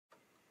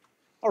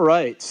All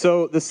right,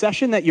 so the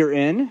session that you're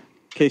in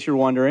case you're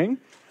wondering,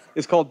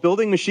 is called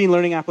Building Machine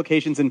Learning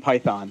Applications in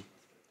Python.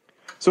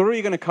 So what are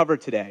we going to cover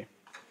today?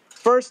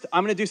 First,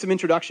 I'm going to do some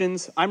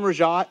introductions. I'm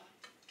Rajat.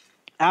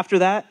 After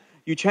that,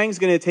 Yucheng's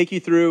going to take you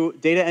through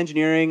data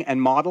engineering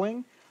and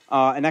modeling,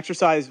 an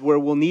exercise where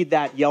we'll need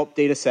that Yelp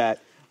data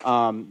set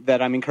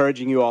that I'm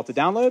encouraging you all to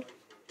download.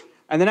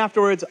 And then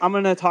afterwards, I'm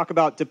going to talk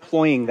about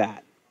deploying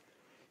that.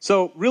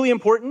 So really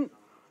important,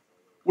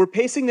 we're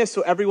pacing this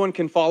so everyone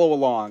can follow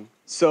along.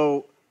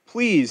 So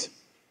please,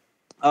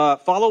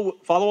 follow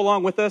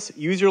along with us,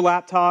 use your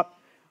laptop,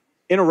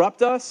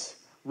 interrupt us,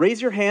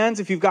 raise your hands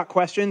if you've got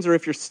questions or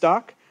if you're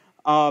stuck.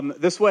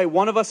 This way,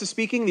 one of us is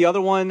speaking, the other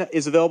one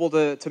is available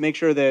to make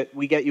sure that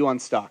we get you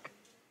unstuck.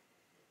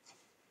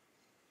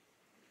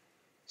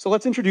 So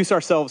let's introduce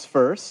ourselves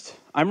first.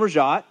 I'm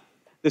Rajat.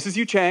 This is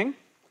Yucheng.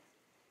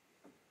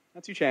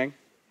 That's Yucheng.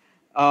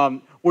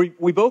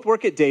 We both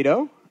work at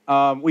Dato.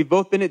 We've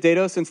both been at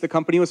Dato since the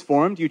company was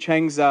formed.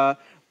 Yucheng's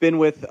been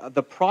with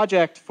the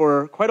project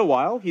for quite a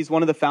while. He's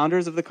one of the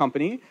founders of the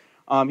company.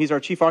 He's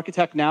our chief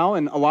architect now,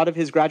 and a lot of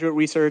his graduate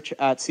research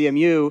at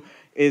CMU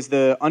is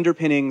the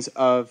underpinnings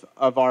of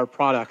our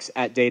products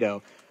at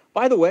Dato.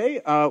 By the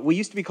way, we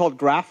used to be called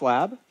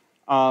GraphLab,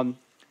 and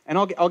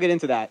I'll get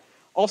into that.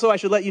 Also, I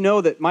should let you know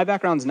that my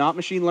background's not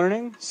machine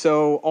learning,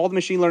 so all the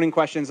machine learning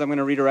questions I'm going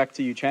to redirect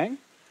to Yucheng,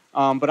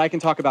 but I can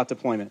talk about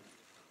deployment.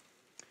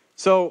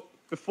 So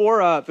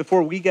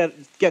before we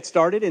get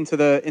started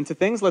into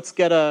things, let's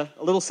get a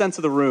little sense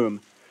of the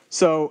room.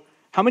 So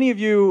how many of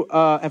you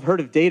have heard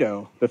of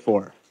Dato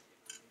before?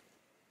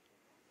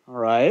 All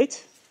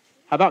right.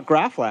 How about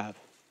GraphLab?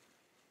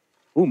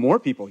 Ooh, more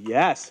people,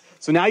 yes.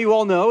 So now you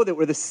all know that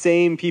we're the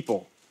same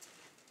people.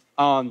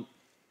 How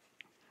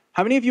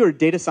many of you are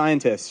data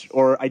scientists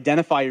or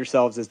identify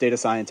yourselves as data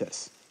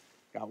scientists?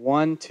 Got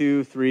 1,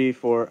 2, 3,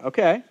 4.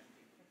 Okay,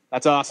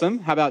 that's awesome.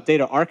 How about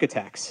data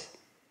architects?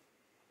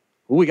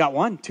 Ooh, we got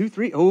 1, 2,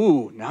 3.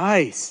 Ooh,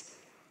 nice.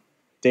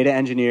 Data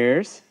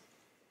engineers?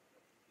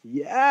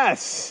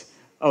 Yes.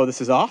 Oh, this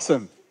is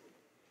awesome.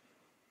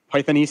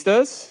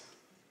 Pythonistas?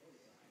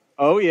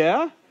 Oh,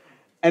 yeah.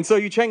 And so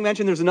Yucheng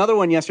mentioned there's another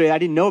one yesterday. I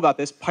didn't know about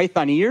this.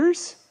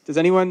 Pythoneers? Does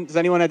anyone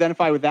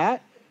identify with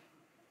that?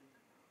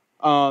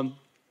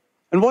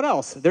 And what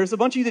else? There's a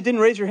bunch of you that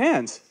didn't raise your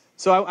hands.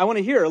 So I want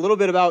to hear a little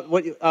bit about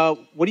what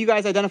do you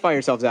guys identify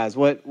yourselves as?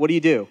 What do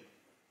you do?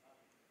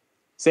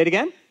 Say it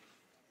again.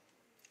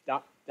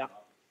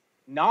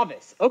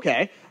 Novice.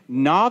 Okay.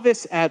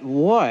 Novice at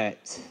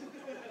what?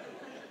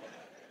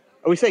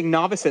 Are we saying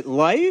novice at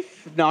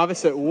life?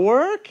 Novice at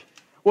work?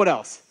 What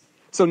else?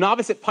 So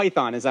novice at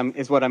Python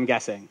is what I'm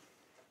guessing.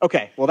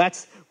 Okay. Well,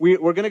 we're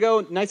going to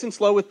go nice and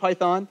slow with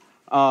Python.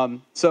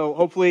 So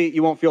hopefully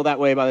you won't feel that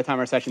way by the time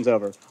our session's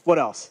over. What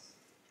else?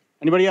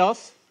 Anybody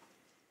else?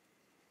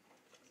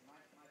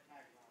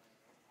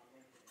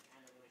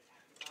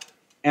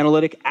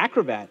 Analytic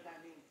acrobat.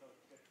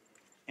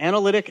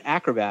 Analytic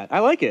acrobat. I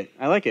like it.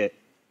 I like it.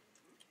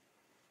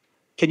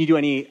 Can you do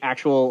any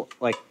actual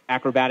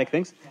acrobatic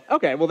things?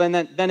 Okay, well then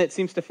it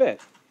seems to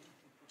fit.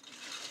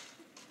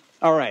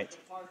 All right.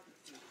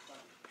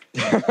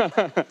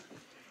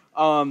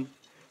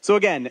 So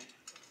again,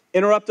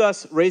 interrupt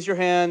us, raise your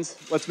hands.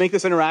 Let's make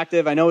this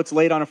interactive. I know it's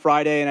late on a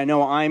Friday, and I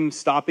know I'm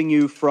stopping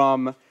you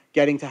from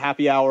getting to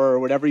happy hour or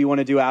whatever you want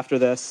to do after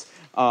this.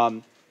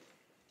 But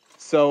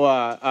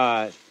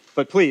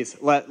please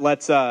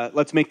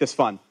let's make this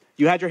fun.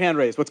 You had your hand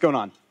raised. What's going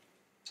on?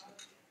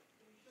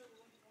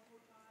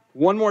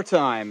 One more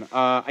time.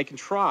 I can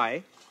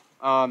try.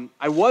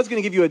 I was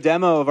going to give you a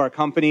demo of our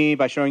company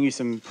by showing you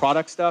some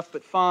product stuff,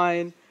 but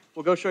fine.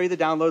 We'll go show you the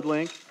download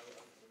link.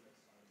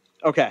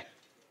 Okay.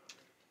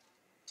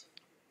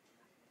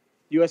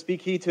 USB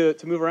key to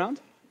move around?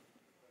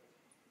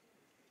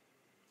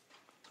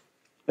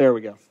 There we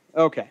go.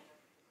 Okay.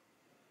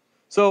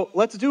 So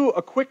let's do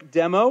a quick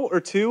demo or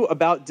two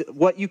about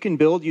what you can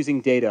build using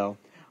Dato.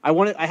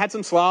 I had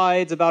some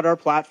slides about our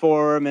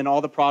platform and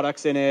all the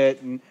products in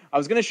it, and I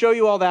was going to show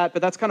you all that,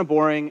 but that's kind of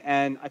boring,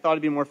 and I thought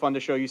it'd be more fun to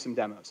show you some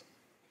demos.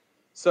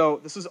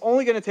 So this is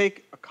only going to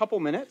take a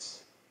couple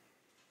minutes.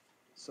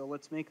 So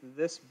let's make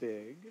this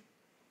big.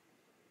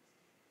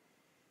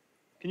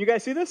 Can you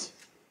guys see this?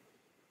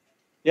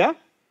 Yeah?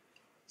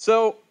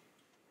 So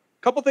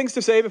a couple things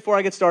to say before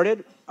I get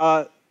started.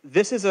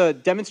 This is a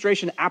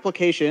demonstration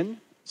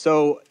application.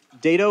 So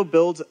Dato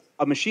builds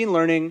a machine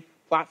learning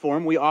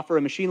platform. We offer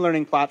a machine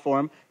learning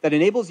platform that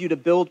enables you to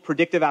build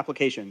predictive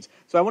applications.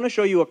 So I want to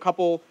show you a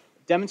couple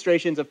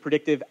demonstrations of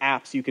predictive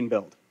apps you can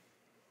build.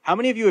 How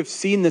many of you have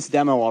seen this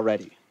demo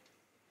already?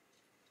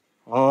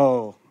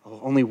 Oh,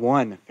 only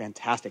one.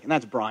 Fantastic. And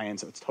that's Brian,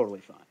 so it's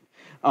totally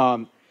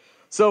fine.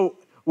 So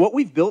what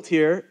we've built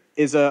here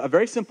is a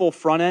very simple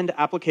front-end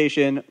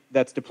application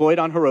that's deployed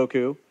on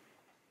Heroku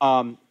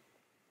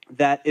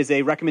that is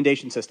a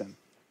recommendation system.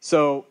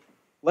 So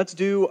let's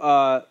do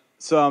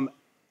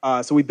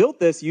so we built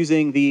this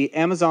using the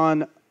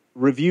Amazon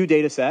review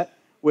dataset,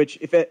 which,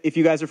 if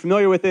you guys are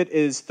familiar with it,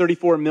 is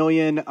 34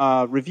 million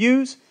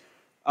reviews.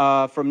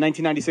 from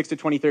 1996 to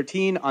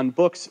 2013 on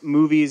books,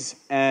 movies,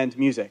 and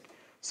music.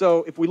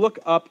 So if we look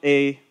up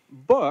a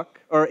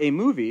book or a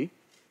movie,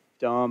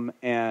 Dumb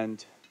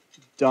and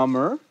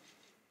Dumber,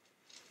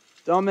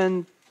 Dumb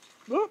and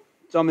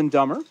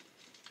Dumber,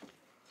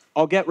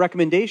 I'll get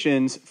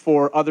recommendations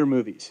for other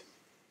movies.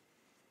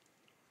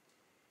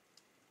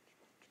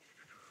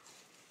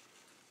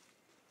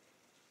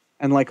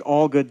 And like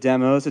all good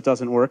demos, it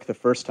doesn't work the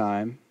first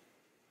time.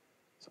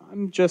 So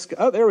I'm just,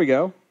 oh, there we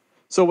go.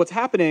 So what's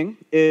happening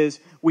is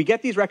we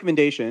get these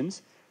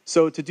recommendations.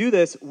 So to do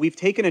this, we've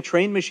taken a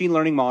trained machine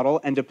learning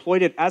model and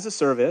deployed it as a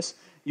service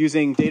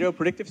using data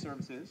predictive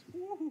services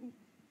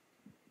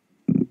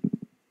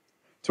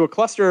to a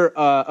cluster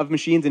of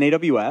machines in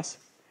AWS.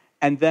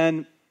 And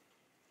then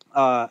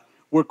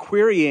we're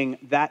querying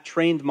that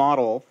trained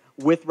model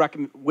with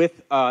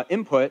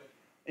input,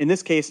 in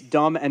this case,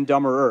 dumb and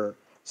dumberer.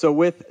 So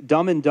with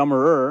Dumb and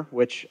Dumberer,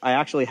 which I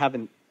actually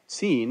haven't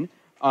seen,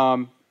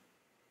 I'm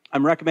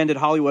recommended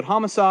Hollywood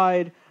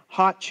Homicide,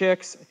 Hot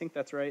Chicks, I think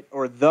that's right,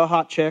 or The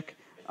Hot Chick,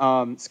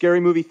 Scary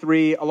Movie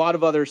 3, a lot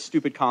of other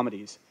stupid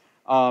comedies.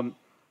 How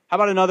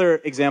about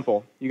another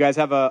example? You guys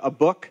have a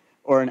book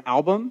or an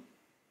album?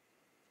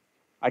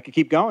 I could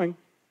keep going.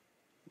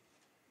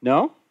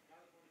 No?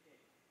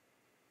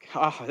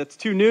 Oh, that's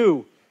too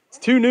new. It's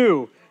too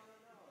new.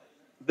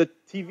 The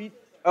TV,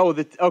 oh,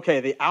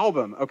 okay, the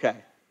album, okay.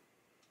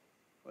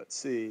 Let's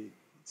see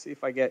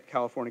if I get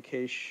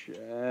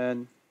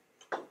Californication.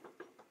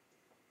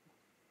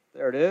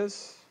 There it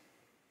is.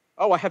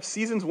 Oh, I have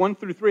seasons 1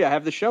 through 3. I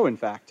have the show, in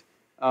fact.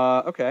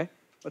 Okay,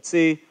 let's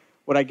see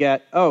what I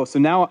get. Oh, so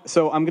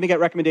I'm going to get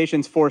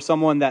recommendations for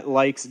someone that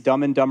likes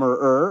Dumb and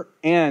Dumberer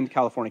and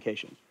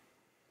Californication.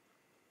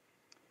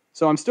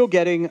 So I'm still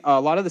getting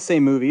a lot of the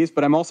same movies,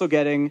 but I'm also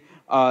getting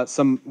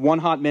some One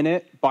Hot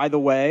Minute, By the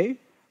Way,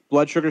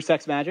 Blood Sugar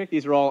Sex Magic.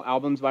 These are all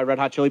albums by Red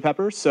Hot Chili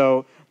Peppers,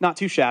 so not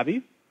too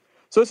shabby.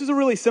 So this is a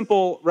really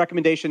simple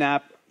recommendation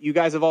app. You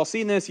guys have all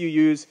seen this. You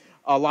use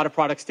a lot of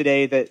products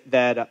today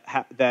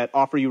that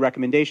offer you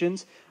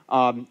recommendations.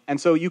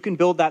 And so you can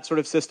build that sort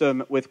of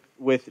system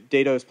with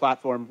Dato's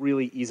platform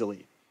really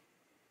easily.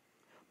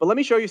 But let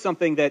me show you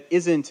something that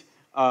isn't,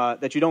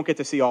 that you don't get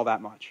to see all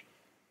that much,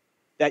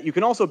 that you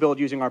can also build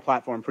using our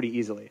platform pretty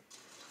easily.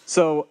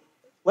 So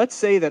let's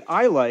say that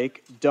I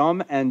like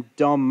Dumb and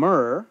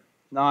Dumber,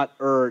 not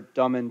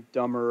Dumb and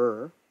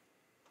Dumberer.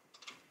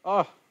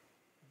 Oh,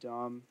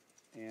 Dumb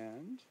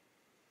and,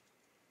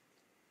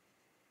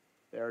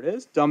 there it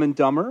is, Dumb and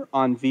Dumber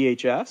on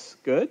VHS,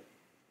 good.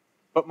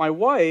 But my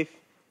wife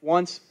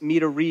wants me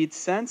to read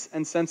Sense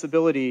and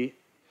Sensibility,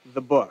 the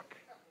book.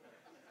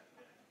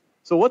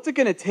 So what's it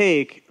going to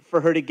take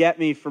for her to get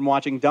me from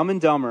watching Dumb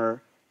and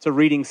Dumber to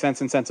reading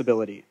Sense and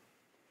Sensibility?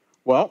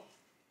 Well,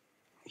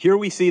 here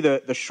we see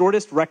the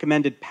shortest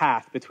recommended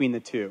path between the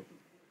two.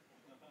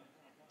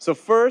 So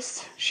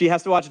first, she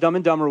has to watch Dumb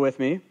and Dumber with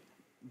me.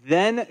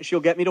 Then she'll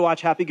get me to watch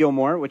Happy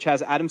Gilmore, which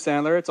has Adam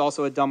Sandler. It's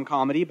also a dumb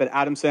comedy, but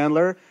Adam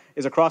Sandler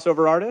is a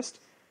crossover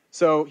artist.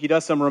 So he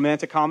does some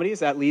romantic comedies.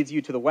 That leads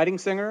you to The Wedding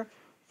Singer.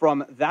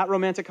 From that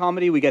romantic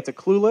comedy, we get to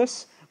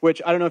Clueless,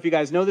 which I don't know if you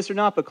guys know this or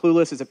not, but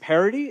Clueless is a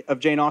parody of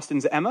Jane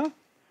Austen's Emma.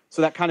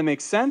 So that kind of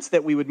makes sense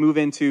that we would move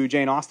into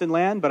Jane Austen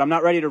land, but I'm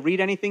not ready to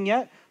read anything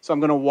yet. So I'm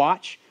going to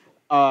watch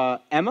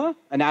Emma,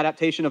 an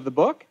adaptation of the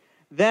book.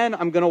 Then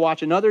I'm going to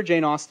watch another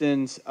Jane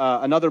Austen's,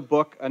 another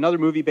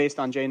movie based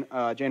on Jane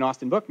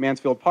Austen book,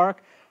 Mansfield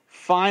Park.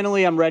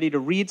 Finally, I'm ready to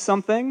read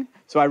something.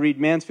 So I read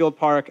Mansfield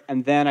Park,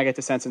 and then I get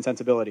to Sense and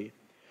Sensibility.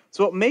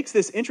 So what makes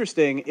this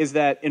interesting is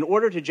that in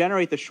order to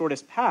generate the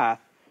shortest path,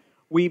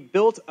 we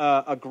built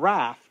a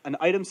graph, an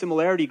item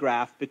similarity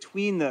graph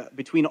between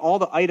all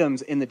the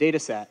items in the data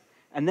set.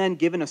 And then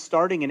given a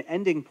starting and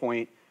ending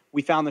point,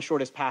 we found the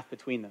shortest path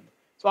between them.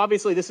 So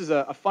obviously, this is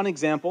a fun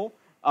example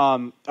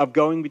of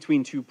going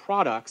between two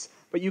products,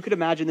 but you could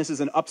imagine this is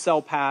an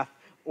upsell path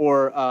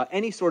or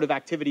any sort of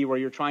activity where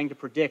you're trying to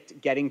predict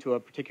getting to a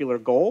particular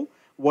goal.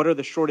 What are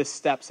the shortest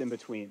steps in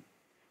between?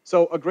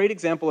 So a great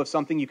example of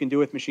something you can do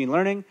with machine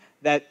learning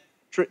that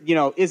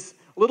is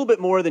a little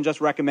bit more than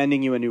just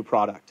recommending you a new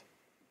product.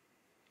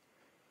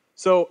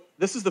 So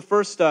this is the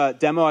first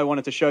demo I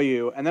wanted to show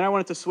you, and then I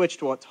wanted to switch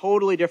to a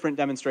totally different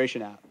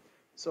demonstration app.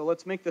 So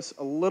let's make this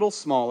a little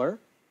smaller.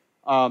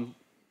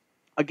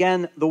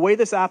 Again, the way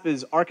this app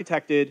is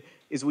architected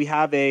is we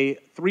have a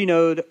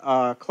 3-node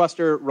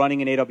cluster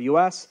running in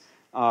AWS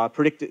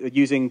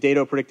using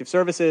Data Predictive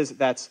Services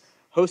that's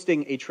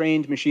hosting a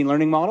trained machine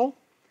learning model,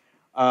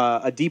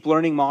 a deep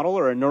learning model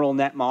or a neural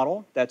net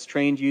model that's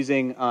trained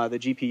using the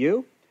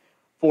GPU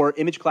for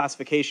image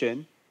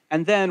classification.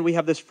 And then we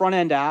have this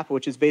front-end app,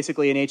 which is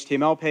basically an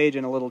HTML page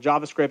and a little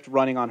JavaScript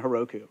running on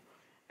Heroku.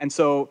 And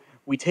so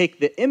we take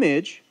the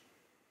image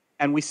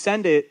and we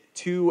send it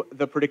to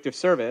the predictive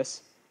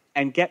service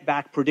and get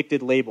back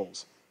predicted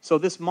labels. So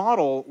this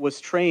model was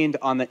trained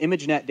on the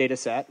ImageNet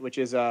dataset, which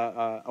is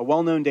a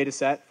well-known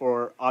dataset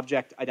for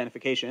object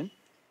identification.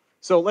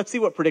 So let's see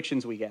what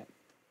predictions we get.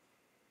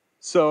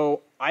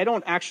 So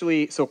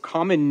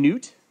common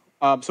newt.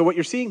 So what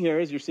you're seeing here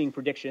is you're seeing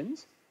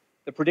predictions.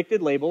 the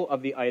predicted label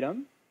of the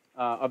item,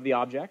 of the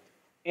object,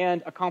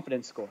 and a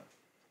confidence score.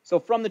 So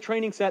from the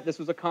training set, this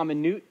was a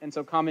common newt, and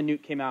so common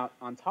newt came out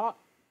on top.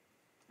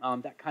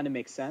 That kind of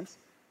makes sense.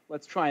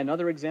 Let's try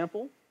another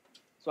example.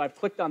 So I've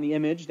clicked on the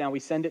image. Now we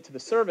send it to the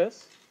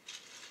service.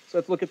 So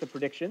let's look at the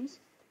predictions.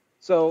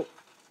 So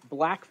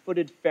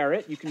black-footed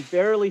ferret. You can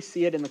barely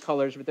see it in the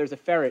colors, but there's a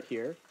ferret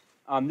here.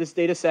 This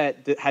data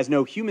set has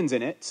no humans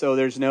in it, so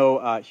there's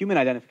no human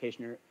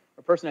identification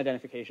or person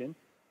identification.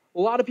 A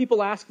lot of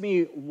people ask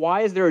me,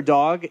 why is there a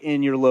dog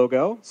in your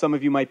logo? Some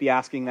of you might be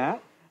asking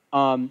that.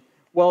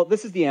 Well,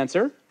 this is the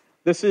answer.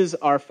 This is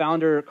our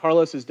founder,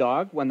 Carlos's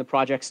dog, when the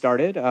project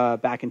started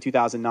back in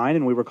 2009,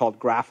 and we were called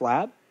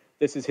GraphLab.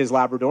 This is his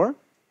Labrador.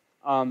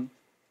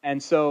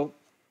 And so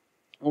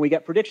when we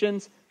get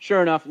predictions,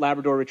 sure enough,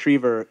 Labrador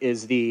Retriever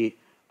is the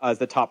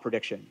top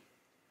prediction.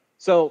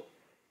 So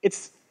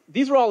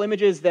these are all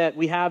images that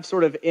we have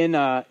sort of in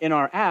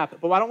our app,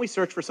 but why don't we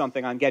search for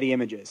something on Getty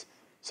Images?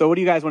 So what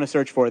do you guys want to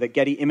search for that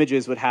Getty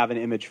Images would have an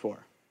image for?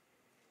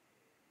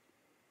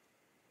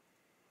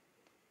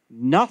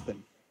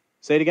 Nothing.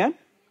 Say it again.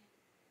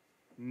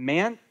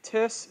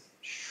 Mantis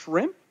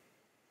shrimp?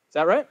 Is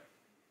that right?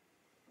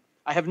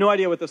 I have no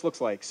idea what this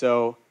looks like,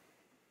 so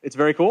it's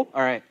very cool.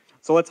 All right.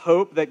 So let's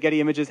hope that Getty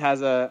Images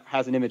has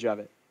an image of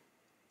it.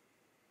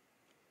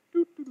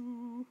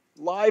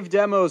 Live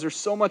demos are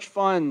so much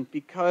fun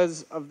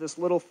because of this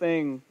little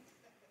thing.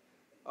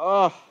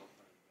 Oh.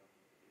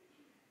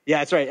 Yeah,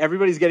 that's right.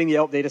 Everybody's getting the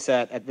Yelp data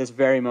set at this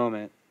very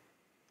moment.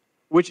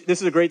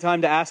 This is a great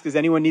time to ask, does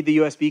anyone need the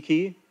USB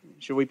key?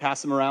 Should we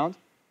pass them around?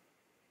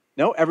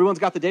 No? Everyone's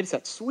got the data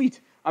set. Sweet.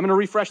 I'm going to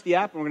refresh the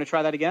app, and we're going to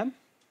try that again.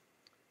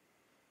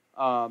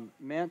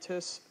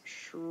 Mantis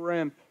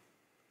shrimp.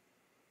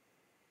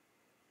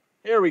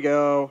 Here we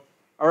go.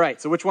 All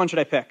right, so which one should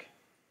I pick?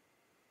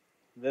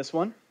 This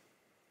one.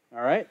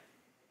 All right.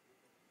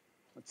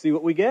 Let's see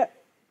what we get.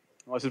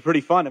 Well, this is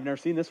pretty fun. I've never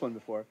seen this one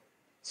before.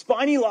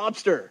 Spiny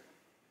lobster.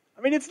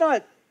 I mean, it's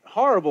not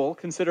horrible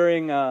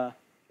considering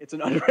it's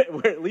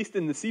we're at least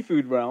in the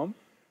seafood realm.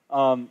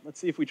 Let's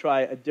see if we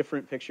try a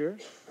different picture,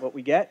 what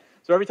we get.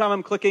 So every time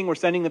I'm clicking, we're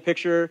sending the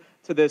picture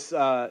to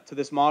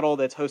this model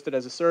that's hosted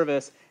as a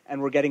service,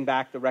 and we're getting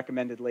back the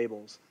recommended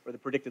labels, or the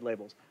predicted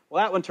labels.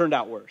 Well, that one turned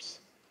out worse.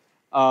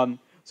 So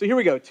here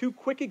we go. 2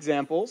 quick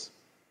examples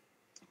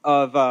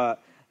of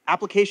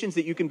applications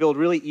that you can build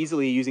really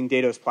easily using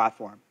Dato's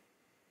platform.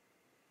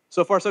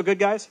 So far, so good,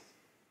 guys?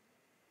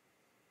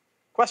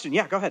 Question?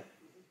 Yeah, go ahead.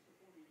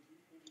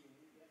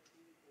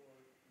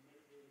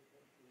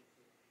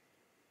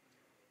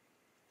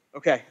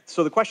 Okay,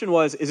 so the question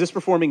was, is this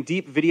performing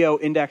deep video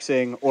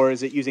indexing or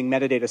is it using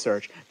metadata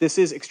search? This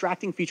is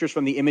extracting features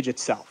from the image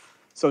itself.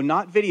 So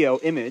not video,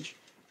 image,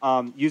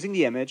 using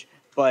the image,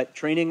 but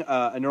training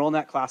a neural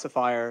net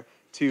classifier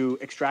to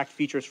extract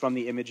features from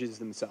the images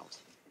themselves.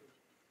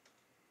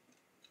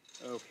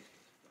 Okay,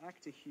 back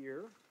to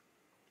here.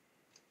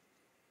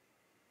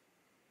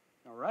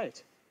 All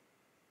right.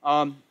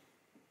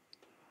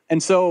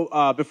 And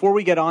so before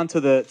we get on to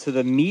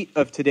the meat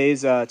of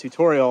today's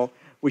tutorial,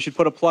 we should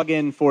put a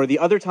plug-in for the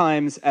other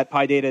times at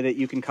PyData that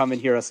you can come and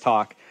hear us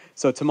talk.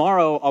 So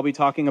tomorrow, I'll be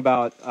talking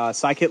about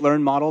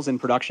scikit-learn models in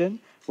production,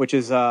 which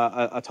is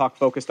a talk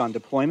focused on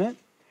deployment.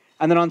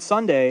 And then on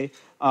Sunday,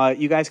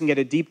 you guys can get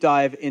a deep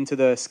dive into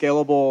the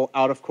scalable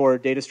out-of-core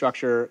data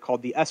structure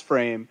called the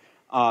S-frame.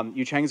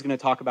 Yucheng is going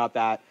to talk about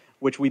that,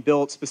 which we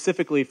built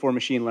specifically for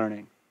machine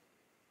learning.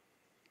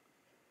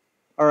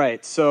 All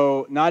right,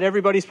 so not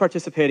everybody's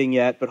participating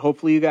yet, but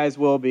hopefully you guys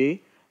will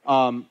be.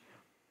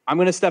 I'm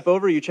going to step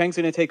over, Yucheng's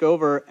going to take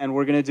over, and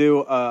we're going to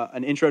do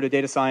an intro to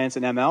data science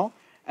and ML.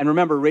 And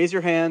remember, raise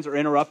your hands or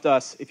interrupt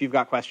us if you've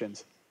got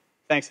questions.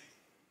 Thanks.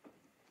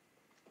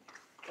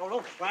 Oh,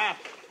 don't clap.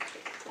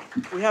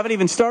 We haven't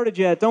even started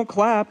yet. Don't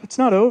clap. It's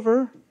not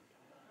over.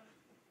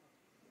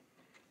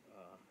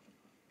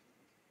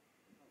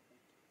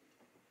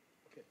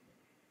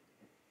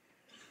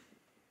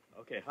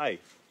 Okay, hi.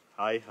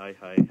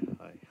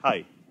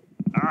 Hi.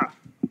 Ah.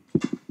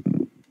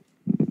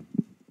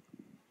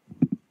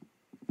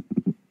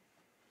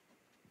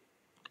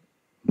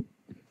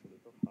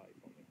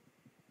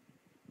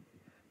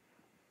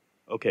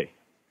 Okay.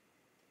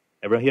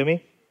 Everyone hear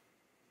me?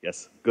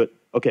 Yes, good.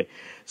 Okay,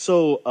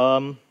 so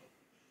I'm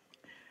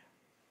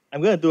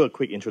going to do a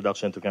quick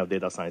introduction to kind of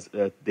data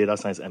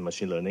science and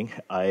machine learning.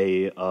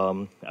 I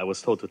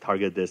was told to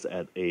target this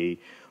at a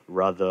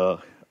rather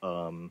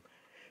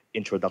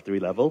introductory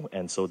level,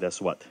 and so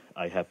that's what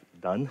I have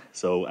done.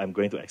 So I'm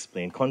going to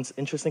explain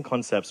interesting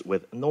concepts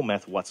with no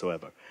math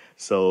whatsoever.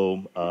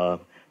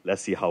 So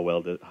let's see how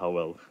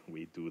well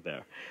we do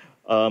there.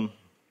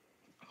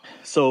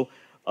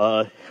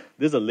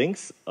 These are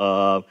links.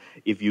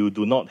 If you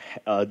do not,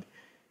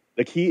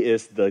 the key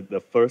is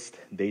the first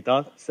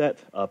data set,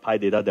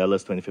 PyData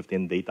Dallas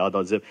 2015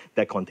 data.zip,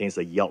 that contains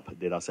the Yelp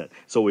data set.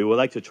 So we would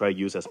like to try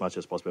use as much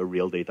as possible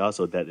real data.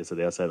 So that is a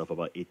data set of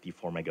about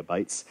 84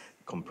 megabytes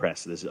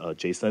compressed. This is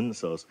JSON.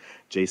 So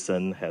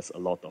JSON has a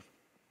lot of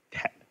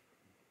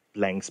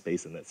blank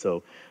space in it.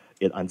 So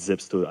it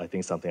unzips to, I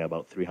think, something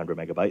about 300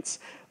 megabytes.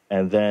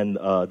 And then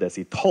there's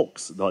the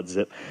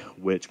talks.zip,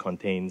 which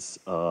contains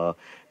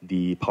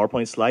the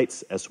PowerPoint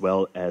slides as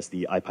well as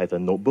the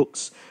IPython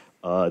notebooks.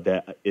 I'm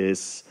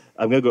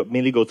going to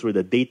mainly go through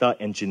the data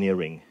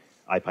engineering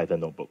IPython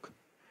notebook.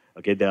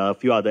 Okay, there are a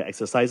few other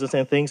exercises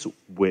and things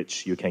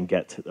which you can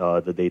get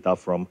the data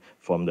from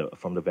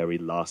the very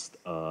last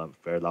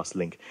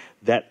link.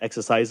 That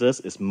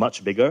exercises is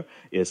much bigger.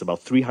 It's about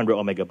 300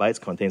 megabytes,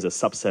 contains a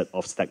subset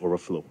of Stack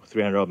Overflow,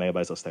 300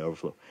 megabytes of Stack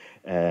Overflow,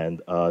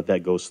 and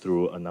that goes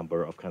through a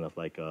number of kind of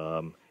like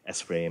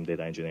S-frame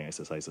data engineering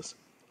exercises.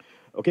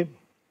 Okay,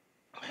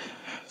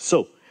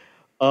 so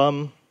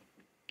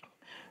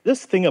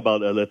let's think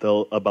about a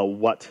little about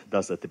what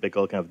does a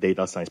typical kind of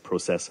data science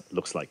process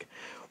looks like.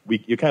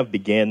 You kind of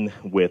begin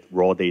with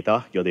raw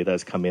data. Your data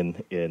has come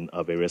in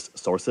various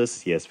sources,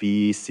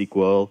 CSV,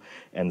 SQL,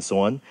 and so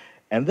on.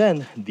 And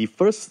then the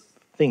first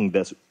thing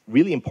that's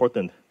really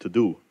important to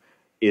do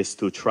is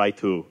to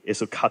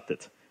cut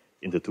it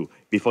into two.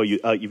 Before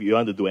you, if you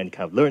want to do any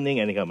kind of learning,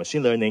 any kind of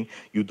machine learning,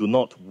 you do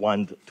not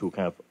want to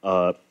kind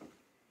of,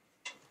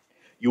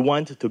 you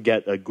want to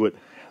get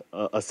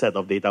a set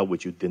of data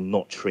which you did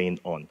not train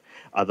on.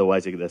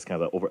 Otherwise, that's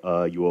kind of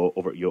you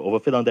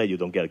overfit on that. You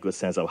don't get a good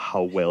sense of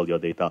how well your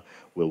data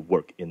will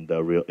work in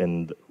the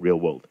real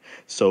world.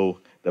 So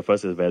the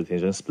first is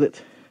validation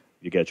split.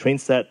 You get a train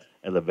set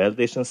and a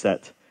validation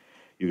set.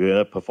 You're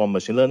going to perform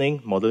machine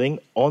learning modeling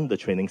on the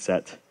training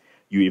set.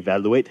 You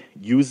evaluate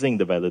using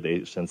the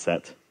validation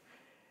set.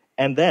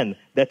 And then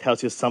that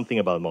tells you something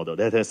about the model.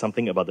 That tells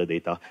something about the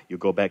data. You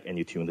go back and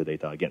you tune the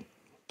data again.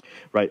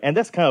 Right, and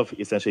that's kind of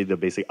essentially the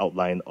basic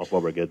outline of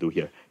what we're going to do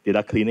here.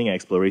 Data cleaning and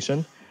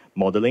exploration,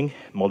 modeling,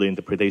 model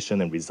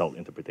interpretation, and result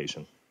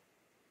interpretation.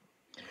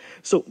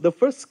 So the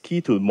first key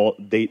to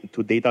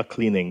data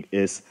cleaning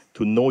is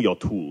to know your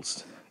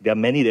tools. There are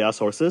many data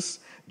sources.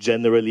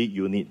 Generally,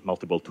 you need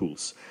multiple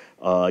tools.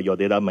 Your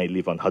data may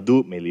live on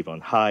Hadoop, may live on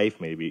Hive,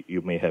 maybe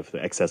you may have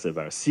to access it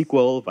via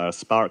SQL, via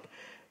Spark.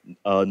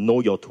 Know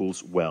your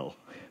tools well,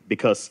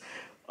 because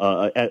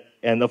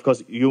and of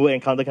course, you will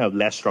encounter kind of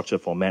less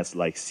structured formats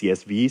like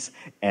CSVs,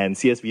 and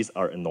CSVs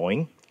are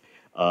annoying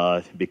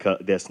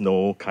because there's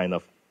no kind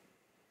of,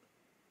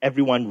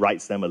 everyone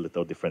writes them a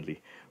little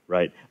differently,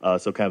 right?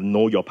 So kind of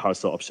know your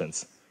parser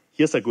options.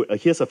 Here's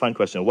a fun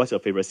question. What's your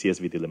favorite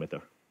CSV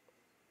delimiter?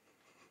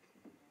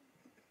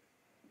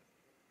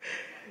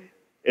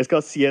 It's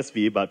called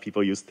CSV, but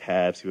people use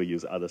tabs, people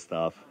use other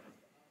stuff.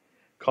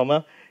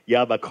 Comma?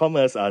 Yeah, but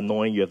commas are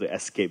annoying. You have to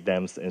escape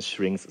them and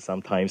strings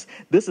sometimes.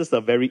 This is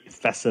a very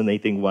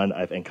fascinating one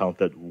I've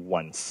encountered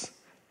once.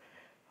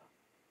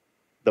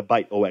 The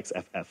byte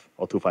OXFF,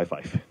 or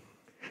 255.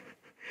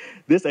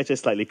 This is actually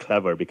slightly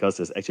clever because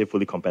it's actually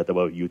fully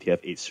compatible with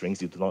UTF-8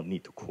 strings. You do not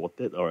need to quote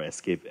it or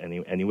escape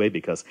anyway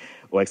because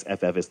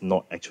OXFF is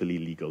not actually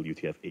legal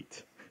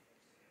UTF-8.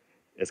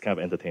 It's kind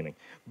of entertaining.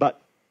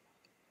 But,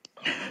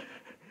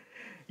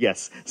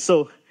 yes,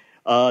 so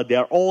there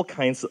are all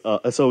kinds.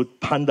 So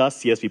Pandas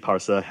CSV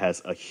parser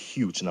has a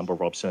huge number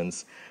of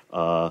options.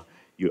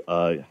 If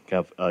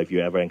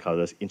you ever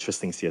encounter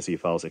interesting CSV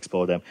files,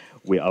 explore them.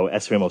 Our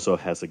S-frame also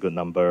has a good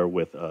number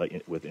with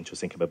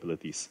interesting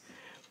capabilities,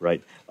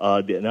 right?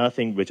 Another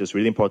thing which is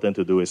really important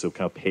to do is to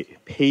kind of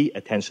pay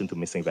attention to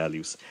missing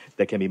values.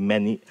 There can be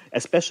many,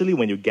 especially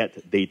when you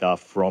get data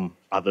from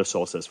other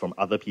sources, from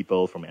other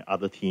people, from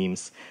other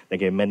teams. There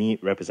can be many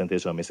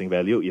representations of missing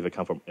value.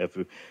 If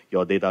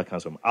your data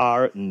comes from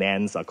R,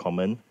 nans are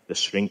common. The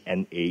string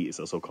NA is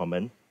also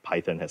common.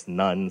 Python has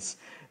nuns,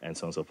 and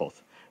so on and so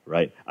forth.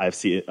 Right? I have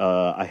seen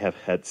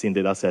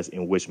data sets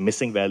in which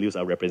missing values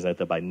are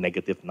represented by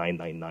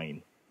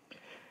 -999,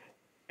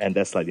 and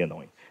that's slightly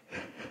annoying.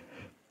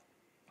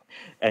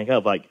 And kind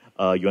of like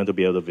you want to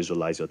be able to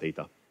visualize your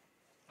data.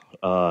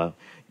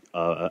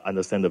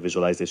 Understand the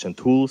visualization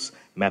tools.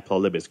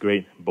 Matplotlib is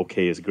great.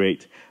 Bokeh is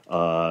great.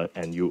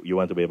 And you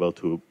want to be able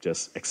to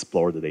just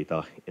explore the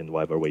data in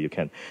whatever way you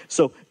can.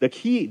 So the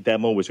key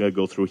demo which we're going to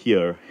go through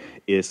here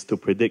is to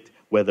predict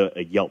whether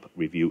a Yelp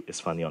review is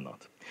funny or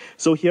not.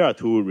 So here are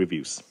two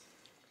reviews.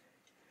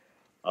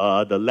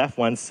 The left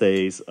one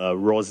says,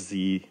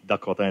 Rosie,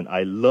 Dakota, and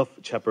I love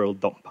Chaparral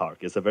Dog Park.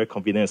 It's a very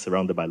convenient,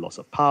 surrounded by lots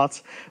of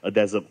paths, a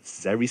desert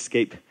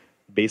xeriscape,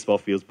 baseball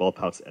fields,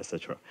 ballparks,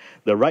 etc.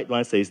 The right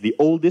one says, the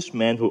oldish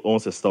man who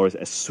owns a store is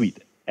as sweet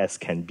as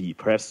can be,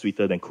 perhaps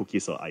sweeter than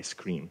cookies or ice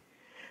cream.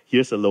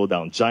 Here's a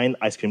lowdown. Giant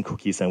ice cream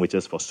cookie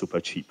sandwiches for super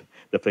cheap.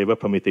 The flavor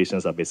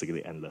permutations are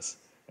basically endless,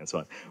 and so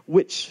on.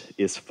 Which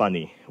is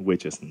funny,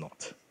 which is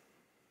not?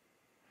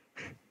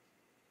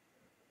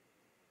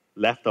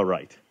 Left or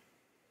right?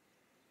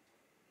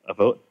 A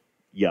vote?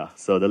 Yeah,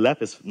 so the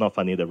left is not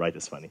funny, the right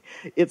is funny.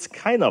 It's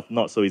kind of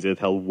not so easy to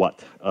tell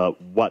what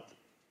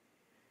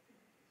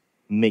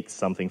makes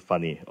something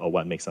funny or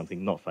what makes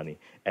something not funny.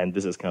 And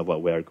this is kind of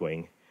what we're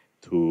going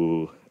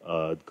to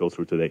go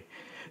through today.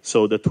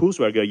 So the tools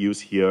we're going to use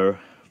here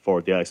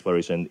for data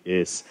exploration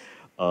is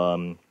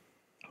we're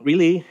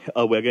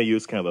going to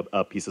use kind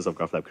of pieces of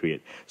GraphLab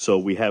Create. So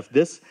we have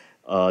this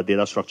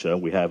data structure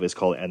it's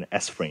called an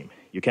S-frame.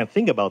 you can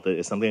think about it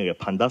as something like a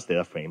pandas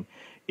data frame.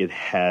 It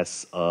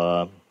has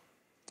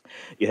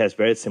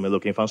very similar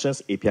looking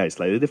functions. API is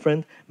slightly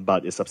different,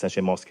 but it's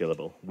substantially more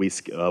scalable. We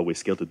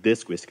scale to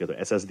disk, we scale to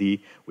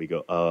SSD, we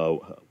go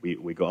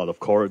out of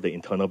core. The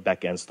internal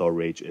backend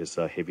storage is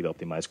a heavily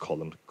optimized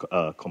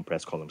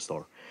compressed column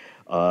store.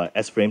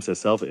 S-Frames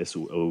itself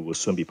will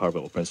soon be part of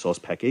an open source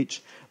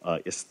package.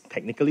 It's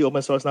technically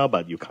open source now,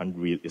 but you can't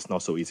it's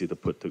not so easy to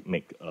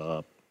make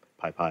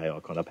PyPy or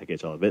Conda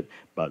package out of it.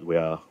 But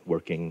we're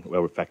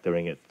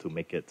refactoring it to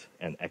make it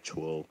an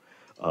actual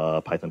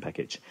Python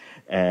package.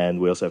 And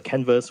we also have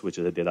Canvas, which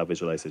is a data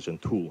visualization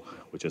tool,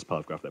 which is part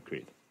of GraphLab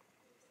Create.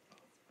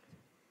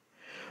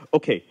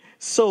 Okay,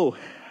 so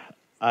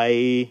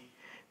I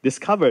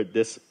discovered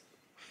this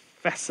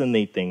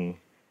fascinating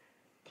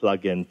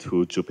plugin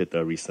to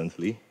Jupyter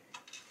recently.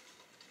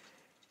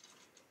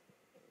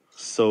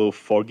 So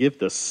forgive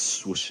the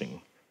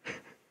swooshing.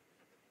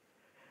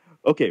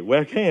 Okay,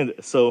 we're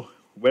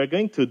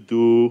going to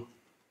do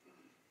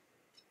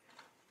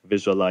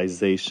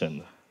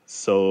visualization.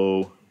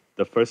 So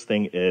the first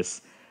thing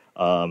is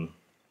we're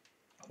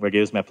going to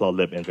use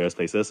matplotlib in various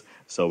places.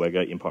 So we're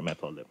going to import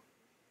matplotlib.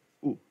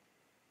 Ooh.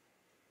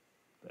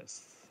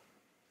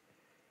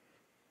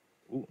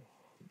 Ooh.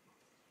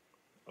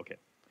 Okay.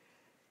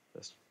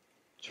 Let's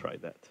try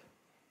that.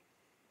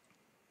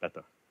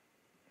 Better.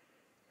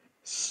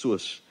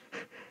 Swoosh.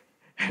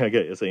 Okay,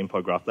 it's an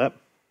import GraphLab.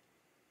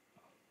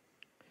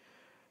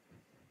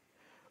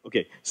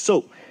 Okay,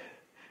 so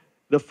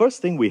the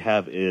first thing we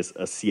have is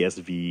a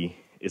CSV.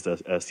 Is a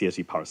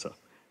CSV parser.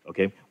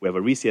 Okay, we have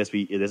a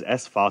re-CSV. It is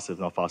as fast, if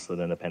not faster,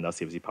 than the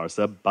Pandas CSV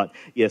parser, but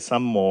it has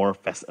some more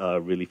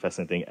really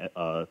fascinating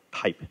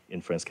type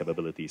inference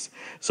capabilities.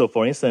 So,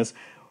 for instance,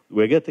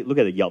 we're going to look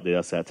at the Yelp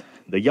dataset.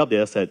 The Yelp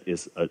dataset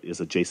is a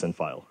JSON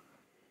file.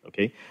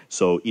 Okay,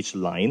 so each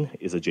line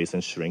is a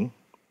JSON string,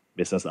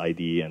 business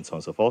ID, and so on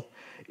and so forth.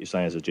 Each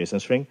line is a JSON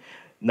string.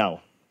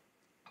 Now,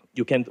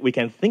 we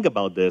can think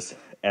about this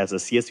as a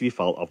CSV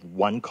file of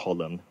one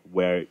column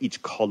where each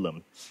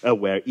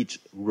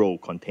row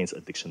contains a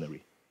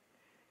dictionary.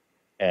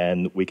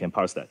 And we can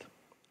parse that.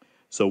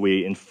 So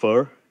we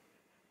infer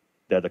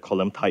that the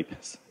column type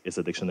is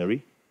a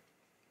dictionary.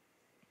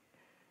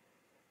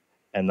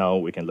 And now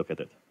we can look at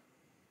it.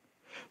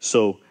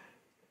 So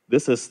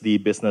this is the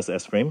business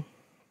S-frame.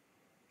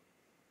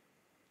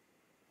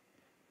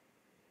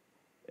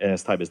 And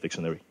its type is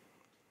dictionary.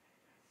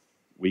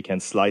 We can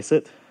slice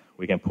it.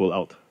 We can pull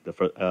out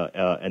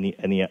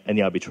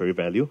any arbitrary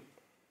value.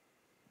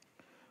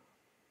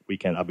 We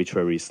can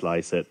arbitrarily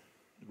slice it,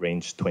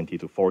 range 20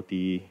 to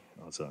 40,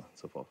 so on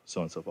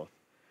and so forth.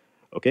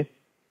 Okay?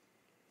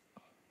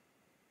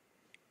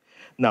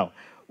 Now,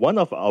 one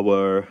of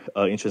our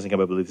interesting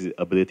capabilities is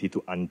the ability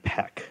to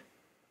unpack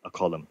a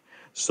column.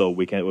 So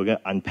we're going to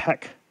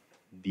unpack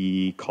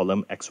the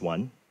column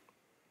X1,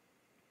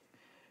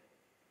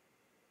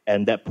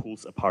 and that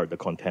pulls apart the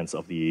contents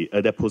of the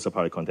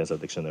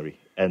dictionary.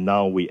 And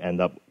now we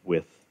end up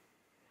with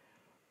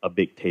a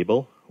big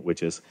table,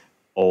 which is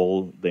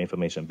all the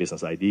information: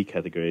 business ID,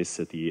 category,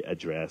 city,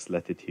 address,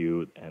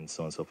 latitude, and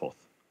so on and so forth.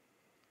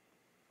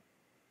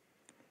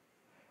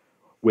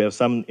 We have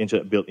some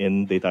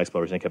built-in data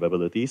exploration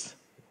capabilities.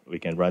 We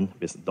can run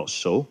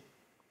business.show.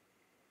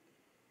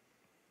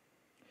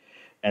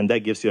 And that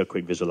gives you a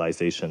quick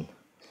visualization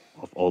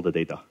of all the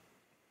data.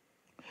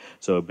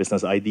 So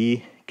business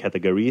ID,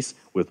 categories,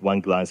 with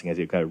one glance, you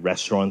can see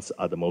restaurants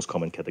are the most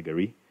common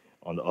category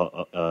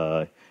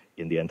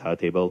in the entire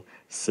table.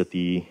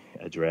 City,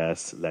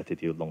 address,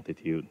 latitude,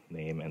 longitude,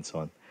 name, and so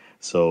on.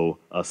 So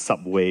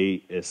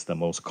Subway is the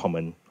most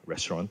common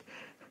restaurant.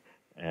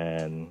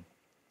 And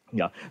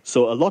yeah,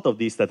 so a lot of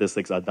these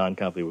statistics are done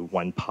kind of with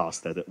one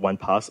pass.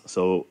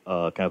 So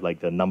kind of like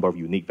the number of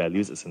unique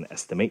values is an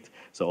estimate.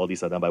 So all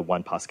these are done by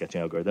one pass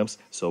sketching algorithms.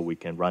 So we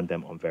can run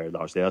them on very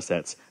large data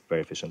sets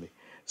very efficiently.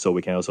 So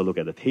we can also look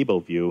at the table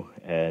view,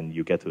 and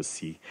you get to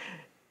see.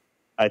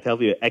 I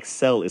tell you,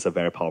 Excel is a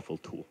very powerful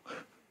tool.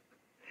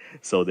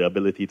 So the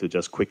ability to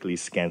just quickly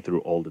scan through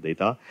all the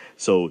data.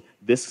 So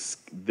this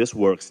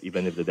works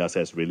even if the data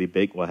set is really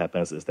big. What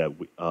happens is that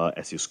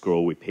as you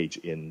scroll, we page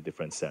in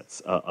different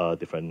sets,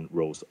 different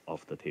rows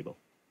of the table.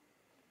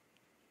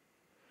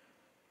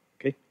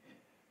 Okay.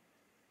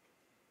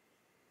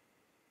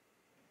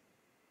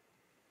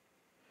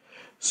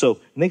 So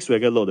next, we're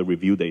going to load the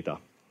review data.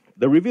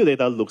 The review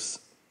data looks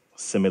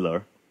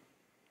similar.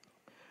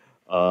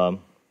 So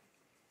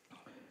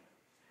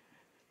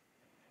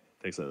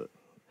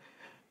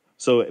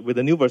with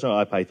the new version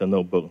of IPython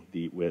notebook,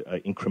 the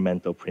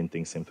incremental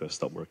printing seems to have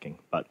stopped working,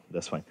 but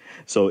that's fine.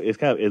 So it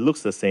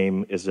looks the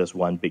same. It's just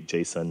one big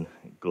JSON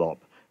glob.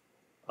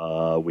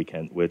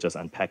 We'll just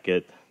unpack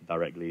it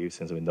directly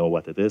since we know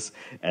what it is.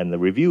 And the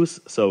reviews,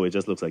 so it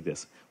just looks like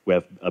this. We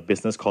have a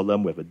business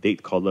column, we have a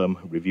date column,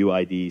 review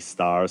ID,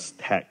 stars,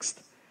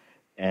 text,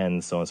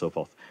 and so on and so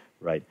forth,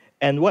 right?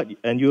 And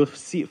you'll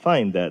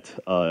find that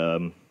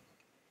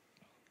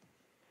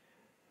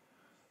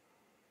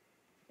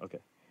okay.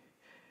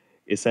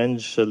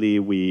 Essentially,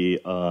 we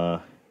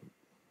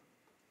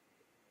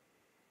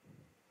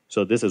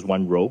So this is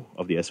one row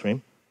of the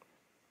S-frame.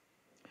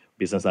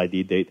 Business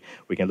ID, date.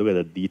 We can look at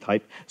the D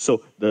type.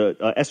 So the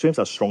S-frames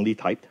are strongly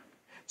typed.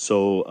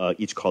 So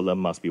each column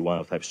must be one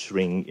of type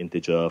string,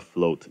 integer,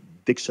 float,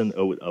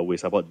 we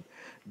support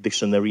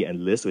dictionary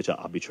and list, which are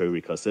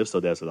arbitrary recursive. So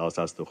that allows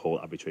us to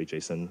hold arbitrary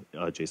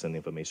JSON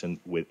information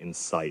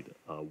inside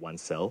one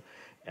cell,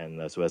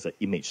 and as well as an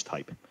image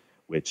type,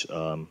 which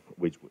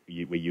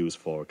we use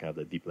for kind of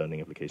the deep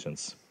learning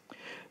applications.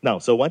 Now,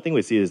 so one thing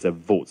we see is that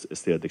votes is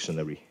still a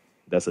dictionary.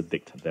 That's a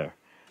dict there.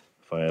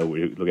 If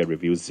we look at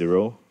review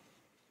 0,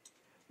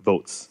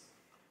 votes.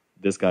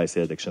 This guy is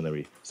a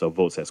dictionary. So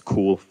votes as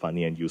cool,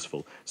 funny, and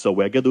useful. So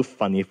we're going to do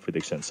funny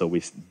prediction. So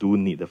we do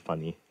need the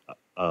funny,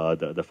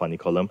 the funny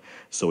column.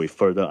 So we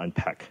further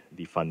unpack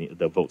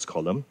the votes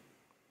column.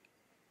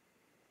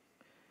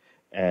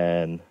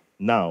 And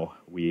now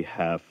we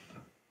have,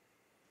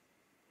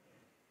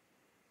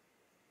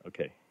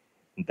 okay,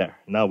 there.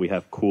 Now we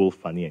have cool,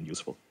 funny, and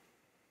useful.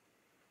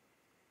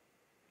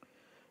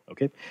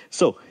 Okay,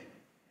 so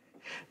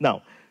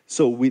now,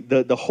 so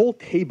the whole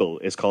table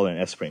is called an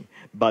S-frame.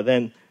 But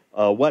then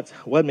what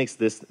makes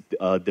this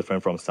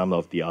different from some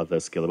of the other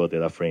scalable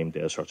data frame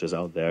data structures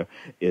out there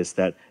is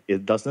that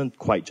it doesn't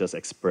quite just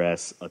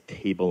express a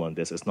table on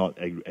this. It's not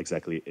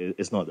exactly,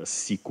 it's not a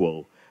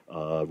SQL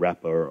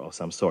wrapper of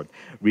some sort.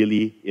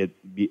 Really,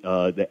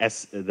 the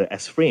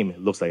S-frame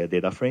looks like a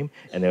data frame,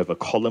 and they have a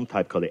column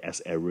type called the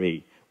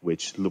S-array,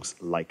 which looks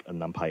like a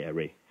NumPy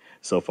array.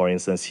 So for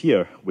instance,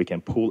 here, we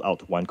can pull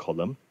out one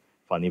column,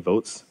 funny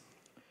votes.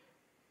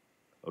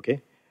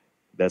 Okay,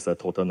 that's the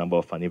total number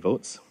of funny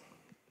votes.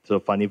 So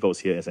funny votes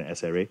here is an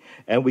S array.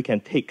 And we can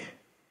take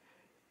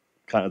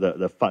kind of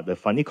the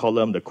funny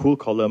column, the cool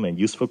column, and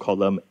useful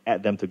column,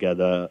 add them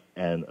together,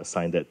 and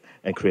assign that,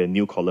 and create a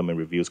new column in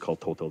reviews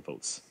called total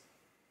votes.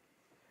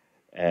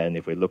 And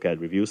if we look at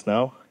reviews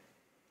now,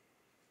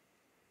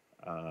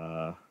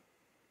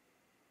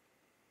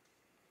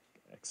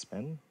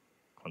 expand,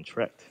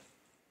 contract.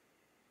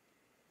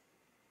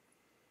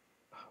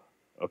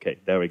 Okay,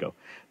 there we go.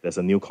 There's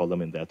a new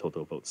column in there,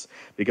 total votes.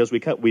 Because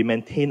we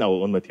maintain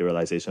our own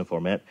materialization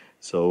format,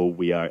 so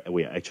we are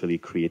actually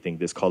creating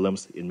these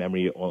columns in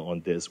memory on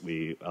this.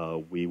 We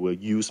will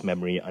use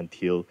memory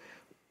until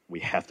we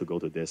have to go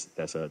to this.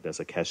 There's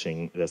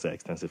an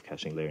extensive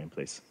caching layer in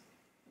place.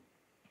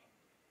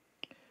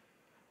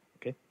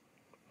 Okay.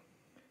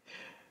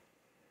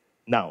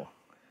 Now,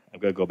 I'm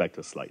going to go back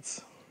to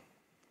slides.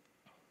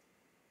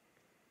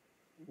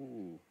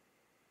 Ooh.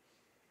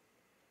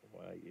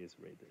 Why is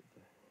rated?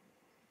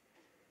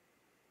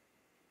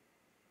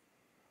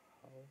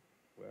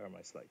 Where are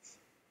my slides?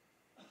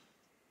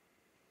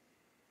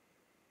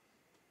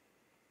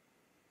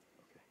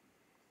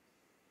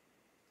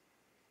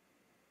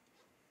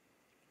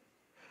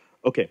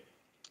 Okay.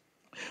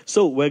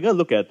 So we're going to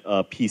look at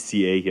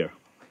PCA here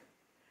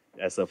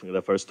as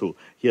the first tool.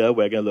 Here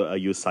we're going to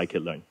use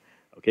scikit-learn.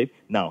 Okay.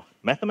 Now,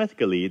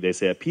 mathematically, they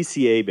say a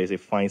PCA basically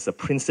finds the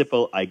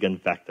principal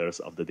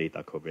eigenvectors of the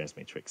data covariance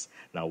matrix.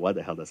 Now, what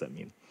the hell does that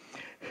mean?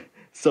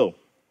 So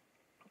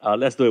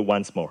let's do it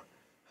once more.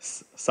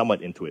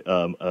 Somewhat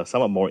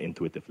more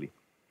intuitively.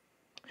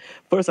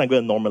 First, I'm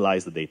going to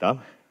normalize the data.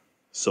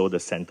 So the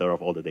center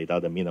of all the data,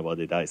 the mean of all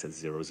the data is at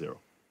 0, 0.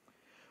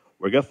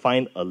 We're going to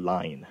find a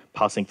line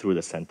passing through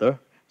the center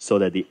so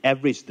that the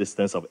average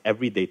distance of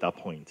every data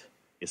point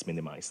is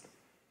minimized.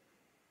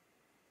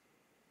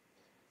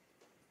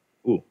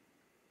 Ooh,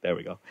 there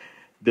we go.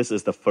 This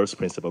is the first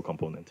principal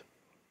component.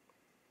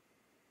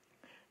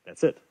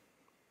 That's it.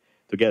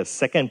 To get a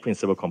second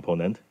principal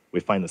component, we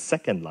find a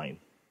second line,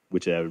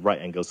 which are right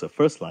angles to the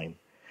first line,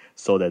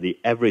 so that the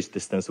average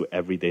distance to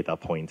every data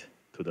point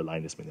to the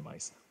line is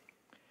minimized.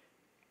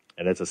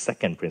 And that's a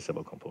second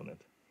principal component.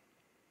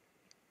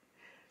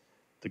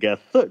 To get a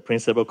third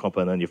principal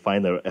component, you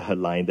find a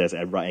line that's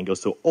at right angles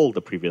to all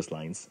the previous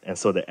lines, and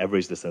so the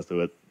average distance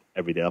to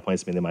every data point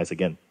is minimized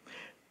again.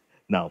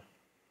 Now,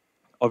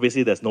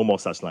 obviously, there's no more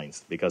such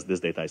lines, because this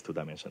data is 2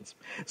 dimensions.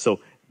 So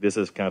this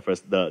is kind of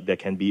first, there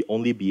can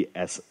only be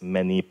as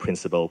many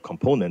principal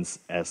components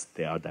as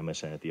there are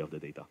dimensionality of the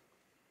data.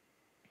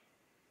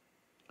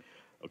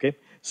 Okay,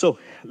 so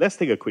let's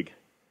take a quick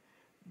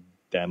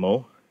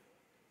demo.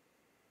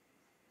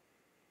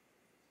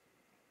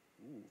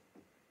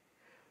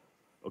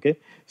 Okay,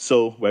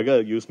 so we're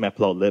going to use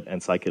matplotlib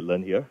and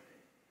scikit-learn here.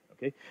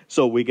 Okay,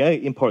 so we're going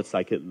to import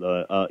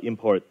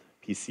import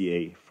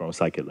PCA from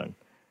scikit-learn.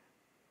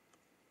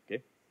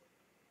 Okay.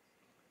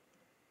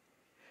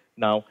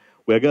 Now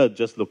we're going to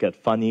just look at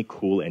funny,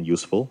 cool, and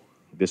useful.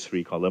 These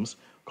 3 columns.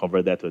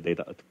 Convert that to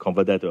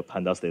a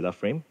pandas data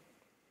frame.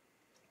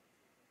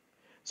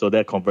 So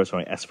that converts from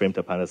an S frame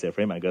to a pandas data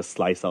frame. I'm going to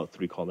slice out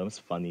 3 columns: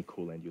 funny,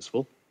 cool, and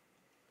useful.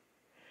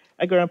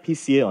 I'm going to run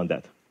PCA on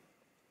that.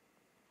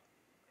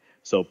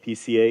 So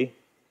PCA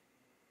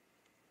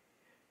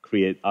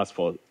asks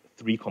for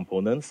 3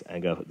 components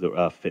and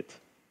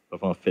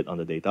perform a fit on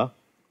the data.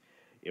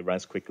 It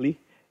runs quickly,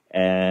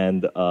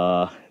 and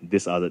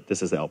this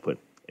is the output.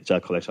 It's a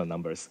collection of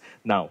numbers.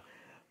 Now,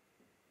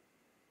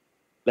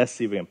 let's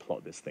see if we can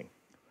plot this thing.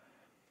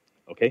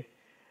 okay?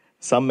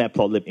 Some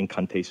matplotlib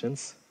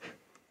incantations.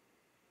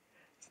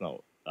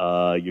 So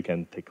you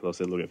can take a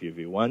closer look if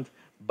you want,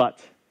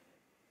 but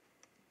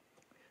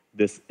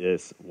this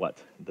is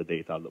what the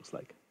data looks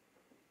like.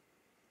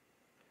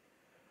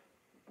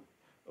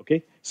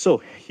 Okay, so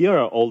here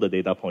are all the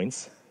data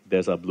points.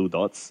 There's our blue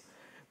dots.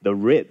 The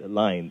red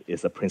line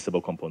is a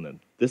principal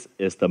component. This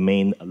is the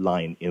main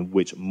line in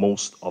which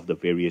most of the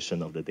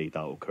variation of the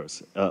data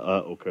occurs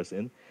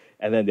in.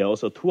 And then there are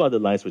also two other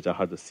lines which are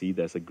hard to see.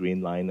 There's a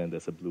green line and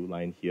there's a blue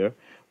line here,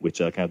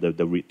 which are kind of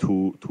the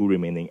two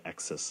remaining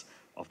axes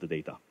of the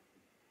data.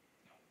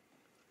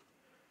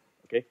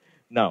 Okay,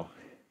 now,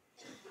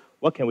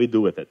 what can we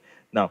do with it?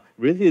 Now,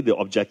 really the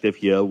objective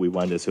here, we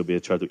want is to be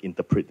try to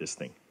interpret this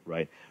thing,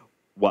 right?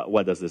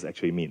 What does this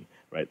actually mean,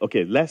 right?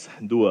 Okay, let's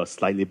do a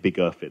slightly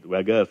bigger fit.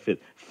 We're going to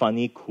fit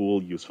funny,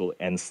 cool, useful,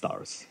 and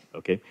stars,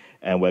 okay?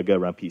 And we're going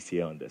to run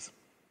PCA on this.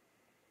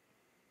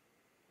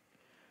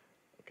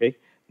 Okay,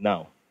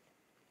 now,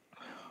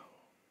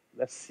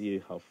 let's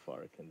see how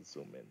far I can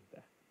zoom in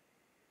there.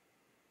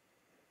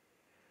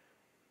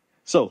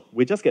 So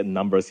we just get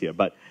numbers here,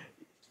 but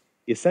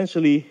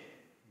essentially,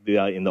 they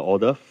are in the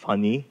order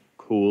funny,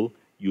 cool,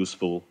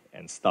 useful,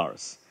 and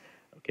stars,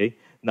 okay?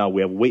 Now,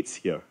 we have weights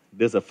here.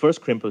 This the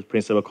first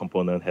principal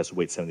component has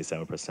weight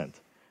 77%,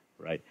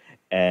 right?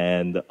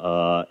 And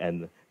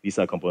these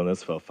are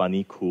components for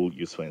funny, cool,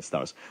 useful, and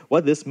stars.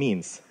 What this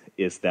means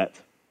is that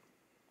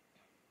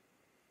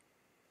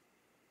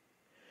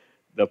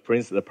the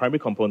primary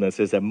component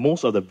says that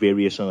most of the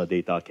variation of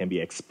data can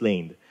be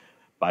explained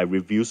by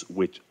reviews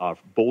which are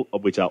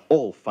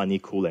all funny,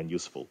 cool, and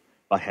useful,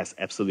 but has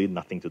absolutely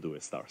nothing to do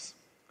with stars.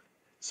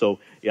 So,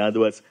 in other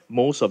words,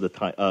 most of the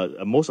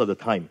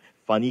time,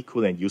 funny,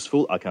 cool, and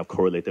useful are kind of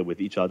correlated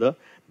with each other,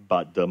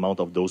 but the amount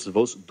of those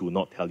votes do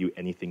not tell you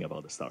anything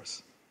about the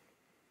stars.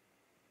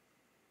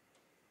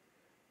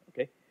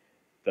 Okay,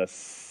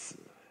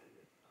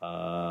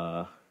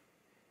 I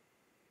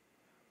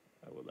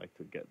would like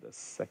to get the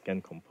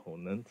second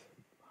component.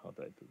 How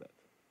do I do that?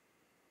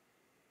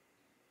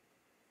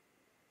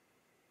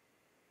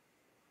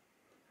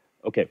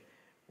 Okay.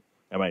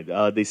 All right,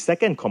 the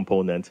second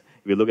component,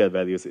 if you look at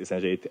values,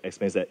 essentially it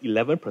explains that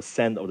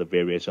 11% of the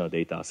variation of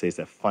data says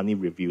that funny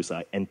reviews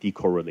are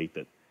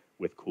anti-correlated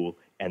with cool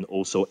and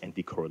also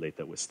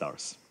anti-correlated with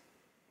stars.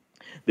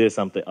 There's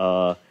something,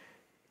 I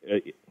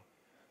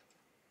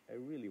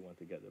really want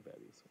to get the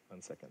values.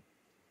 1 second.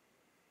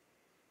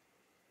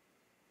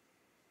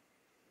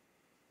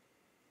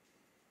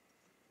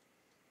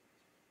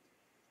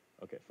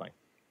 Okay, fine.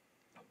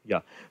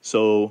 Yeah,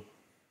 so,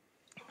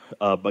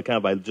 but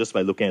kind of just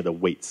by looking at the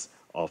weights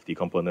of the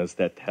components,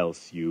 that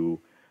tells you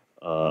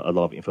a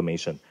lot of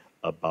information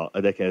about,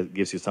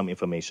 gives you some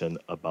information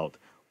about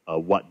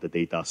what the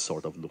data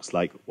sort of looks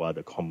like, what are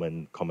the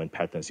common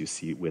patterns you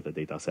see with the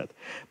data set.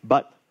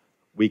 But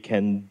we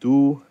can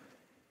do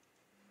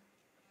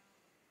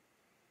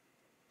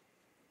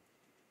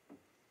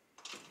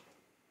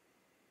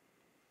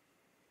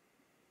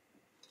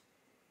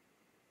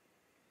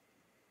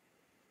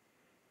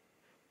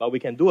but we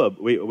can do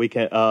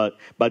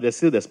but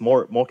there's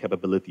more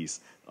capabilities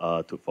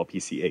for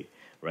PCA,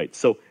 right?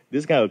 So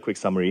this is kind of a quick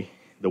summary.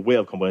 The weight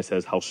of components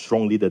says how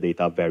strongly the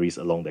data varies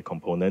along the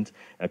component,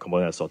 and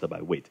components are sorted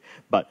by weight.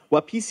 But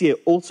what PCA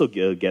also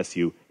gets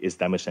you is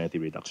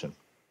dimensionality reduction,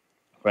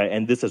 right?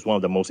 And this is one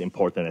of the most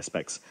important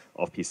aspects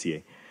of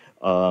PCA.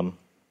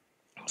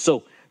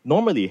 So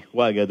normally,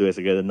 what I'm going to do is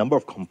the number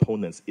of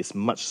components is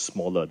much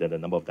smaller than the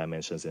number of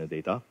dimensions in the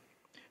data.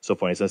 So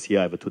for instance, here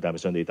I have a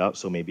 2-dimensional data,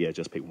 so maybe I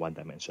just pick 1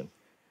 dimension.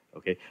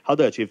 Okay, how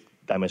do I achieve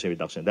dimension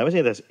reduction? Dimension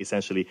reduction,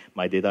 essentially,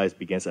 my data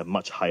begins at a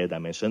much higher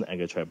dimension. I'm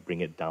going to try to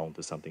bring it down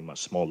to something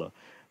much smaller,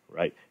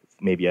 right?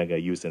 Maybe I'm going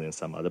to use it in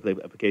some other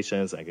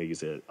applications. I'm going to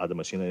use it in other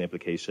machine learning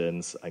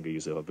applications. I'm going to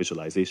use it for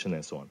visualization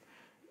and so on.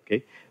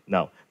 Okay,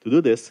 now, to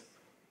do this,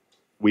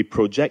 we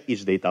project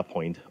each data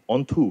point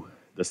onto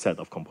the set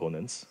of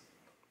components.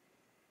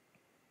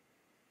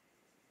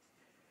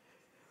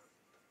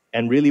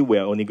 And really,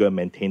 we're only going to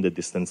maintain the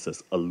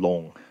distances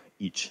along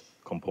each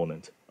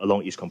component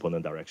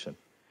direction,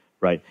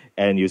 right?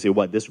 And you see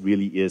what this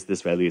really is,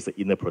 this value is the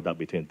inner product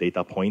between the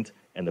data point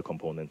and the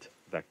component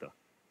vector.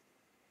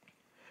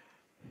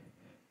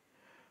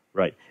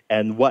 Right,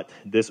 and what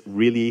this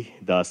really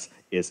does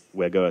is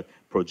we're going to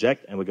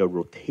project and we're going to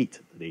rotate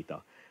the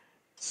data.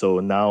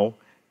 So now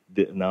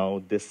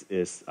this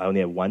is, I only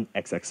have one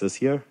x-axis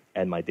here,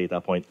 and my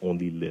data point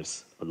only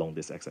lives along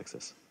this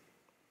x-axis.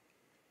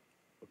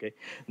 Okay.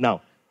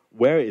 Now,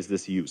 where is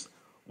this used?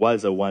 One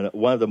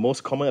of the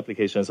most common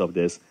applications of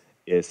this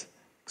is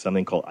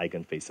something called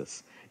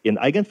eigenfaces. In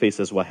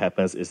eigenfaces, what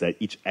happens is that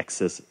each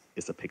axis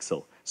is a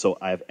pixel. So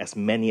I have as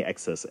many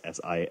axes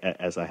as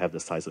I have the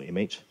size of the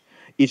image.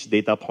 Each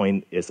data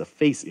point is a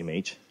face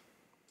image.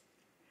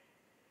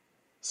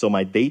 So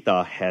my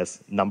data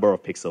has number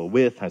of pixel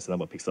width times the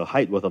number of pixel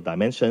height worth of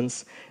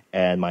dimensions,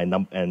 and I'm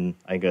going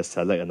to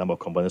select a number of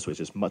components which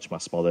is much,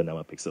 much smaller number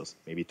of pixels,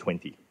 maybe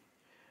 20.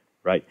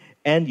 Right,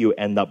 and you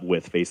end up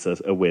with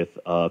faces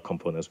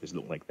components which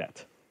look like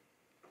that.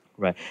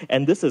 right?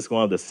 And this is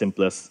one of the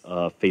simplest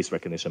face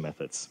recognition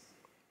methods.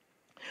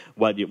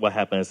 What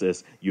happens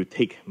is you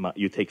take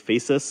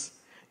faces,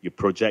 you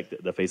project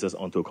the faces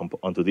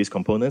onto these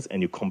components,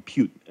 and you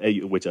compute,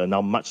 which are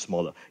now much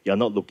smaller. You're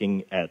not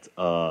looking at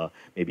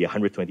maybe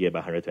 128 by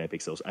 120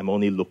 pixels. I'm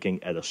only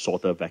looking at a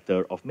shorter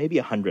vector of maybe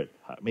 100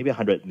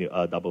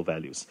 double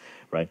values,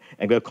 right?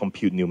 I'm going to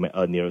compute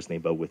nearest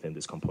neighbor within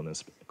this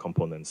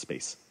component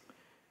space,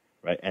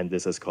 right? And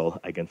this is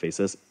called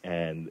eigenfaces,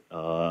 and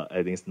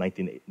I think it's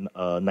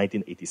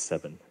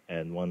 1987,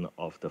 and one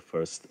of the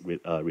first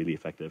really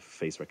effective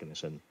face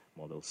recognition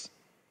models.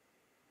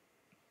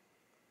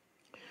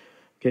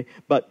 Okay,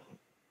 but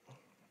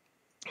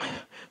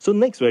so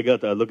next we're going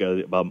to look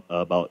at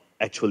about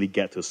actually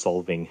get to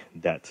solving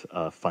that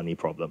funny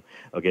problem.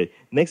 Okay,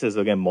 next is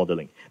again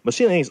modeling.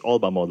 Machine learning is all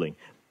about modeling.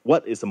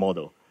 What is a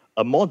model?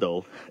 A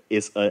model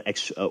is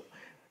actually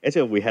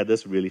we had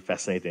this really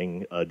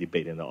fascinating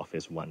debate in the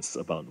office once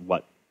about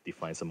what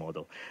defines a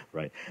model,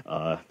 right?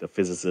 The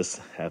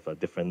physicists have a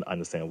different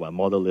understanding of what a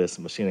model is,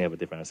 machine learning have a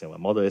different understanding of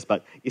what a model is,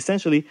 but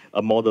essentially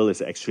a model is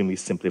an extremely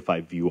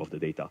simplified view of the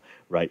data,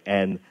 right?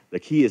 And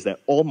the key is that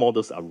all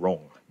models are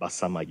wrong, but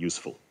some are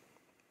useful,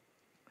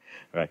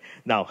 right?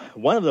 Now,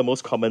 one of the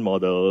most common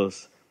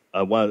models,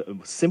 one of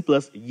the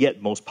simplest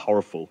yet most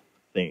powerful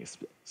things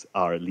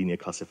are linear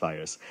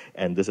classifiers,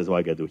 and this is what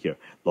I gotta do here,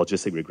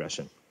 logistic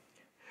regression.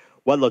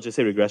 What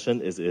logistic regression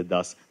is, it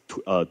does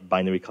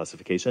binary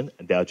classification.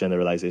 There are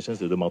generalizations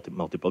to do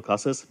multiple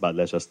classes, but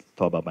let's just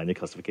talk about binary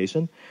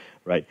classification,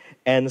 right?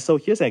 And so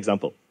here's an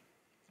example.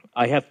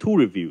 I have two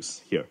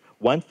reviews here,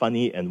 one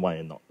funny and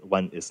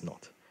one is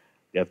not.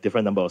 They have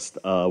different numbers.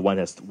 One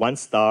has 1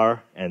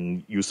 star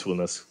and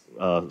usefulness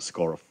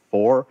score of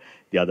 4.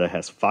 The other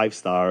has 5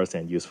 stars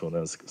and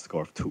usefulness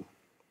score of 2,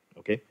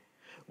 okay?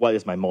 What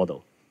is my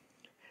model?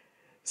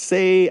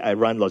 Say I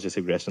run logistic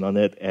regression on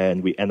it,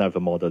 and we end up with a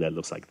model that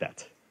looks like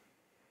that.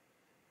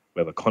 We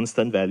have a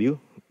constant value.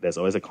 There's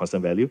always a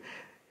constant value.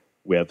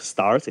 We have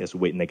stars, it has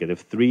weight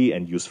 -3,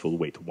 and useful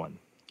weight 1.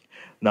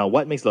 Now,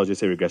 what makes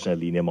logistic regression a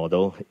linear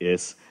model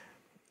is,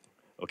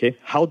 okay,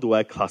 how do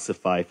I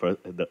classify, for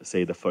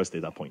say, the first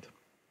data point?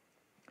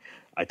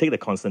 I take the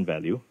constant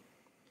value.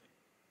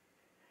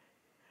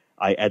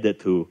 I add it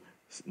to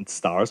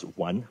stars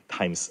 1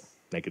 times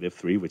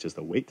 -3, which is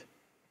the weight.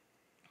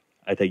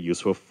 I take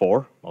useful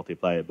 4,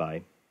 multiply it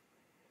by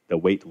the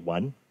weight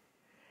 1,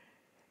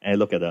 and I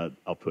look at the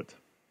output.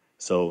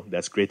 So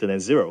that's greater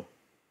than 0.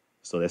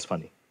 So that's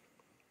funny.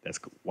 That's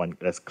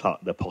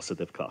the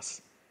positive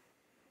class.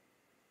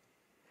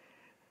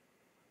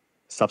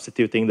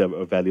 Substituting the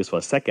values for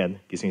a second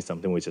gives me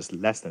something which is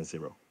less than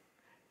 0.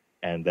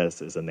 And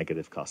that is a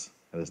negative class,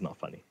 and it's not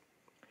funny.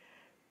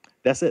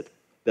 That's it.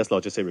 That's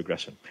logistic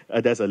regression.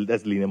 That's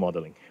linear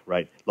modeling,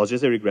 right?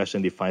 Logistic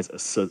regression defines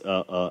as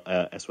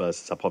well as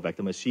support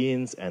vector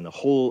machines and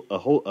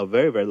a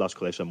very, very large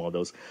collection of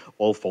models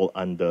all fall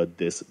under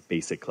this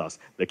basic class.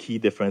 The key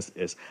difference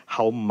is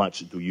how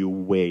much do you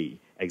weigh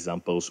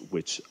examples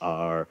which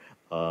are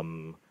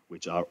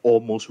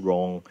almost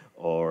wrong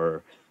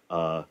or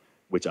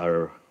which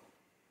are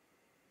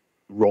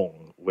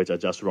wrong, which are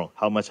just wrong.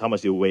 How much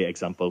do you weigh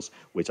examples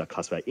which are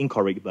classified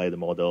incorrectly by the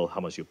model? How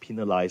much you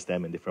penalize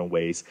them in different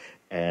ways?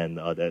 And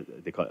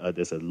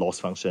there's a loss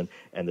function.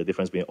 And the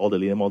difference between all the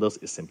linear models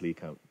is simply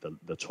kind of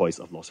the choice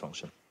of loss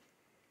function.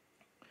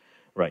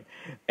 Right.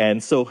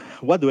 And so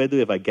what do I do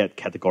if I get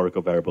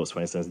categorical variables,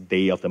 for instance,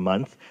 day of the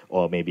month,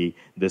 or maybe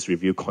this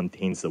review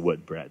contains the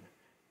word bread,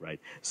 right?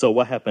 So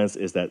what happens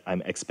is that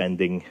I'm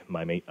expanding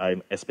my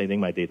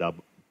data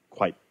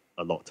quite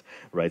a lot,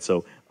 right?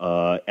 So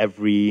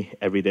every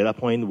data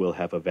point will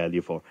have a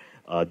value for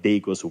day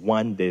equals to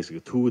 1, day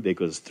equals to 2, day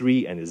equals to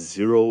 3, and it's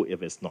 0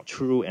 if it's not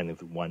true, and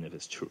if 1 if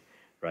it's true,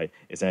 right?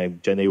 It's a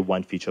generate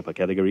 1 feature per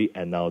category,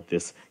 and now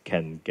this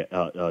can get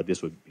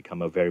this would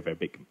become a very, very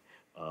big,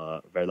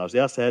 very large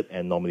data set,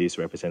 and normally it's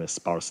represented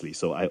sparsely.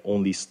 So I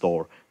only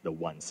store the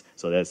ones.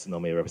 So that's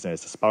normally represented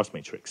as a sparse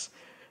matrix,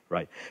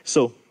 right?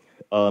 So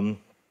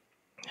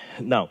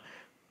now,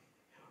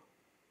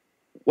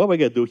 what we're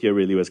going to do here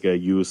really was going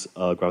to use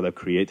GraphLab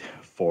Create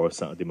for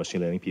some of the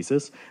machine learning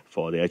pieces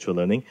for the actual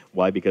learning.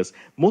 Why? Because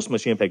most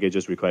machine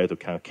packages require to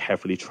kind of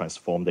carefully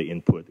transform the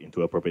input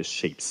into appropriate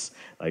shapes.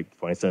 Like,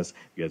 for instance,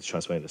 you have to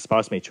transform it into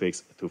sparse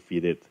matrix to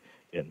feed it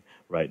in,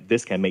 right?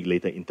 This can make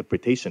later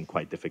interpretation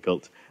quite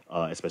difficult,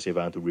 especially if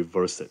I want to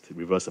reverse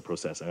the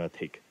process. I'm going to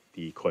take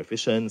the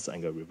coefficients,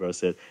 I'm going to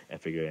reverse it,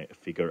 and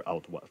figure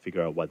out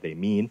what they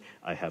mean.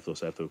 I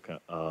also have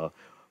to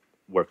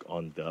work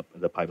on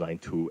the pipeline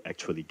to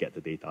actually get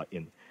the data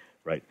in,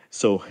 right?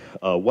 So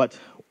what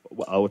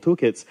our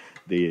toolkits,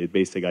 the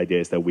basic idea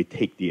is that we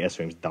take the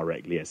streams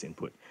directly as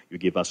input. You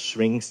give us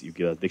strings, you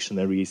give us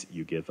dictionaries,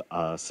 you give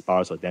us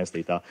sparse or dense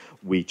data.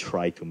 We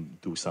try to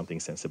do something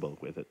sensible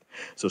with it.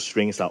 So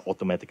strings are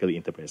automatically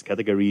interpreted as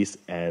categories,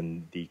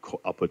 and the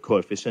output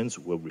coefficients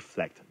will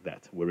reflect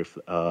that,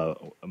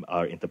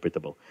 are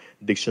interpretable.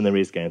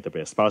 Dictionaries can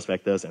interpret as sparse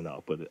vectors, and the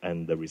output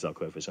and the result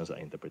coefficients are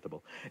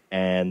interpretable.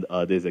 And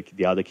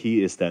the other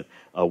key is that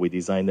we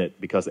designed it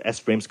because S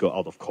frames go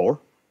out of core.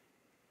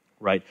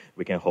 Right,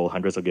 we can hold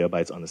hundreds of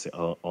gigabytes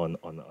on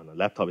a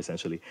laptop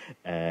essentially,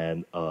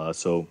 and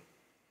so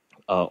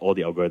all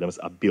the algorithms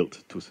are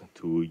built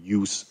to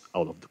use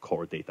out of the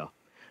core data,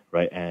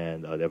 right?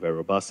 And they're very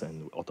robust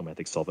and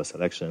automatic solver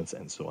selections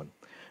and so on,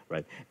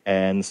 right?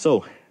 And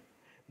so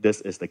this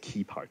is the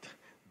key part,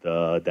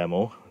 the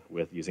demo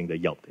with using the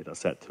Yelp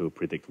dataset to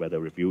predict whether a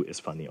review is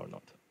funny or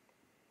not.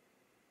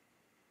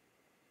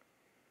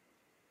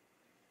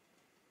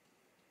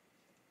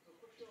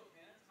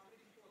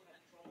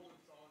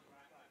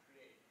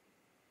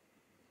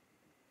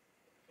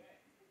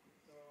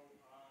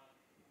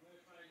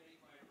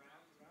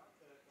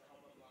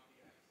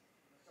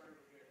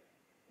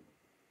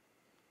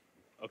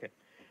 Okay,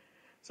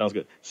 sounds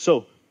good.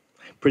 So,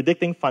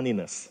 predicting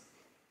funniness.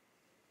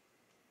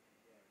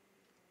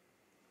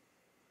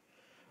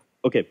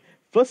 Okay,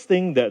 first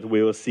thing that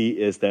we will see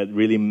is that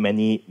really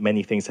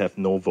many things have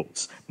no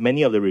votes.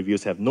 Many of the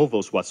reviews have no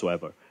votes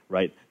whatsoever,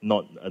 right?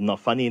 Not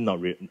funny,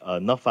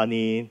 not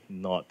funny,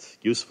 not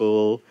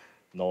useful,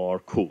 nor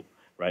cool,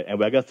 right? And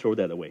we're gonna throw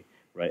that away,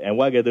 right? And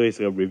what we're gonna do is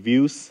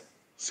reviews,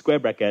 square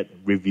bracket,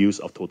 reviews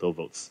of total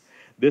votes.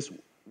 This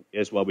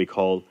is what we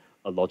call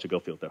a logical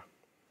filter.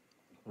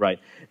 Right,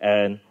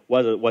 and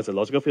what's a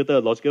logical filter?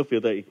 A logical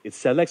filter, it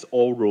selects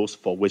all rows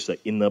for which the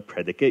inner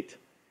predicate,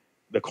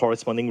 the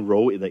corresponding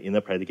row in the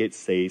inner predicate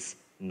says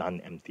none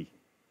empty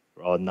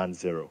or none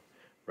zero,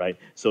 right?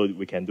 So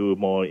we can do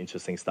more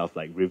interesting stuff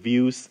like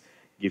reviews.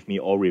 Give me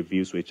all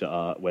reviews which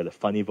are where the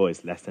funny vote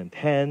is less than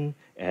 10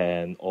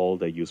 and all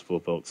the useful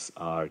votes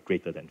are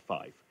greater than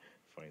 5,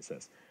 for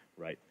instance,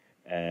 right?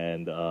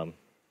 And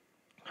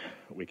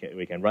we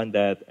can run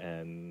that,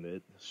 and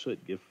it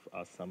should give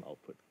us some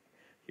output.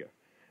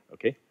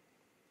 Okay,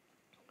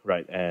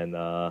 right, and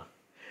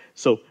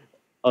so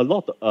a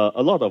lot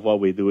of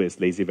what we do is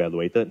lazy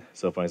evaluated.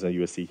 So for instance,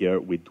 you will see here,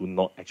 we do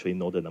not actually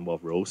know the number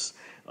of rows.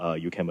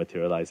 You can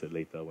materialize it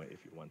later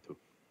if you want to.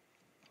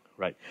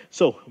 Right,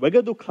 so we're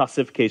going to do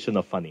classification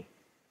of funny.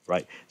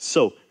 Right,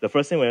 so the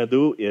first thing we're going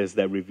to do is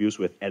that reviews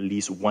with at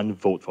least 1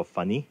 vote for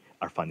funny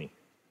are funny.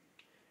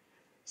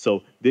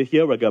 So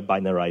here we're going to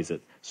binarize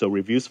it. So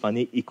reviews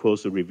funny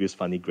equals to reviews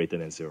funny greater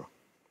than 0.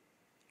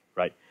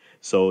 Right.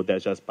 So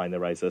that just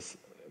binarises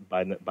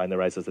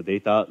the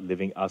data,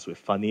 leaving us with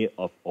funny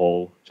of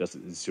all just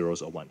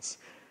zeros or ones.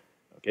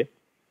 Okay.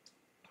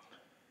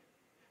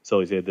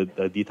 So the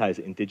data is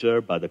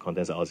integer, but the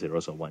contents are all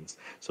zeros or ones.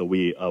 So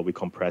we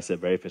compress it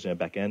very efficiently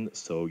back end,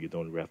 so you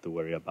don't have to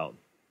worry about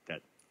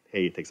that.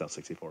 Hey, it takes out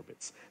 64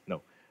 bits.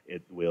 No,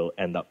 it will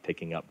end up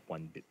taking up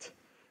 1 bit.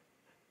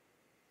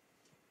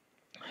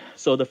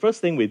 So the first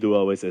thing we do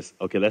always is,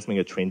 okay, let's make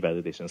a train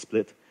validation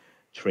split.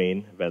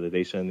 Train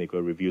validation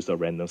equal reviews or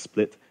random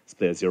split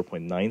at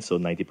 0.9, so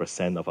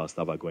 90% of our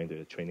stuff are going to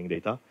the training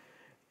data,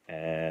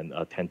 and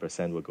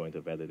 10% will go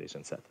into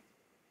validation set.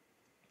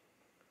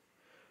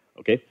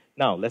 Okay,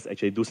 now let's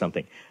actually do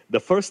something. The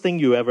first thing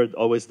you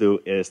always do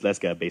is let's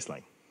get a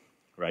baseline,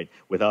 right?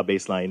 Without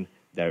baseline,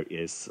 there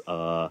is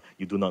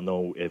you do not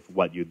know if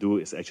what you do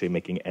is actually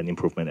making an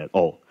improvement at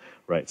all,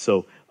 right?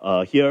 So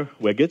here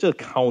we're going to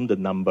count the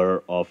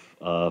number of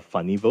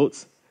funny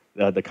votes,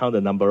 count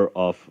the number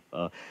of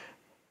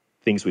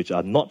things which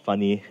are not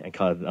funny, and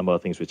count the number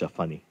of things which are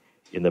funny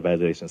in the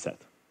validation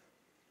set.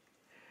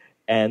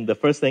 And the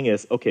first thing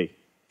is, okay,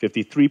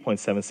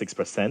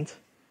 53.76%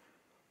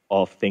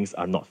 of things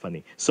are not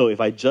funny. So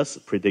if I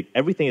just predict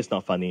everything is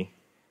not funny,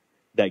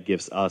 that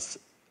gives us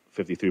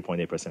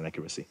 53.8%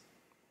 accuracy.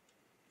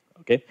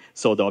 Okay,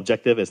 so the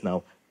objective is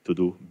now to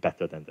do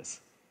better than this.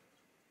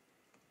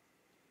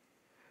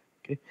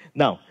 Okay,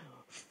 now,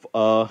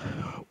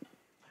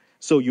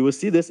 so you will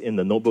see this in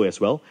the notebook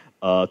as well.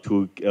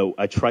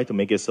 I try to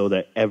make it so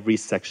that every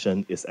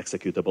section is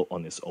executable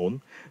on its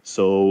own.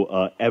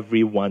 So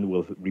everyone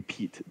will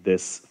repeat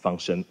this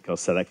function called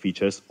select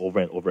features over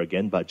and over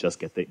again, but just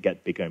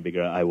get bigger and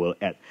bigger. I will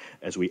add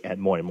as we add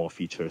more and more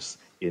features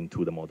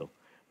into the model,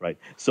 right?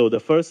 So the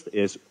first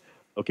is,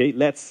 okay,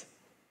 let's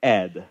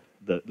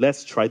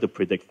try to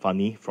predict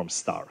funny from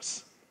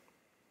stars.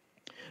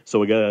 So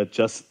we're gonna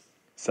just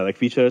select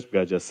features. We're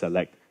gonna just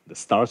select the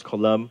stars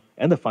column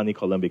and the funny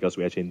column because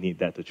we actually need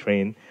that to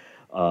train.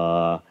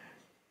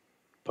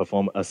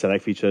 Perform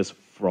select features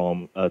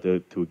from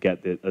to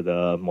get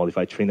the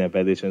modified train and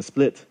validation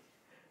split,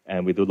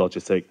 and we do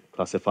logistic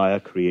classifier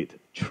create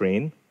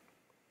train,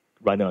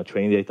 running on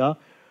training data.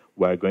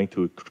 We're going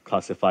to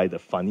classify the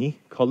funny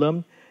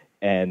column,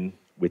 and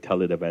we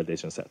tell it the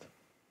validation set.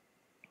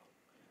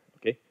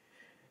 Okay,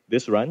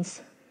 this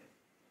runs.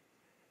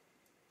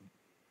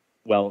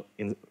 well,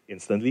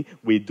 instantly.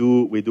 We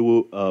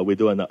do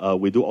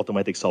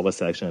automatic solver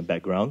selection in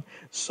background.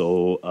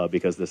 So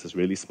because this is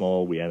really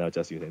small, we end up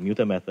just using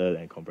Newton method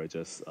and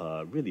converges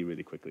really,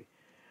 really quickly.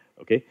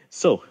 Okay,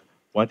 so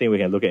one thing we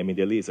can look at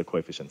immediately is the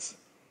coefficients.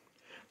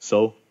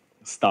 So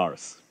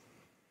stars.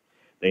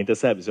 The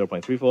intercept is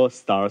 0.34,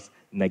 stars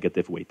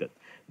negative weighted.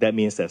 That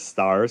means that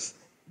stars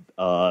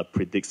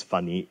predicts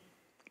funny,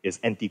 is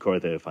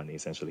anti-correlative funny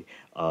essentially.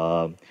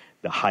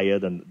 The higher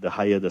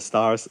the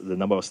stars, the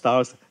number of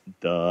stars,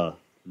 the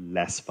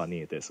less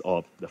funny it is.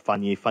 Or the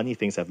funny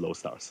things have low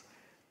stars,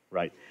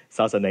 right?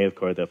 Stars are negative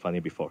correlative funny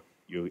before.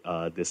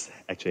 This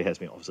actually has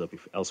been observed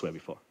elsewhere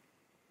before.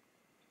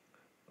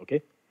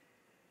 Okay?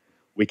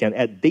 We can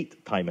add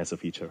date time as a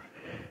feature.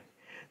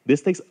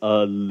 This takes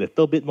a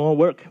little bit more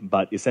work,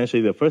 but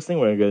essentially the first thing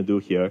we're going to do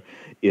here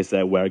is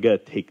that we're going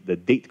to take the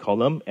date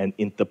column and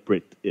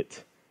interpret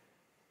it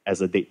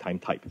as a date time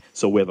type.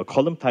 So we have a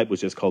column type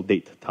which is called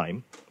date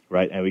time,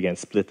 right? And we can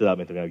split it up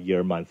into a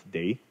year, month,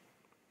 day.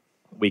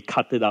 We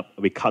cut up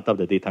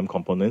the date time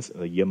components,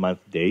 the year, month,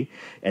 day,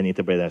 and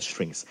interpret it as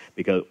strings.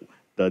 Because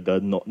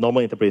the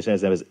normal interpretation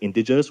as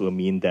integers will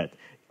mean that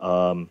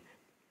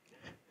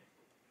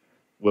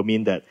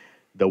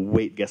the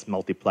weight gets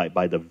multiplied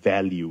by the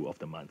value of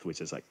the month, which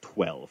is like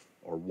 12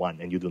 or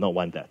 1, and you do not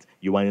want that.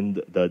 You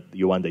want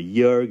the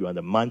year, you want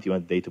the month, you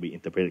want the day to be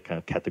interpreted kind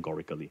of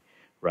categorically,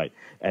 right?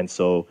 And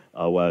so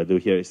what I do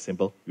here is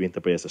simple. You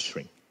interpret it as a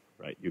string,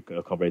 right? You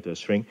convert it to a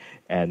string,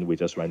 and we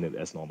just run it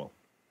as normal.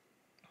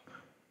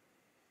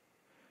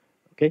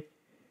 Okay?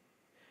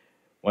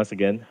 Once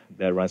again,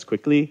 that runs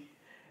quickly,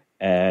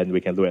 and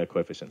we can look at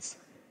coefficients.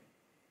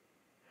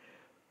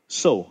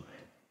 So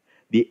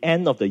the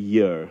end of the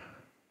year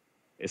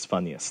is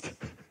funniest.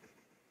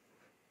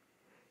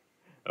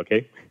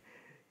 Okay?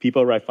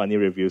 People write funny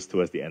reviews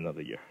towards the end of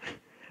the year.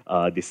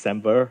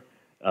 December,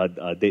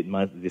 date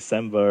month,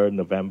 December,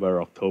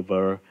 November,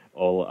 October,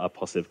 all are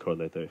positive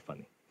correlated with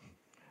funny.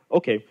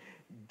 Okay,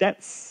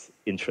 that's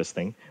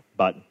interesting,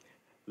 but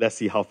let's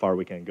see how far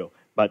we can go.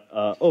 But,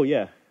 oh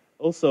yeah,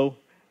 also,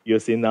 you'll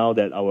see now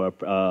that our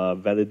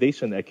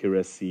validation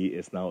accuracy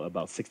is now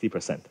about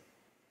 60%.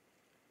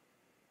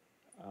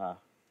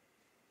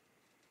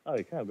 Oh,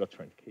 it kind of got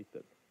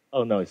truncated.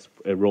 Oh, no, it's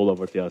a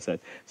rollover to the other side.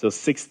 So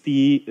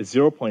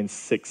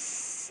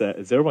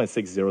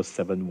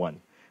 0.6071,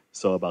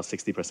 so about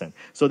 60%.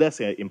 So that's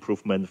an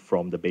improvement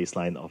from the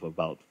baseline of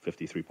about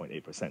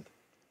 53.8%,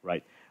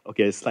 right?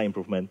 Okay, slight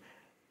improvement.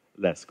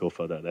 Let's go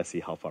further. Let's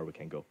see how far we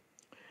can go.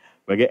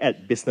 We're going to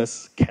add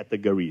business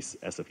categories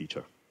as a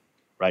feature,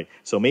 right?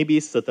 So maybe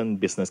certain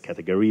business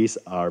categories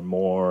are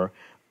more,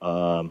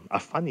 are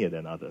funnier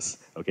than others,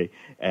 okay?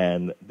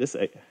 And this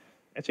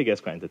actually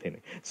gets quite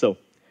entertaining. So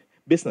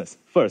business.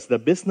 First, the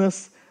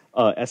business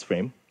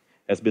S-frame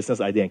has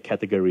business ID and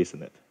categories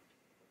in it.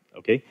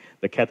 Okay?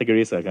 The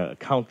categories are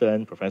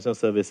accountant, professional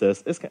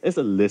services. It's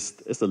a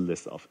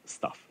list of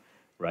stuff,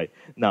 right?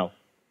 Now,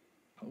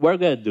 what we're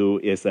going to do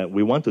is that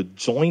we want to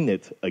join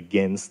it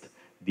against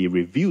the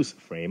reviews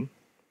frame,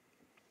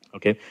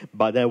 okay?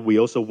 But then we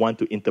also want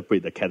to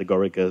interpret the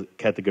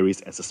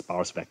categories as a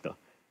sparse vector,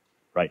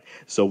 right?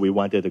 So we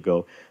wanted to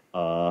go,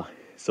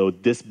 so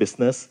this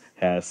business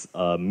has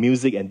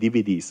music and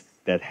DVDs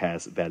that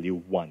has value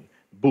 1.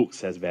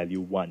 Books has value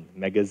 1.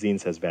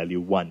 Magazines has value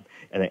 1.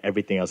 And then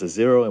everything else is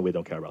 0, and we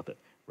don't care about it,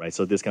 right?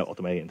 So this kind of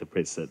automatically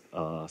interprets it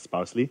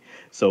sparsely.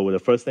 So the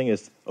first thing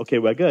is, okay,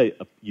 we're going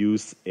to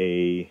use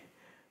a,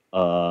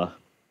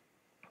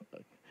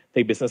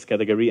 take business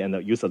category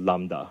and use a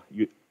lambda.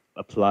 You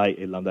apply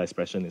a lambda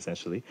expression,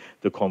 essentially,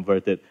 to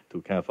convert it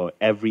to kind of for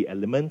every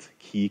element,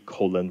 key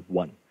colon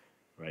 1,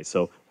 right?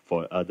 So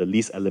for the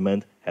least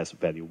element has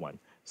value 1.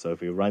 So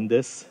if we run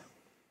this,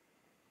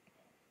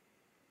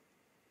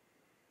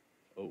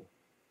 oh,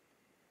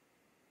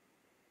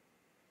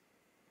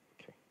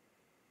 okay.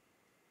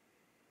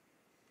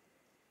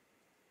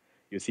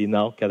 You see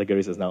now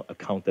categories is now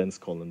accountants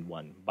colon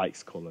 1,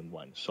 bikes colon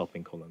 1,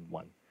 shopping colon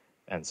 1,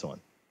 and so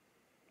on,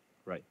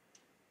 right?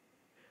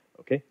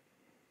 Okay.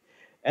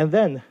 And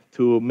then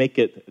to make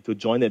it, to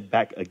join it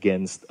back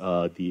against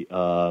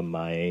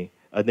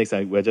next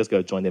time, we're just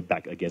going to join it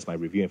back against my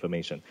review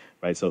information,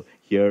 right? So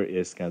here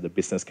is kind of the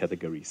business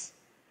categories.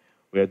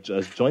 We're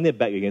just join it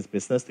back against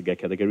business to get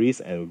categories,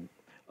 and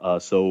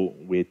so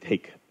we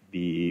take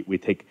the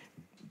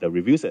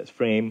reviews as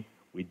frame,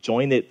 we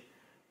join it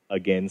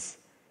against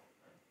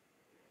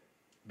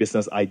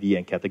business ID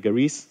and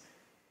categories,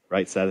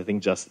 right? So I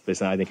think just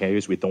business ID and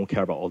categories, we don't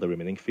care about all the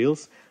remaining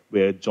fields.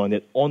 We're join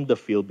it on the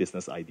field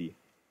business ID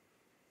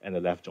and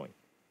the left join,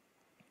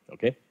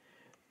 okay?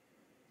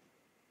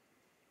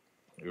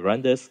 We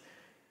run this.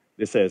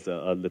 This is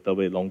a little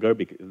bit longer,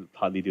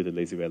 partly due to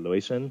lazy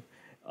evaluation.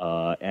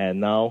 And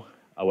now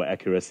our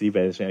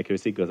validation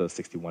accuracy goes up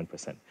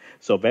 61%.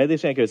 So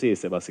validation accuracy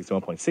is about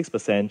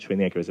 61.6%,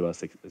 training accuracy about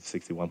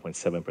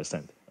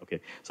 61.7%.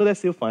 Okay, so that's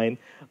still fine.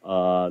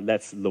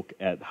 Let's look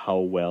at how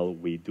well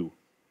we do.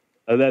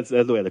 Let's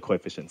look at the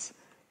coefficients.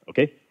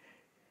 Okay.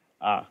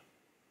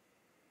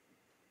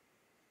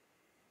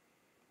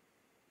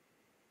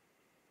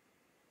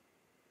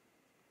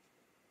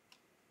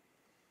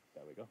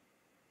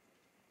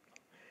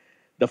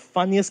 The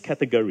funniest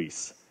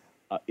categories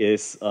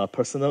is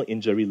personal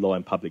injury law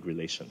and public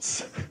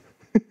relations,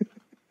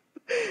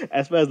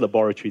 as well as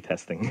laboratory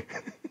testing.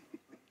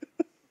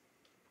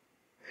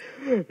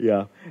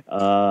 Yeah,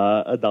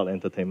 adult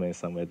entertainment is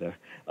somewhere there.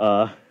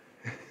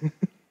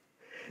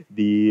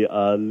 The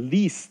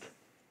least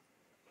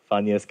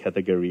funniest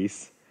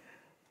categories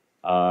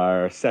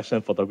are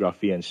session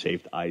photography and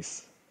shaved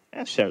ice,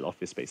 and shared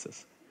office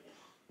spaces,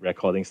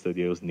 recording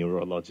studios,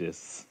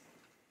 neurologists,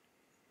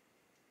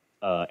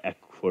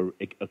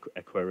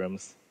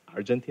 aquariums.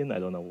 Argentine? I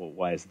don't know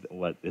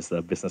what is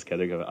the business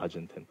category of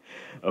Argentine.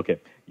 Okay,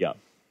 yeah.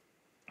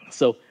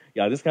 So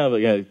yeah, this kind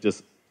of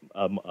just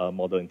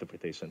model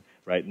interpretation.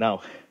 Right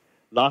now,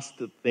 last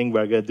thing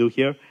we're gonna do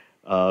here is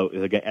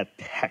we're gonna add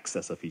text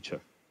as a feature.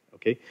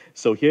 Okay,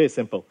 so here is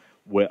simple.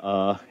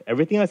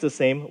 Everything is the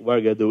same. What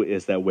we're gonna do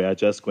is that we are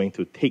just going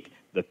to take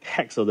the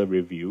text of the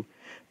review,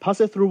 pass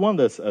it through one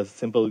of the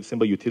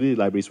simple utility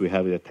libraries we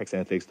have, the text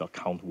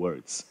analytics.count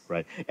words,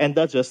 right? And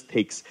that just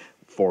takes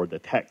for the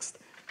text,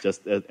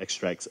 just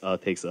extracts,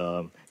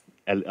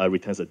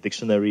 returns a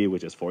dictionary,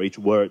 which is for each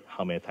word,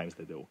 how many times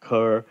did it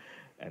occur,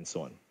 and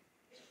so on.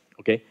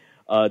 Okay,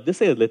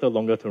 this is a little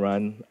longer to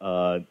run,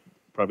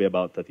 probably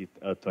about 30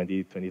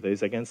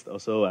 seconds or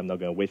so. I'm not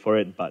going to wait for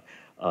it, but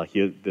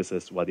here, this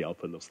is what the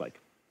output looks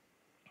like.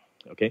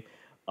 Okay,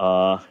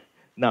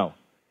 now,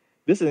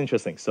 this is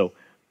interesting. So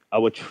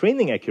our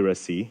training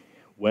accuracy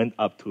went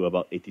up to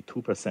about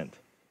 82%.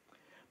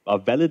 Our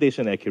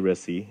validation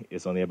accuracy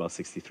is only about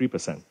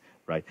 63%,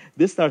 right?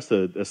 This starts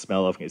to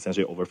smell of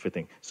essentially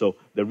overfitting. So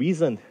the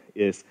reason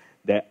is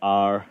there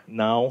are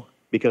now,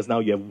 because now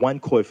you have one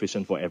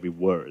coefficient for every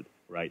word,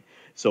 right?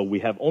 So we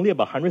have only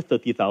about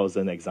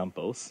 130,000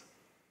 examples,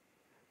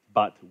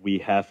 but we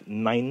have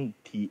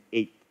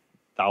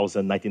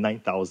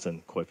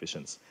 99,000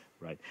 coefficients,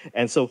 right?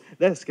 And so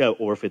that's kind of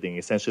overfitting.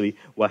 Essentially,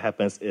 what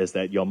happens is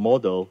that your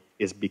model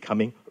is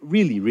becoming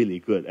really, really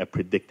good at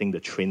predicting the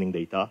training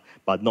data,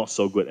 but not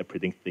so good at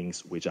predicting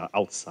things which are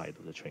outside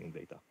of the training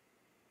data,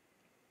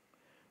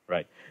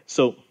 right?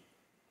 So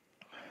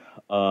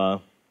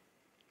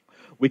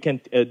we can,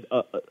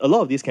 a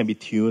lot of these can be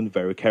tuned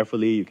very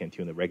carefully. You can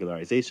tune the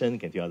regularization, you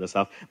can tune other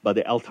stuff, but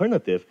the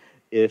alternative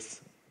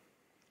is,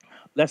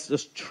 let's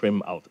just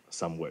trim out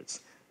some words.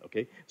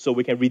 Okay, so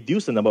we can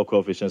reduce the number of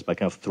coefficients by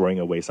kind of throwing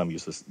away some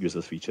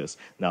useless features.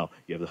 Now,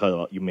 you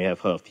may have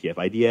heard of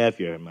TF-IDF,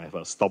 you might have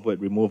heard of stop word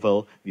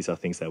removal. These are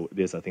things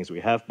we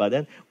have. But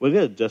then we're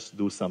going to just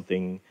do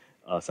something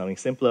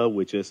simpler,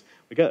 which is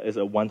is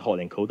a one-hot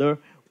encoder.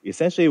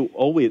 Essentially,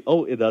 all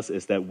it does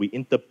is that we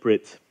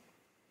interpret,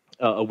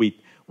 we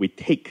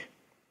take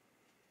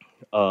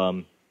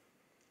the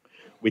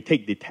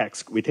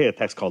text, we take a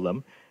text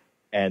column,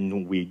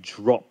 and we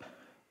drop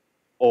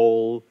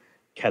all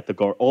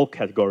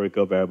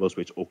categorical variables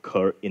which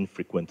occur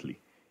infrequently,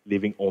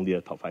 leaving only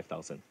the top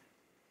 5,000.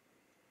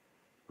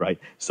 Right.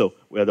 So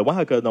the one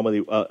hacker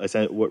normally,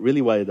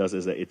 really what it does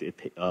is that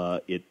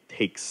it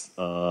takes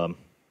a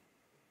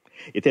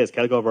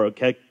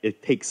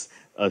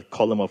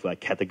column of like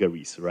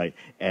categories, right,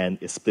 and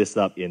it splits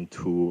up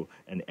into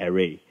an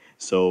array.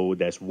 So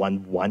there's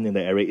one in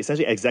the array,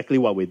 essentially exactly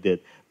what we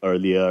did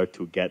earlier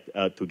to get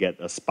a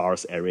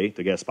sparse array,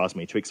 to get a sparse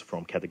matrix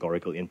from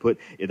categorical input.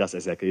 It does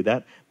exactly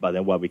that. But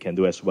then what we can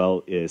do as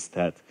well is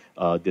that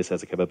this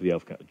has a capability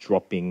of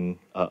dropping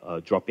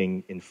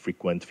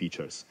infrequent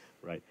features,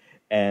 right?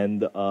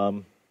 And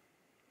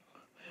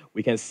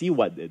we can see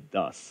what it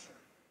does.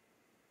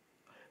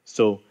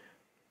 So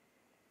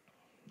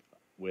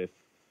with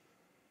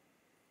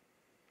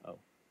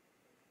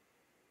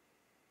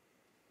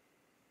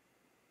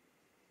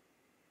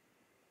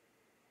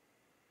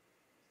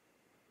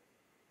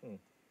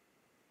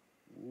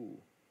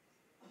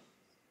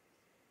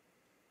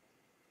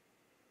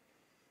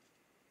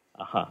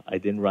I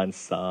didn't run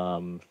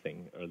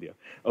something earlier.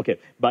 Okay,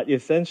 but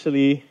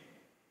essentially,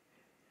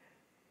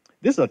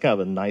 this is kind of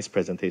a nice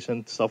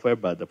presentation software,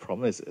 but the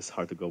problem is it's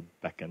hard to go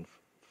back and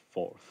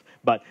forth.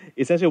 But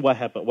essentially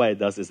what it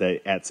does is that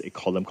it adds a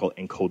column called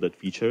encoded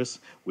features,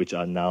 which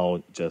are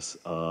now just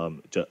a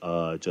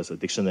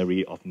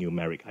dictionary of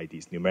numeric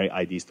IDs. Numeric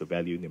IDs to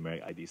value,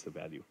 numeric IDs to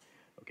value.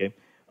 Okay?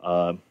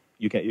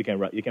 You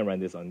can run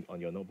this on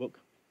your notebook.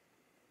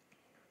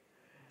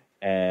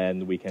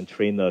 And we can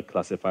train the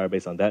classifier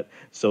based on that.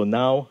 So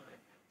now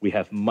we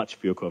have much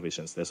fewer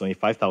coefficients. There's only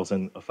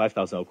 5,000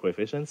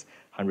 coefficients,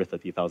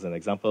 130,000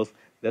 examples.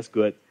 That's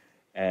good.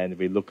 And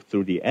we look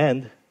through the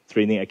end,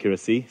 training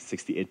accuracy,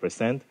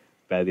 68%,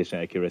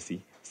 validation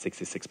accuracy,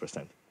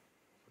 66%.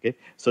 Okay,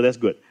 so that's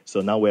good.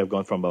 So now we have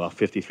gone from about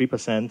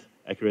 53%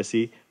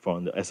 accuracy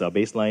from the SR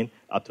baseline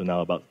up to now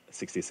about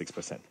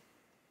 66%.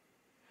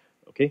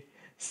 Okay.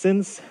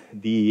 Since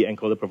the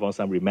encoder performs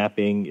some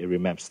remapping, it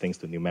remaps things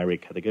to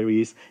numeric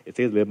categories. It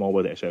takes a little more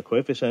with the actual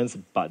coefficients,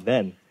 but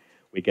then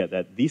we get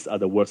that these are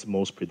the words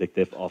most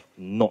predictive of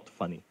not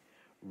funny.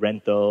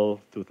 Rental,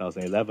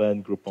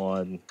 2011,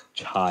 Groupon,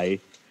 chai,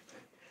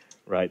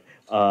 right?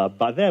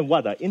 But then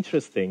what are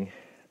interesting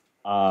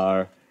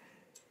are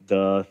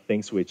the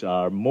things which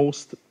are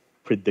most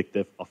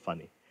predictive of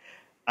funny.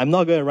 I'm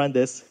not going to run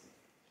this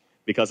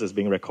because it's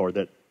being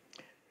recorded.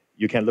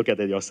 You can look at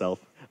it yourself.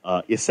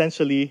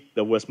 Essentially,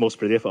 the words most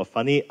predictive of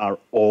funny are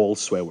all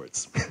swear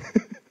words.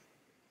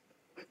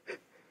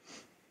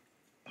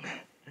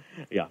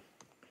 Yeah.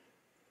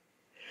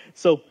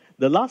 So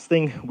the last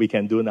thing we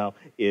can do now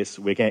is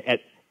we can add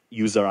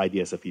user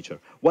ID as a feature.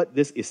 What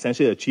this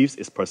essentially achieves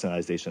is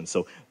personalization.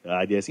 So the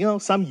idea is,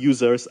 some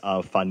users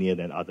are funnier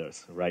than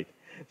others, right?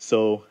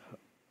 So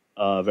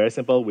very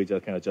simple, we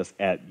just kind of just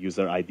add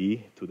user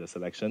ID to the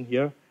selection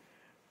here,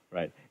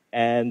 right?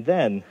 And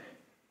then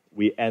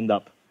we end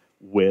up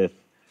with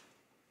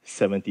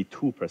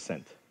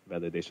 72%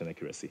 validation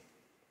accuracy.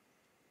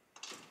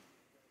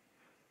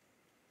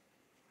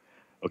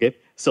 Okay,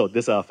 so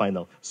this is our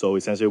final. So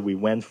essentially, we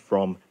went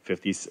from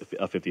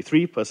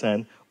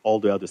 53% all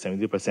the way up to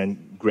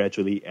 72%,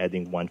 gradually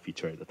adding one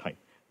feature at a time,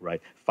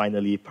 right?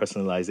 Finally,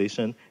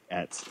 personalization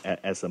adds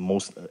as a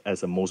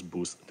most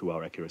boost to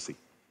our accuracy.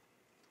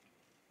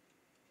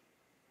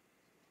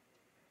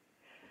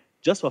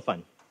 Just for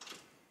fun,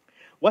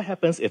 what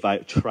happens if I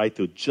try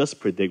to just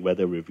predict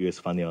whether a review is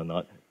funny or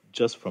not,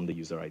 just from the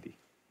user ID?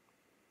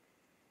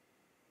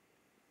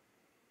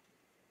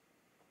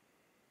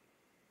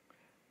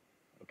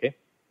 Okay.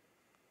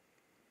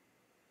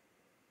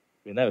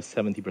 We now have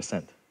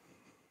 70%.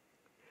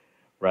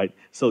 Right?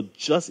 So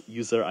just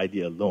user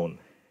ID alone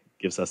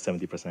gives us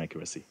 70%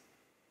 accuracy.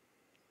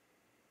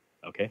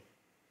 Okay?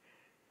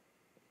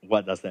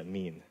 What does that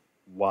mean?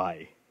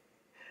 Why?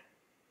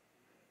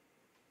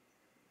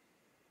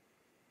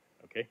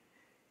 Okay?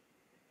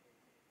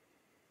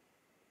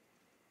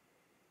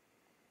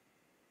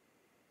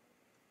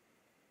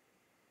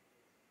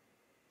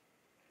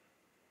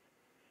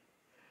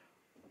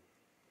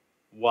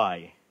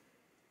 Why?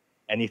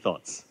 Any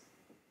thoughts?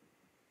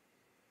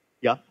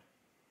 Yeah?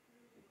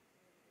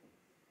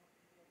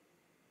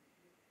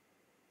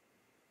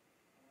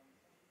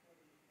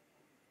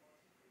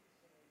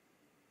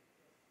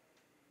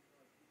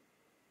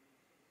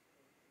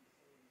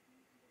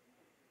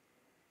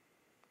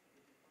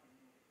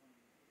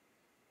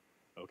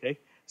 Okay,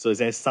 so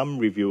there's some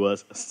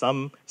reviewers,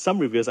 some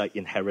reviewers are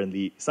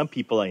inherently, some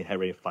people are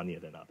inherently funnier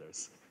than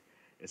others.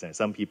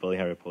 Some people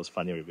inherently post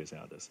funnier reviews than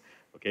others.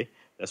 Okay,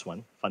 that's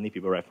one. Funny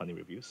people write funny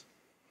reviews.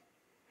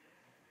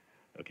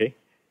 Okay,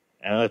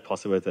 another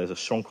possibility, there's a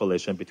strong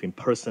correlation between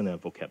person and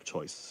vocab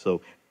choice.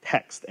 So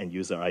text and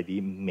user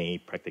ID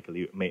may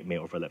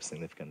overlap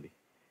significantly.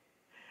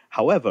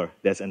 However,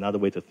 there's another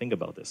way to think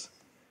about this.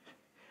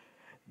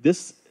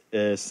 This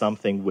is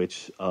something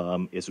which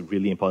is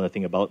really important to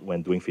think about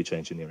when doing feature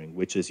engineering,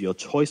 which is your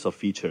choice of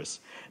features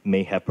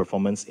may have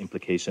performance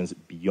implications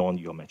beyond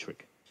your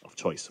metric of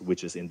choice,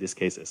 which is in this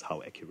case is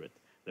how accurate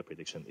the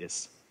prediction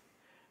is,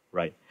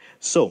 right?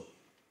 So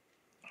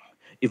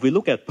if we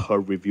look at per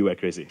review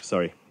accuracy,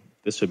 sorry,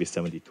 this should be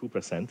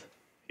 72%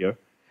 here.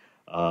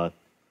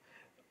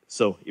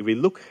 So if we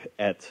look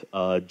at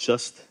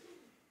just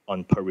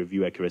on per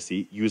review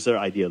accuracy, user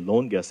ID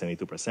alone gets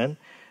 72%.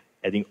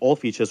 Adding all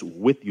features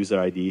with user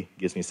ID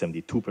gives me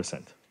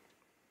 72%.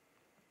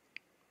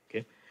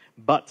 Okay,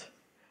 but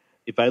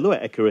if I look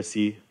at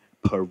accuracy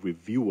per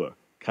reviewer,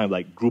 kind of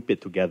like group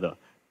it together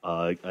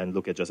and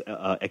look at just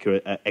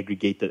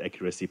aggregated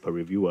accuracy per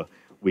reviewer,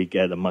 we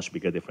get a much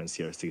bigger difference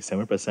here,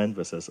 67%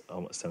 versus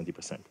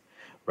 70%,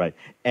 right?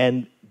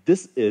 And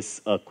this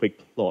is a quick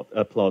plot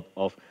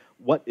of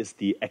what is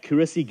the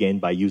accuracy gain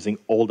by using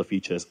all the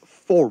features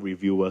for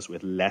reviewers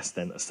with less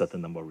than a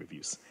certain number of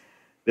reviews.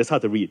 That's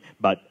hard to read,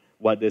 but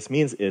what this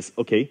means is,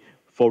 okay,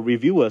 for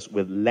reviewers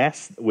with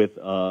less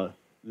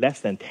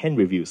than 10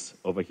 reviews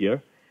over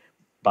here,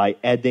 by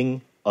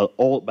having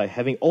all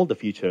the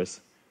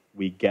features,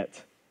 we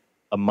get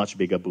a much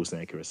bigger boost in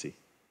accuracy,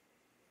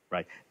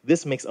 right?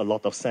 This makes a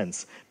lot of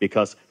sense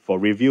because for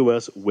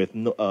reviewers with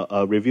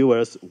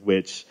reviewers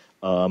which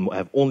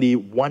have only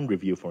one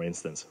review, for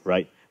instance,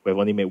 right? We have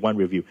only made one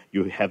review.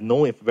 You have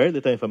very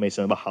little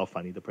information about how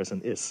funny the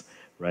person is,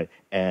 right?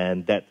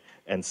 And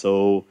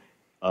so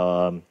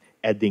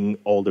adding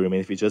all the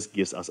remaining features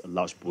gives us a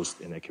large boost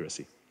in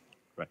accuracy,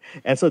 right?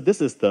 And so this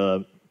is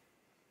the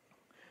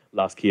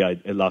last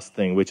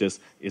thing, which is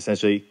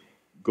essentially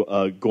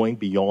going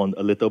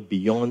a little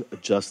beyond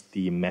just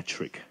the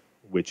metric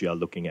which you are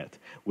looking at,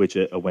 which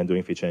when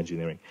doing feature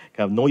engineering.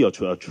 Kind of know your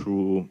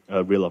true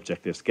real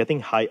objectives. Getting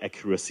high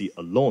accuracy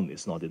alone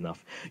is not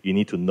enough. You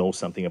need to know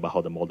something about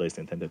how the model is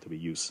intended to be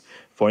used.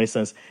 For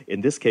instance, in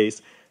this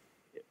case,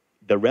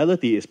 the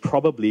reality is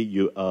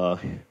probably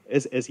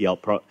as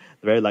Yelp,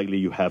 very likely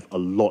you have a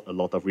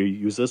lot of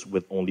users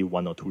with only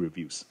 1 or 2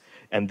 reviews.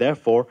 And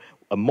therefore,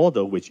 a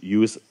model which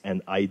uses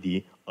an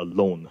ID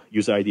alone,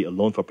 user ID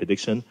alone for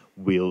prediction,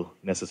 will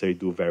necessarily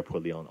do very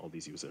poorly on all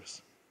these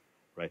users,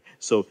 right?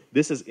 So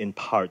this is in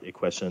part a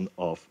question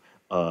of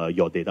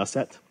your data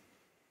set.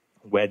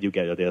 Where do you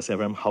get your data set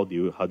from? How do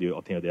you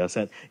obtain your data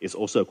set? It's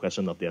also a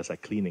question of data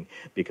set cleaning,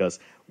 because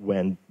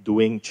when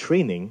doing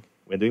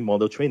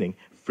model training,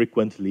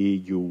 frequently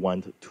you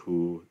want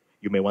to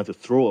you may want to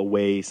throw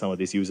away some of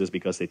these users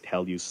because they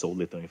tell you so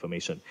little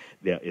information.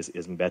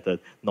 It's better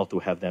not to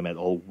have them at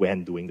all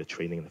when doing the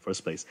training in the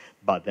first place.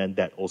 But then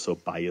that also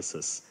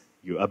biases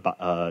you.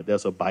 That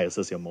also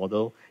biases your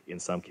model in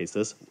some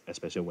cases,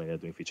 especially when you're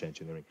doing feature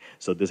engineering.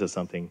 So this is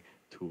something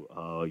to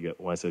you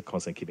want to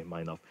constantly keep in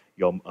mind of.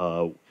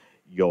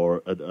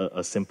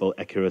 A simple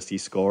accuracy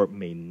score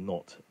may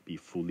not be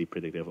fully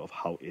predictive of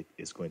how it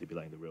is going to be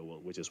like in the real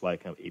world, which is why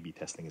kind of A/B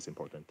testing is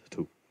important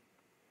too.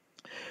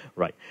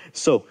 Right.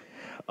 So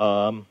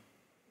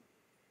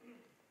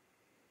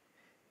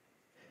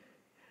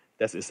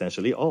that's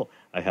essentially all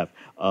I have.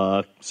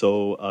 Come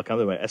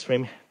to my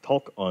S-Frame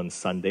talk on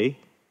Sunday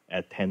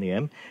at 10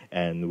 a.m.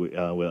 and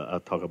we'll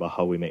talk about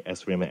how we make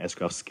S-Frame and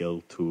S-Graph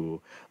scale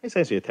to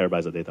essentially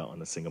terabytes of data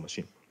on a single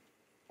machine.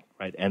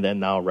 Right. And then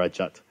now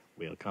Rajat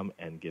will come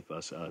and give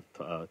us a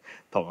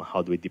talk on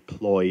how do we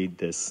deploy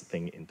this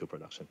thing into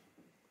production.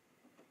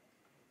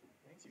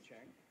 Thanks,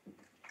 Yucheng.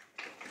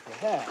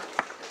 Go ahead.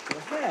 Go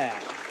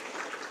ahead.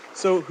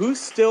 So who's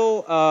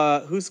still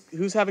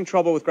who's having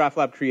trouble with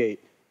GraphLab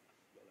Create?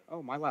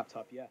 Oh, my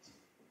laptop, yes.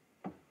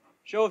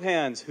 Show of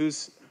hands.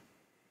 Who's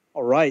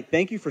all right?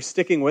 Thank you for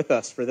sticking with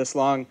us for this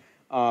long.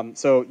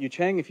 So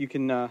Yucheng, if you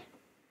can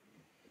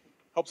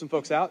help some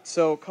folks out.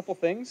 So a couple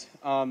things.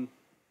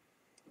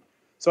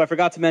 So I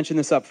forgot to mention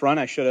this up front.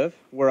 I should have.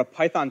 We're a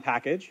Python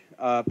package,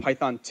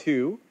 Python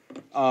 2.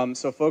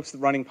 So folks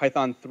running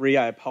Python 3,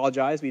 I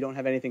apologize. We don't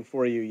have anything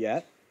for you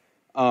yet.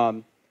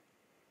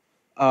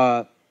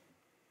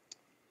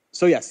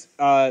 So yes,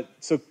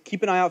 so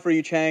keep an eye out for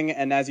Yucheng,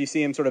 and as you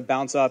see him sort of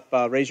bounce up,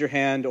 raise your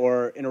hand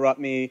or interrupt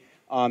me.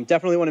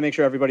 Definitely want to make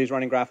sure everybody's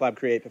running GraphLab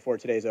Create before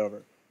today's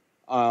over.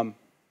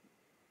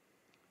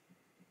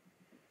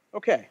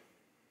 Okay.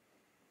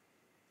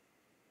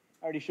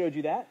 I already showed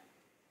you that.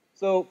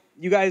 So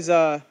you guys,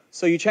 so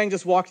Yucheng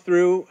just walked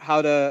through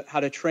how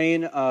to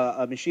train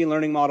a machine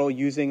learning model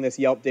using this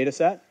Yelp data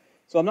set.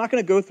 So I'm not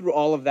going to go through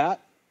all of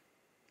that.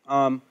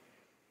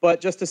 But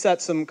just to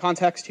set some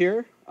context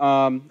here,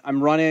 I'm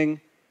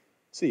running,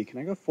 let's see, can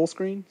I go full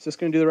screen? Is this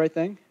going to do the right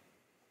thing?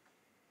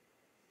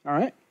 All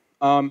right.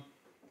 I'm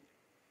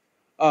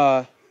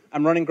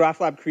running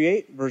GraphLab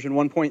Create, version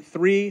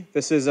 1.3.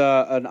 This is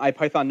an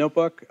IPython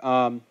notebook.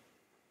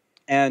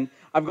 And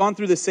I've gone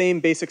through the same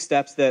basic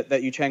steps that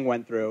Yucheng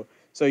went through.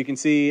 So you can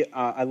see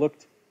I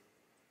loaded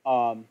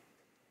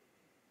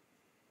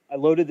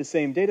the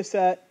same data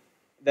set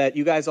that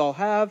you guys all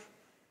have.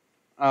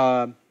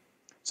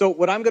 So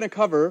what I'm going to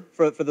cover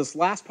for this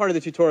last part of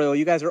the tutorial,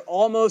 you guys are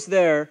almost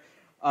there,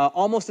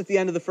 almost at the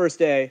end of the first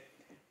day,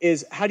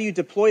 is how do you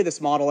deploy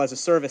this model as a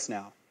service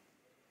now?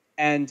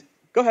 And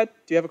go ahead.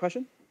 Do you have a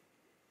question?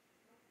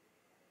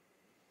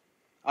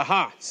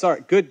 Aha,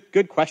 sorry.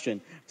 Good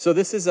question. So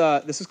this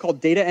is called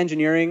Data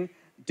Engineering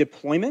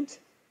Deployment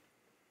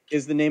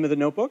is the name of the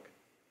notebook.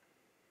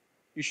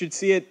 You should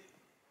see it.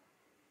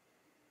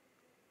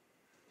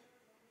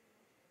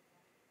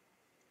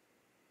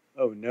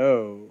 Oh,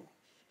 no.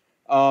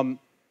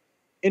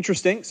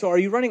 Interesting. So are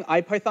you running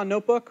IPython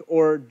notebook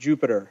or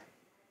Jupyter?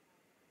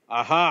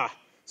 Aha.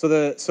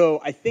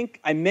 So I think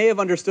I may have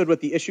understood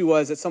what the issue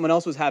was that someone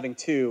else was having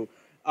too.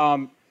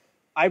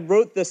 I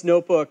wrote this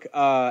notebook,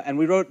 and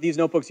we wrote these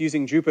notebooks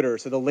using Jupyter,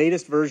 so the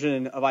latest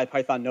version of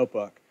IPython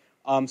notebook.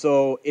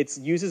 So it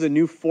uses a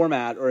new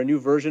format or a new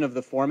version of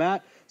the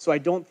format, so I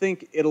don't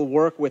think it'll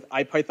work with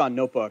IPython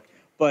notebook.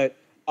 But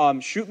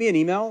shoot me an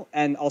email,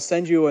 and I'll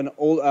send you an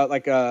old,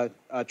 like a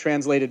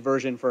translated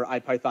version for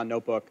IPython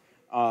notebook,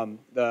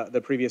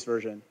 the previous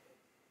version.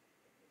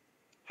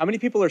 How many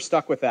people are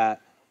stuck with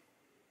that?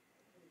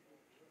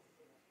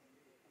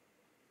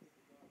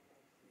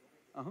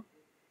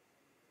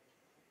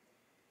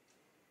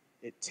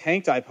 It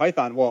tanked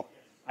IPython. Well,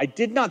 I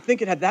did not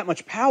think it had that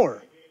much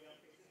power.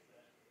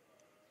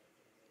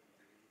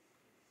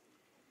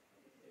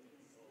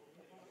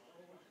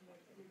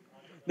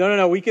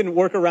 No, we can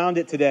work around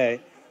it today.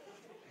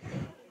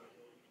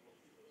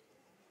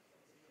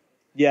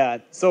 Yeah,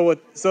 so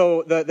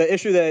the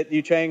issue that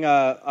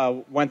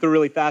Yucheng went through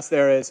really fast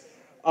there is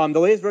the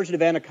latest version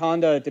of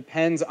Anaconda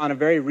depends on a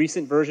very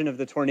recent version of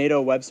the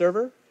Tornado web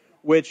server,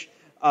 which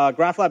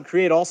GraphLab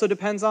Create also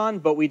depends on,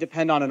 but we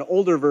depend on an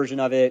older version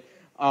of it,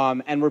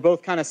 and we're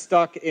both kind of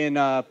stuck in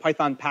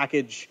Python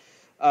package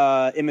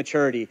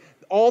immaturity.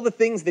 All the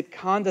things that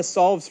Conda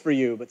solves for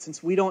you, but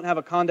since we don't have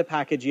a Conda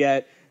package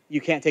yet, you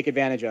can't take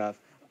advantage of.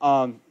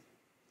 The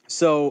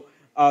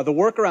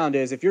workaround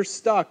is if you're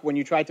stuck when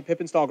you tried to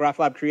pip install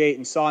GraphLab Create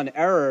and saw an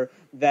error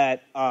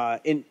that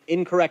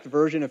incorrect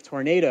version of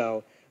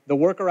Tornado, the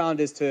workaround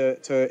is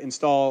to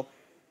install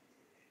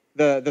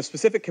the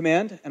specific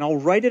command, and I'll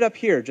write it up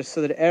here just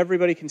so that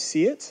everybody can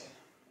see it.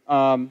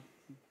 We'll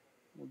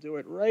do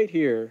it right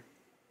here.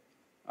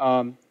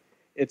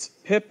 It's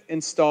pip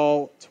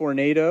install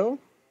tornado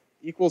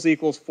equals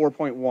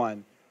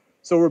 4.1.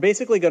 So we're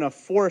basically going to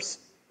force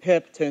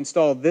pip to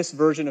install this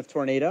version of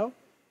Tornado,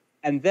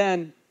 and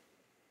then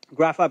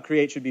GraphLab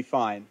Create should be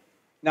fine.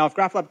 Now, if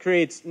GraphLab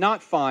Create's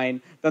not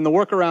fine, then the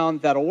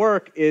workaround that'll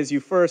work is you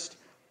first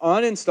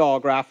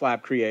uninstall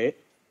GraphLab Create,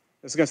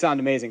 This is going to sound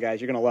amazing, guys.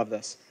 You're going to love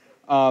this.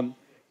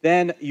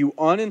 Then you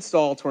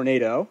uninstall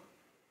Tornado.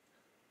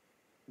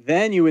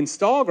 Then you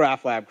install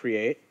GraphLab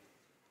Create.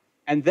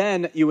 And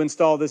then you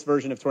install this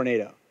version of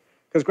Tornado.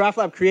 Because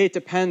GraphLab Create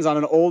depends on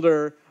an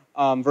older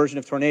version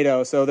of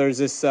Tornado, so there's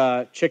this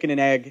chicken and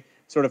egg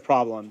sort of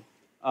problem.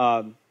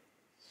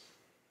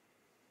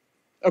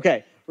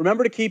 Okay,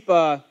 remember to keep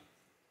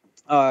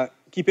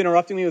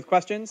interrupting me with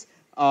questions.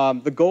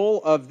 The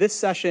goal of this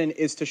session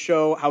is to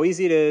show how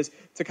easy it is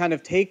to kind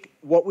of take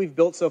what we've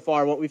built so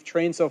far, what we've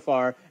trained so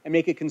far, and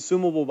make it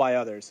consumable by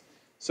others.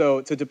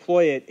 So to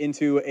deploy it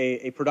into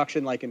a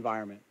production-like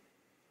environment.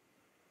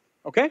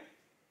 Okay?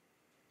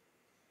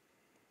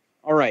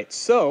 All right,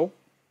 so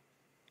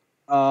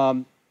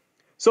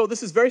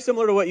this is very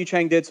similar to what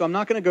Yucheng did, so I'm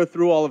not going to go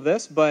through all of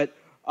this, but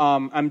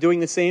I'm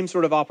doing the same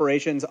sort of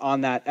operations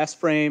on that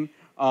S-frame,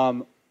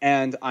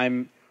 and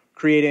I'm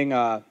creating,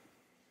 we're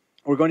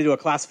going to do a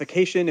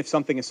classification if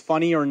something is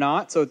funny or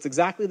not, so it's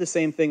exactly the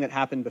same thing that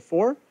happened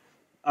before.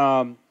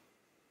 And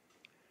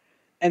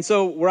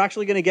so we're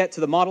actually going to get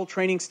to the model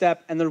training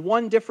step, and the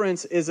one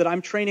difference is that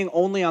I'm training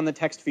only on the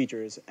text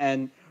features,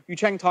 and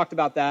Yucheng talked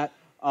about that.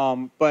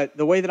 But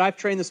the way that I've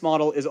trained this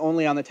model is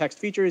only on the text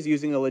features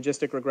using the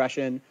logistic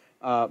regression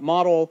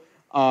model.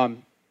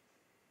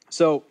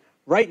 So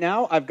right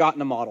now, I've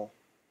gotten a model.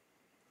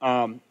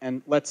 And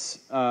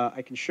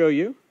I can show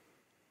you.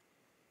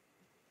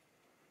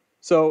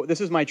 So this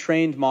is my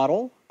trained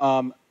model.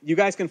 You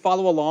guys can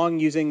follow along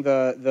using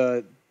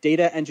the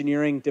data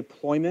engineering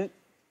deployment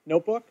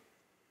notebook.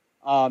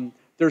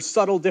 There's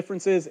subtle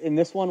differences in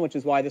this one, which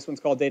is why this one's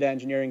called Data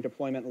Engineering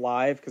Deployment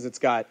Live, because it's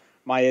got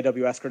my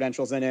AWS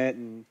credentials in it,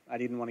 and I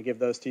didn't want to give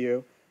those to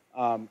you.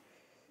 And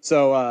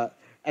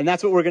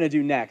that's what we're going to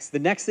do next. The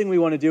next thing we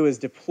want to do is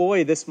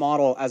deploy this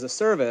model as a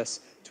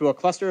service to a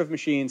cluster of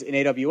machines in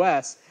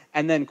AWS,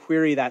 and then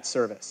query that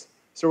service.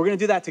 So we're going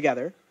to do that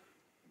together.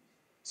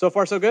 So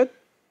far, so good?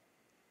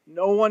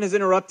 No one has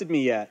interrupted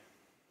me yet.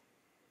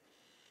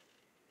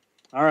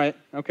 All right,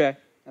 OK,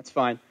 that's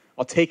fine.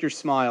 I'll take your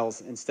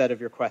smiles instead of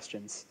your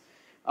questions.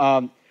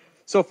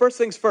 So first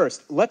things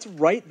first, let's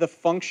write the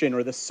function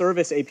or the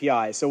service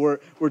API. So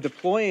we're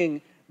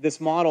deploying this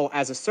model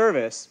as a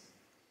service.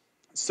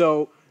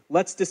 So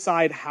let's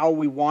decide how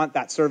we want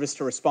that service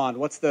to respond.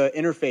 What's the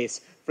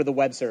interface for the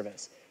web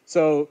service?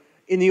 So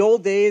in the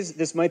old days,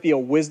 this might be a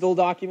WSDL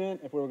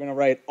document if we were going to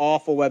write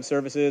awful web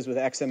services with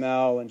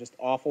XML and just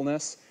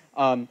awfulness.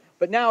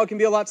 But now it can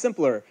be a lot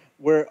simpler.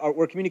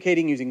 We're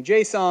communicating using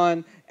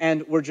JSON,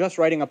 and we're just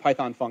writing a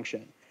Python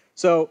function.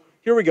 So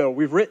here we go.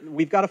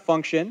 We've got a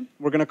function.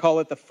 We're going to call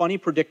it the funny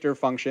predictor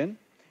function.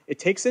 It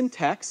takes in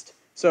text,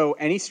 so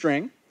any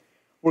string.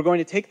 We're going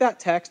to take that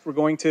text. We're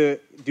going to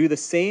do the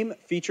same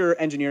feature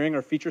engineering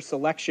or feature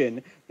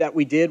selection that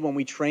we did when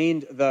we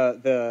trained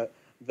the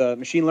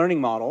machine learning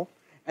model.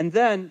 And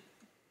then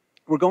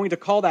we're going to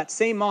call that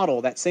same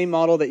model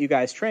that you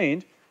guys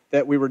trained,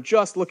 that we were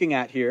just looking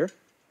at here.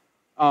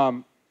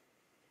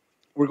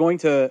 We're going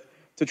to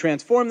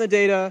transform the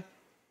data.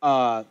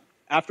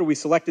 After we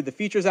selected the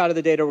features out of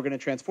the data, we're going to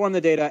transform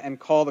the data and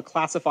call the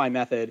classify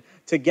method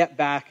to get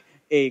back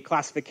a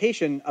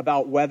classification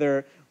about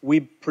whether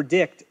we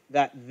predict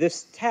that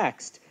this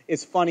text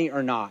is funny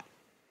or not.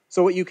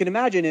 So what you can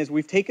imagine is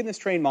we've taken this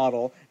trained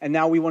model, and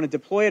now we want to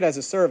deploy it as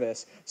a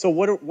service. So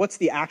what's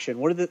the action?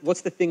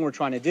 What's the thing we're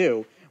trying to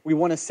do? We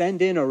want to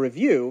send in a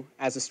review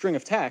as a string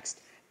of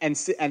text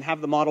and have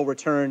the model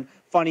return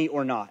funny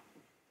or not,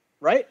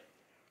 right?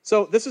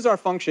 So this is our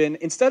function.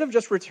 Instead of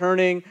just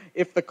returning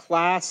if the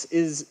class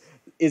is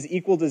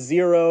equal to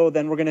 0,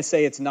 then we're going to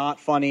say it's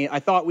not funny. I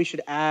thought we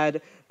should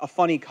add a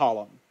funny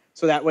column.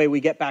 So that way we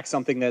get back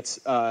something that's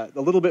a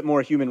little bit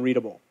more human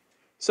readable.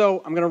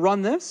 So I'm going to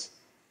run this.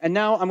 And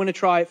now I'm going to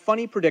try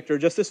funny predictor,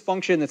 just this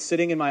function that's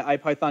sitting in my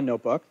IPython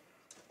notebook.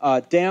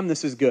 Damn,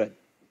 this is good.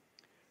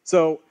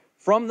 So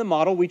from the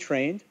model we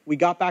trained, we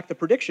got back the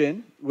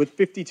prediction with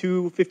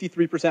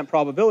 53%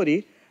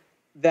 probability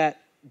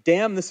that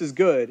damn, this is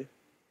good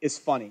is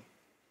funny.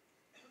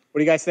 What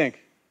do you guys think?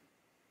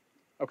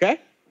 Okay?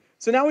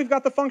 So now we've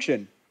got the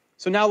function.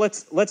 So now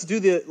let's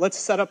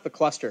set up the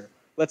cluster.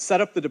 Let's set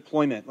up the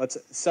deployment. Let's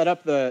set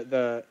up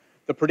the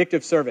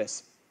predictive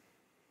service.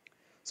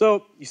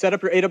 So you set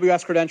up your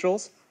AWS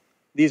credentials.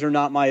 These are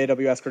not my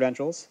AWS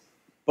credentials,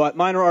 but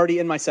mine are already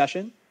in my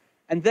session.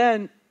 And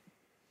then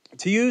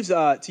to use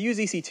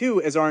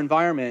EC2 as our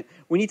environment,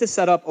 we need to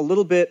set up a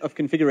little bit of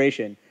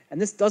configuration.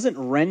 And this doesn't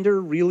render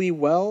really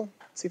well.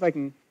 Let's see if I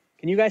can.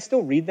 Can you guys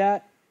still read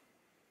that?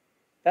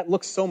 That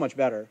looks so much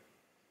better.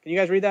 Can you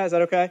guys read that? Is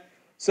that OK?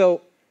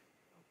 So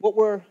what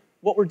we're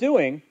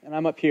doing, and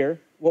I'm up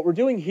here, what we're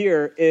doing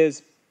here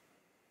is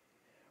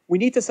we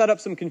need to set up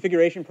some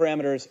configuration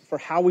parameters for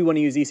how we want to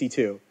use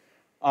EC2.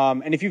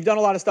 And if you've done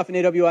a lot of stuff in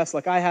AWS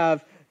like I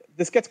have,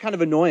 this gets kind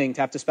of annoying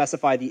to have to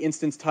specify the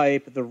instance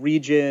type, the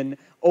region,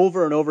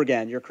 over and over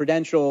again, your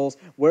credentials,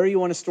 where you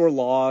want to store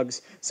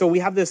logs. So we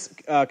have this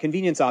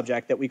convenience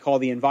object that we call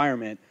the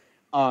environment.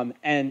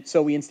 And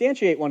so we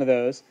instantiate one of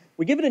those.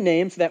 We give it a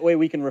name so that way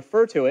we can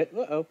refer to it.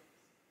 Uh-oh,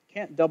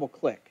 can't double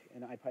click.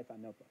 an IPython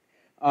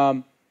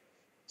notebook.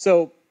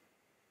 So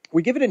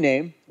we give it a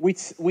name.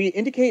 We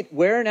indicate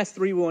where in S3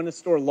 we want to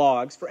store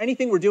logs. For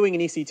anything we're doing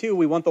in EC2,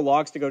 we want the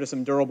logs to go to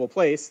some durable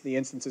place. The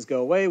instances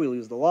go away, we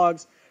lose the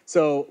logs.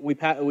 So we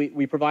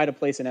provide a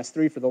place in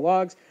S3 for the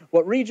logs.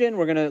 What region?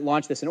 We're going to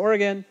launch this in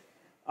Oregon.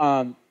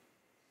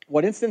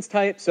 What instance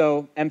type?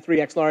 So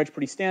M3X large,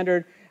 pretty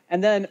standard.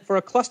 And then for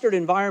a clustered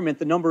environment,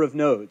 the number of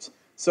nodes.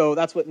 So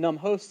that's what num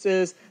hosts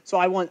is. So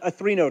I want a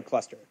 3-node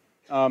cluster.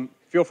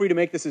 Feel free to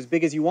make this as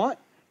big as you want,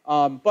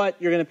 but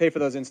you're going to pay for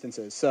those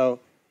instances. So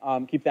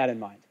keep that in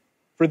mind.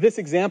 For this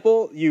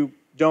example, you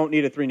don't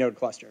need a 3-node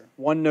cluster.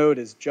 1 node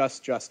is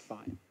just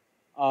fine.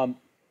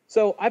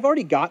 So I've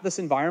already got this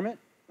environment.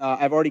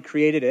 I've already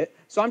created it.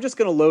 So I'm just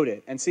going to load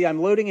it. And see,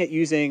 I'm loading it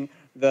using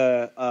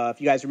the,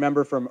 if you guys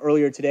remember from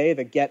earlier today,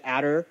 the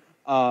getAttr,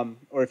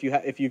 or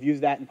if you've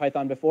used that in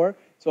Python before.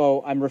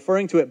 So I'm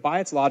referring to it by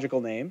its logical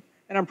name,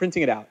 and I'm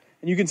printing it out.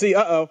 And you can see,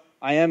 I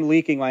am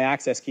leaking my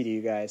access key to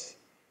you guys.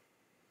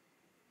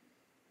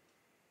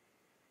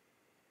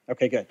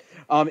 OK, good.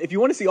 If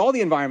you want to see all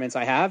the environments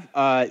I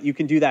have, you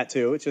can do that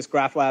too. It's just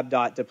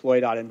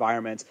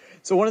graphlab.deploy.environments.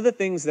 So one of the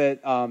things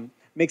that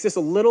makes this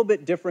a little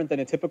bit different than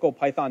a typical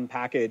Python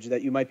package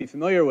that you might be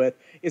familiar with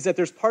is that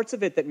there's parts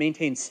of it that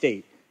maintain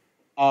state.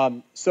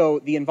 So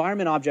the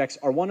environment objects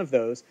are one of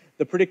those.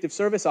 The predictive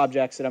service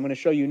objects that I'm going to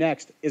show you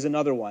next is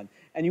another one.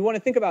 And you want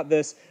to think about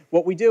this.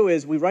 What we do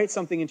is we write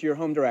something into your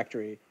home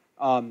directory.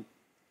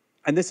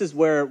 And this is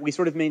where we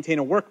sort of maintain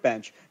a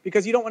workbench,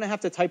 because you don't want to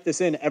have to type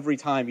this in every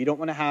time. You don't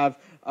want to have,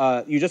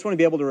 you just want to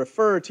be able to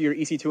refer to your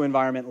EC2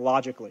 environment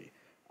logically.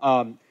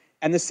 And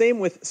the same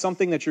with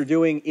something that you're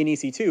doing in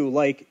EC2,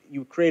 like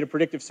you create a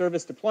predictive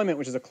service deployment,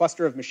 which is a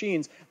cluster of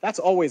machines. That's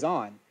always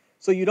on.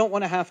 So you don't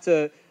want to have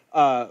to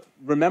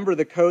remember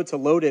the code to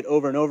load it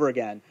over and over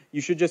again.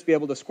 You should just be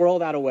able to squirrel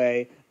that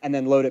away and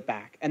then load it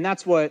back. And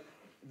that's what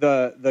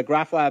the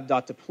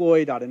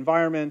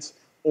graphlab.deploy.environments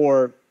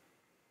or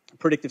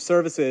predictive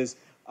services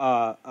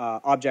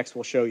objects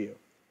will show you.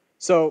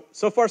 So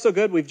far so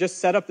good. We've just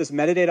set up this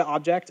metadata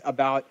object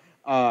about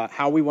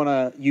how we want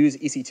to use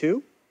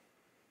EC2.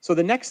 So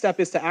the next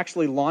step is to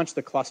actually launch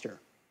the cluster.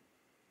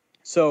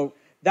 So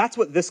that's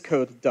what this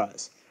code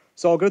does.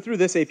 So I'll go through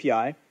this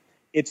API.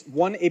 It's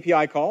one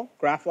API call,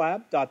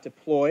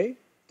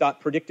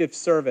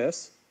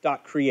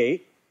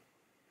 graphlab.deploy.predictiveservice.create.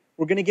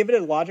 We're going to give it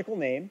a logical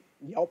name,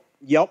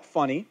 Yelp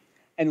funny.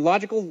 And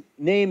logical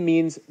name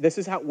means this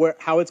is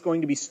how it's going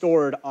to be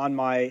stored in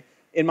my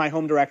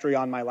home directory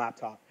on my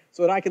laptop,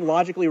 so that I can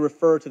logically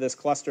refer to this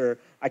cluster.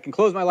 I can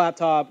close my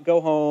laptop,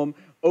 go home,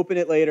 open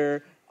it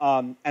later,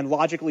 and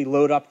logically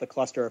load up the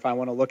cluster if I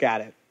want to look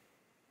at it.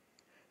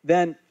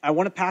 Then I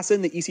want to pass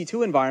in the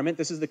EC2 environment.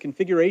 This is the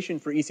configuration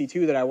for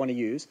EC2 that I want to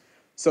use.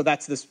 So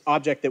that's this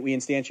object that we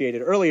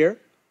instantiated earlier.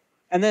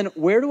 And then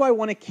where do I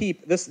want to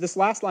keep, this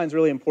last line is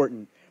really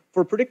important.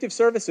 For predictive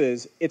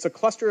services, it's a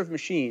cluster of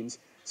machines.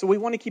 So we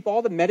want to keep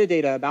all the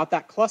metadata about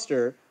that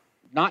cluster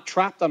not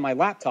trapped on my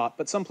laptop,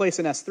 but someplace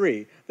in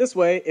S3. This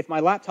way, if my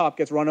laptop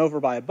gets run over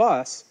by a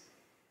bus,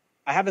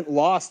 I haven't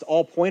lost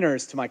all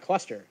pointers to my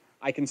cluster.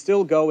 I can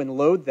still go and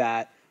load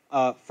that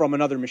from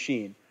another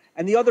machine.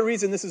 And the other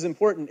reason this is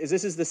important is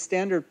this is the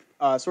standard,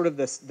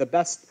 the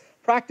best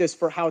practice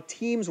for how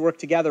teams work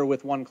together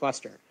with one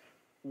cluster.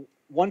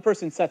 One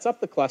person sets up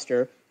the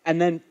cluster,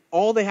 and then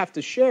all they have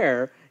to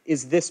share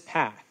is this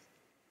path.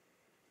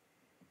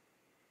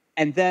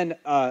 And then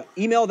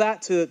email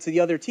that to the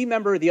other team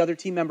member. The other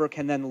team member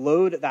can then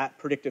load that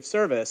predictive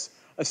service,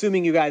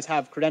 assuming you guys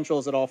have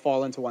credentials that all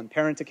fall into one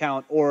parent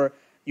account, or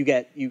you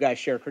guys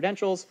share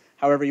credentials,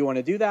 however you want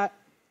to do that.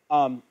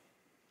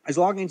 As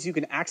long as you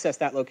can access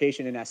that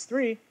location in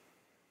S3,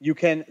 you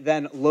can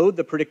then load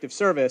the predictive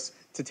service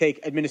to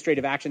take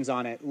administrative actions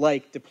on it,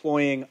 like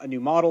deploying a new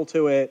model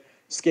to it,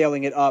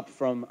 scaling it up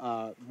from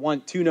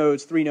 2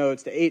 nodes, 3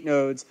 nodes to 8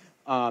 nodes,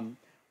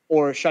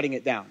 or shutting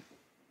it down.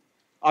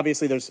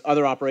 Obviously, there's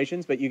other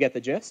operations, but you get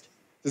the gist.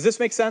 Does this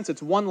make sense?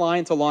 It's one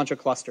line to launch a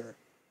cluster.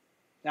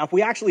 Now, if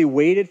we actually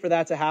waited for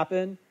that to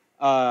happen,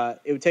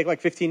 it would take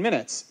like 15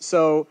 minutes.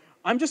 So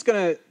I'm just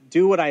going to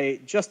do what I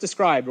just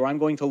described, where I'm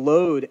going to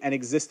load an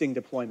existing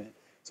deployment.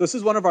 So this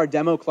is one of our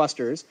demo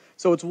clusters.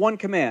 So it's one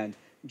command,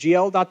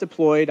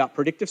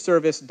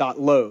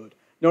 gl.deploy.predictiveservice.load.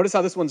 Notice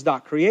how this one's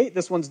 .create,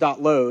 this one's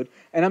 .load,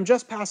 and I'm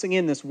just passing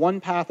in this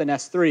one path in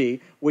S3,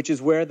 which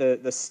is where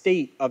the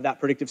state of that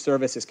predictive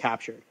service is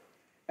captured.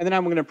 And then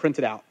I'm going to print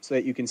it out so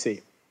that you can see.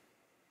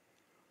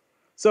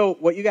 So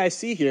what you guys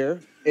see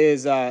here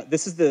is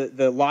this is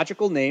the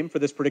logical name for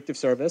this predictive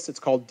service. It's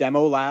called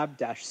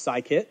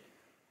demolab-scikit.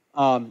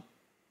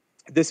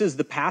 This is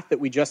the path that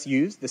we just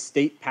used, the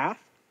state path.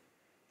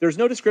 There's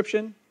no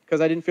description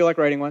because I didn't feel like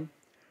writing one.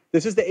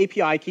 This is the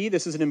API key.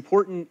 This is an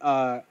important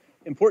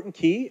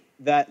key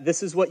that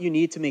this is what you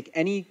need to make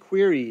any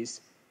queries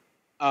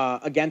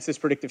against this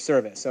predictive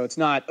service. So it's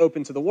not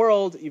open to the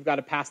world. You've got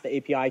to pass the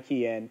API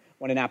key in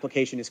when an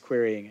application is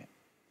querying it.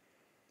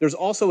 There's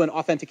also an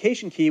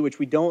authentication key, which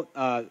we don't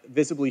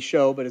visibly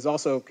show, but is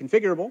also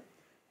configurable.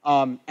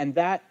 And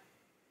that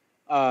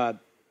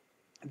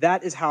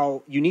that is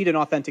how you need an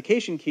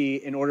authentication key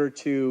in order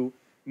to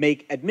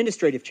make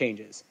administrative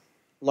changes.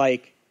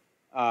 Like,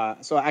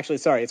 so actually,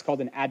 sorry, it's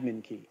called an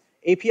admin key.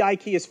 API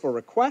key is for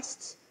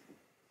requests.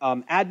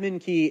 Admin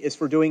key is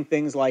for doing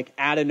things like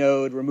add a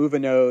node, remove a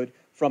node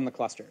from the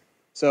cluster.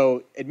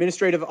 So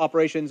administrative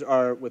operations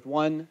are with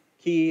one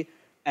key,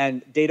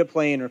 and data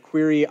plane or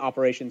query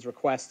operations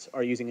requests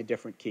are using a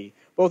different key.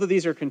 Both of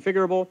these are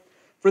configurable.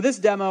 For this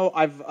demo,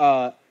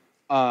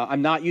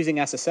 I'm not using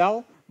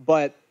SSL,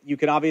 but you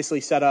can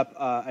obviously set up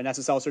an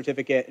SSL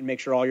certificate and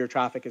make sure all your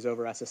traffic is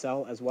over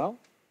SSL as well.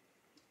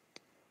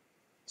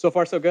 So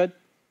far, so good.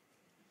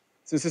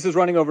 Since this is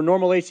running over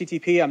normal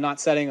HTTP, I'm not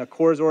setting a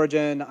CORS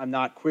origin. I'm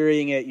not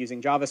querying it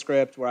using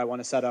JavaScript where I want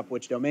to set up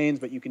which domains,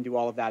 but you can do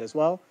all of that as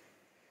well.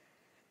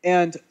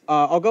 And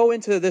I'll go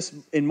into this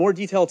in more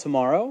detail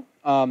tomorrow,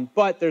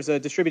 but there's a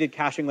distributed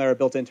caching layer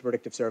built into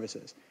predictive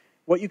services.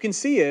 What you can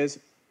see is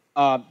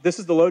this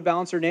is the load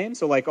balancer name.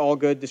 So like all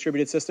good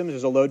distributed systems,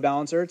 there's a load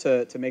balancer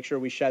to make sure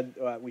we share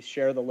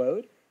the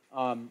load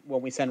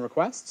when we send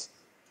requests.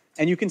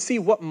 And you can see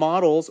what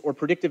models or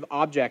predictive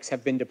objects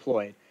have been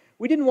deployed.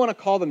 We didn't want to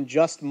call them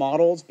just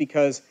models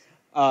because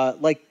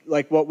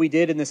like what we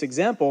did in this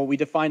example, we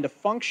defined a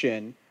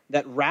function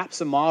that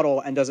wraps a model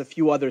and does a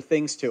few other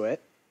things to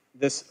it,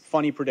 this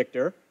funny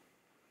predictor.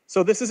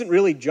 So this isn't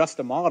really just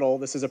a model.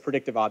 This is a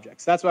predictive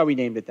object. So that's why we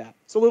named it that.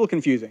 It's a little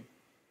confusing.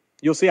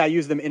 You'll see I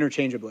use them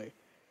interchangeably.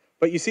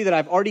 But you see that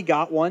I've already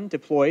got one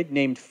deployed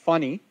named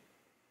funny,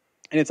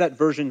 and it's at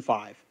version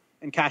 5,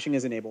 and caching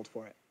is enabled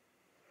for it.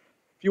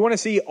 If you want to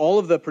see all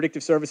of the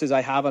predictive services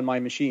I have on my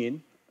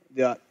machine,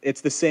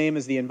 it's the same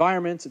as the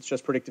environments. It's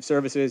just predictive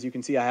services. You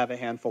can see I have a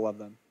handful of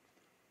them.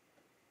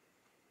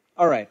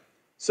 All right.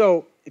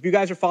 So if you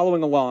guys are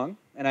following along,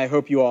 and I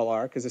hope you all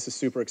are because this is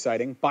super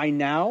exciting, by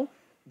now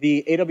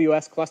the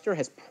AWS cluster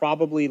has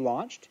probably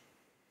launched.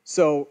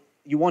 So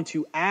you want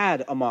to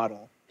add a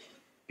model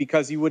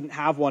because you wouldn't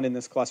have one in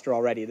this cluster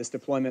already. This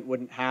deployment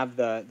wouldn't have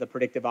the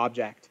predictive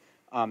object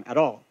at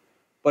all.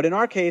 But in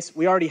our case,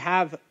 we already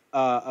have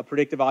a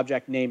predictive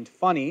object named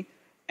funny,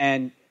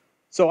 and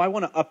so I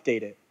want to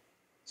update it.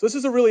 So this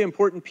is a really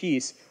important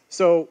piece.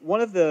 So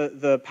one of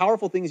the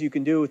powerful things you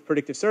can do with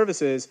predictive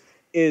services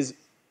is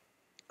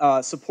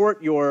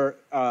support your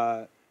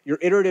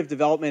iterative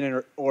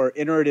development or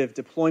iterative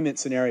deployment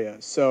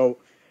scenarios. So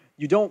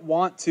you don't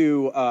want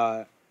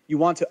to you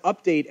want to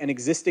update an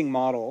existing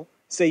model.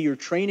 Say you're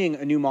training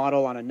a new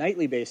model on a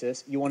nightly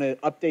basis. You want to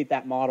update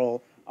that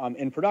model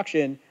in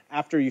production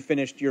after you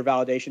finished your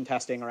validation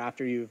testing or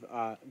after you've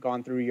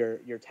gone through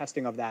your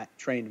testing of that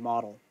trained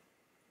model.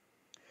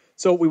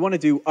 So we want to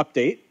do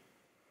update.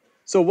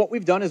 So what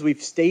we've done is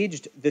we've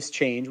staged this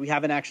change. We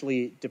haven't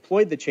actually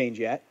deployed the change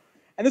yet.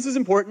 And this is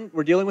important.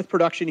 We're dealing with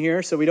production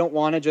here, so we don't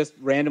want to just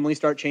randomly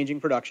start changing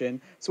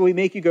production. So we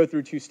make you go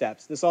through 2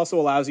 steps. This also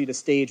allows you to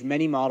stage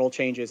many model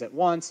changes at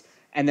once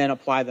and then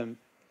apply them.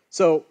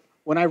 So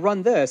when I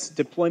run this,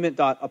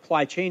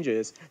 deployment.apply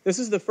changes, this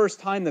is the first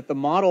time that the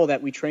model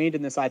that we trained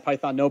in this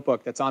IPython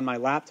notebook that's on my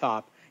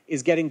laptop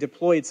is getting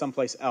deployed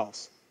someplace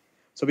else.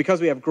 So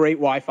because we have great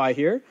Wi-Fi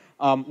here,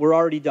 we're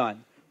already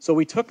done. So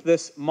we took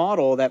this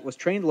model that was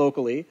trained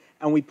locally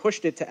and we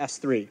pushed it to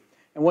S3.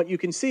 And what you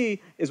can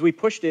see is we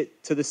pushed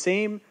it to the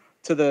same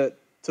to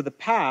the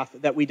path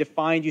that we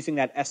defined using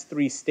that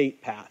S3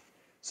 state path.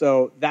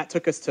 So that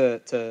took us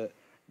to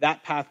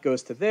that path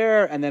goes to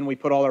there, and then we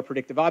put all our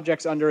predictive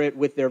objects under it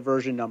with their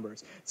version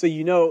numbers. So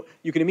you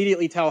can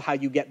immediately tell how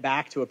you get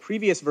back to a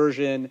previous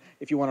version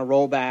if you want to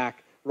roll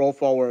back, roll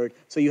forward.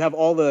 So you have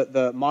all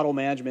the model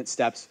management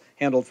steps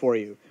handled for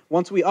you.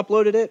 Once we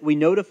uploaded it, we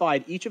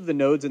notified each of the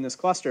nodes in this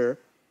cluster,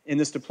 in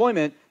this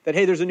deployment, that,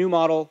 hey, there's a new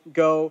model,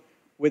 go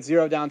with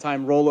 0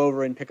 downtime, roll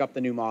over and pick up the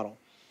new model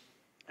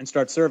and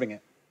start serving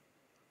it.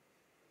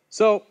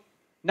 So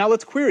now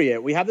let's query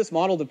it. We have this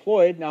model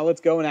deployed. Now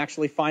let's go and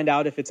actually find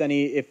out if it's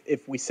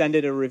if we send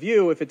it a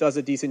review, if it does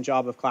a decent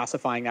job of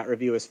classifying that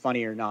review as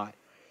funny or not.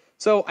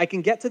 So I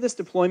can get to this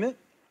deployment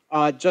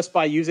just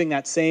by using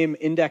that same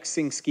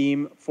indexing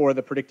scheme for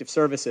the predictive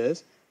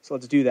services. So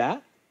let's do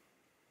that.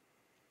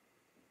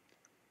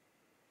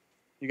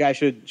 You guys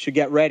should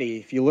get ready.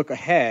 If you look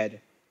ahead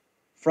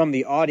from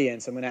the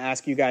audience, I'm going to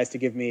ask you guys to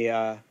give me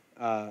a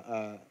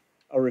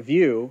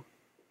review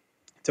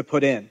to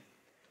put in.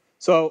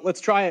 So let's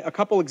try a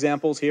couple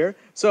examples here.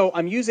 So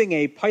I'm using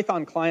a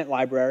Python client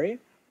library,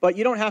 but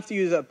you don't have to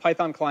use a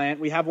Python client.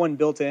 We have one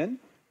built in,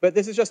 but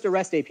this is just a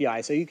REST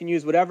API. So you can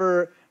use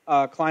whatever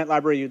client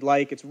library you'd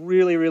like. It's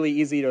really, really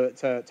easy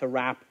to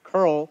wrap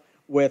curl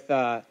with,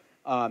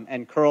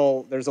 and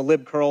curl, there's a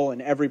libcurl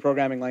in every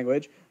programming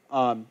language.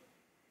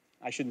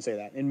 I shouldn't say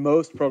that, in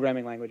most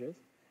programming languages.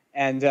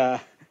 And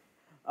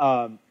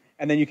then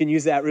you can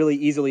use that really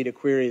easily to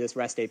query this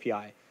REST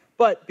API.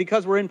 But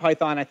because we're in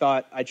Python, I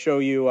thought I'd show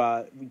you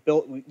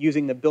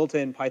using the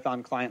built-in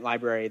Python client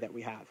library that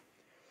we have.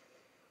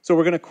 So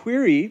we're going to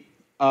query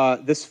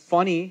this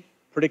funny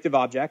predictive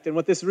object. And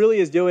what this really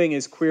is doing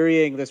is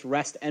querying this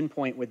REST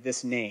endpoint with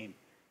this name.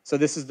 So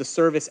this is the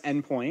service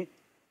endpoint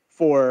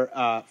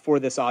for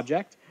this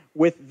object.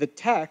 with the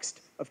text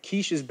of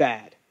quiche is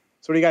bad.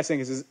 So what do you guys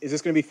think? Is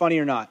this going to be funny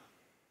or not?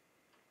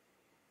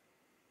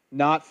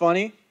 Not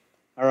funny?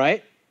 All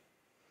right.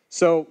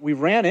 So we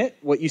ran it.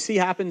 What you see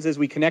happens is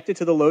we connected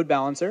to the load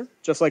balancer,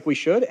 just like we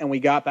should, and we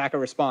got back a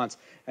response.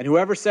 And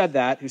whoever said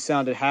that, who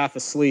sounded half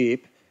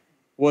asleep,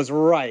 was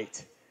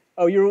right.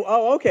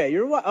 Oh, okay.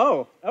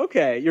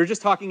 Okay. You're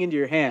just talking into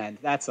your hand.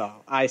 That's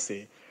all. I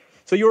see.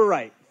 So you were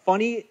right.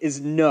 Funny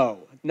is no.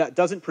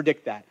 Doesn't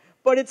predict that.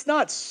 But it's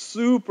not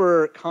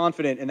super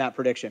confident in that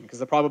prediction because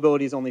the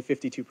probability is only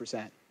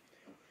 52%.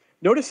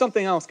 Notice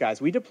something else,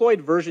 guys. We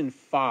deployed version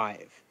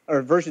 5.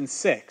 Or version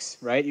 6,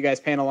 right? You guys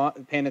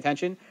paying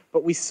attention?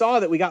 But we saw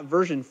that we got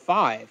version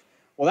 5.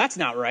 Well, that's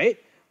not right,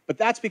 but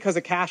that's because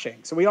of caching.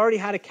 So we already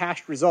had a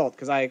cached result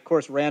because I, of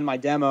course, ran my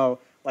demo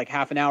like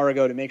half an hour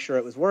ago to make sure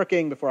it was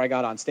working before I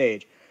got on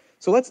stage.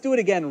 So let's do it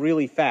again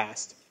really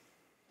fast.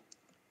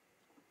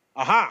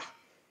 Aha!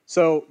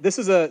 So this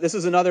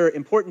is another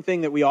important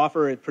thing that we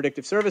offer at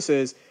Predictive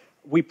Services.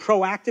 We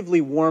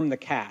proactively warm the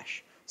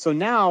cache. So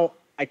now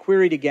I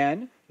queried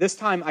again. This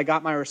time I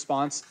got my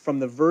response from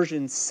the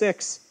version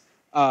 6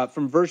 of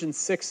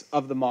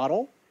the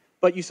model,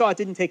 but you saw it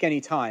didn't take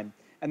any time.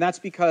 And that's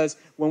because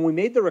when we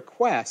made the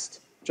request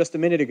just a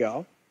minute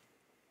ago,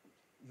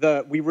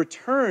 we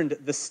returned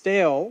the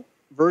stale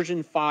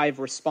version 5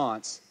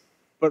 response,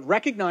 but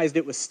recognized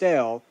it was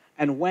stale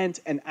and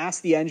went and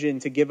asked the engine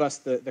to give us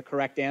the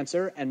correct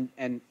answer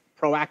and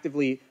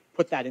proactively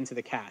put that into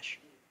the cache.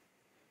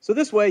 So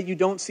this way you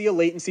don't see a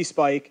latency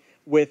spike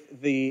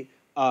with the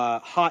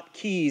hot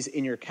keys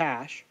in your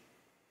cache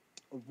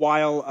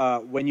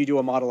while when you do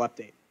a model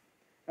update.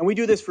 And we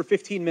do this for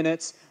 15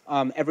 minutes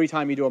every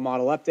time you do a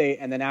model update,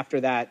 and then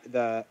after that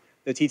the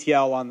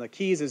TTL on the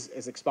keys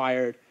is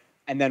expired,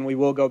 and then we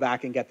will go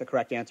back and get the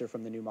correct answer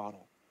from the new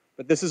model.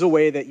 But this is a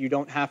way that you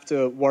don't have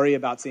to worry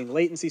about seeing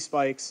latency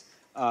spikes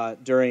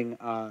during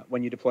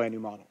when you deploy a new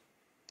model.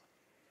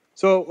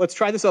 So let's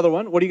try this other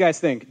one. What do you guys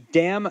think?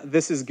 Damn,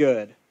 this is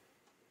good.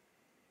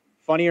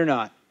 Funny or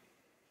not?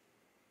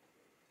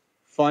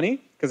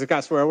 Funny, because it's got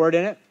a swear word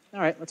in it? All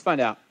right, let's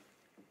find out.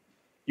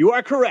 You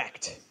are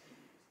correct.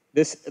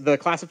 The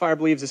classifier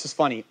believes this is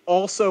funny.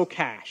 Also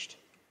cached.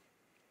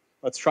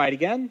 Let's try it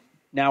again.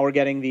 Now we're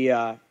getting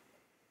the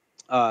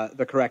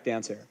correct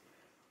answer.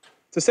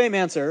 It's the same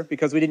answer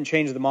because we didn't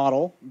change the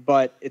model,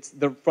 but it's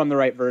from the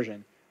right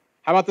version.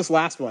 How about this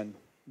last one?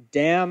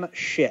 Damn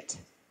shit.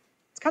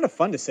 It's kind of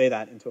fun to say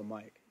that into a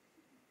mic.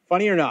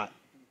 Funny or not?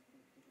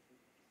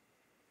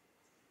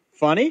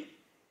 Funny?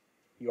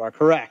 You are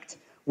correct.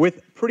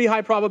 With pretty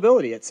high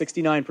probability at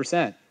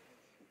 69%.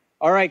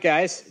 All right,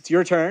 guys, it's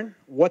your turn.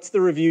 What's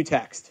the review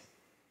text?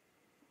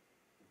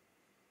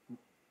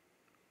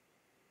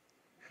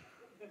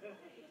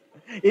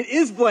 It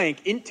is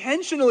blank,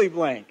 intentionally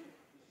blank.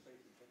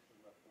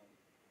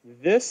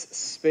 This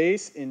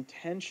space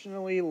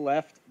intentionally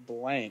left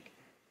blank.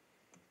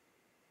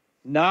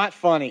 Not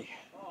funny.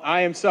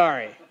 I am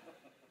sorry.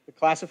 The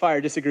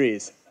classifier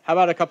disagrees. How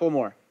about a couple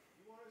more?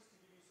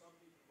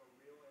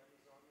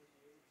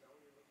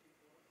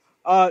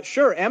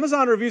 Sure,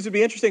 Amazon reviews would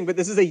be interesting, but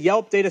this is a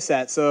Yelp data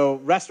set, so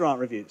restaurant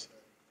reviews.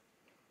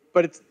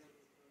 But it's...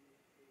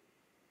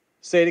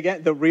 Say it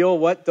again. The real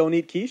what? Don't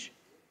eat quiche?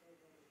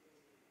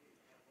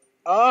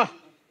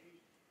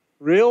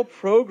 Real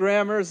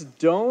programmers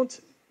don't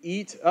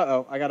eat...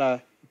 Uh-oh, I got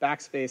to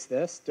backspace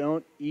this.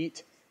 Don't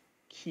eat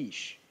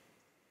quiche.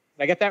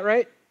 Did I get that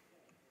right?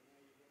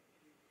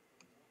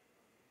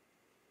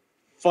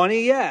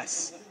 Funny,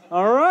 yes.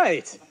 All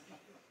right.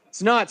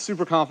 It's not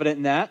super confident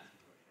in that.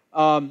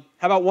 How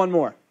about one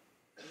more?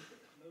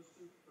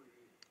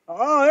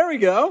 Oh, there we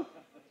go.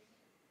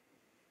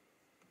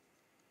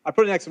 I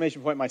put an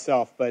exclamation point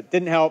myself, but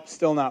didn't help.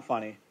 Still not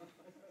funny.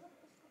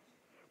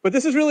 But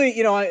this is really,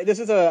 this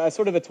is a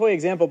sort of a toy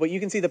example, but you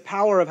can see the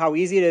power of how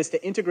easy it is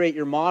to integrate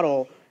your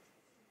model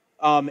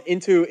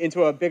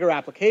into a bigger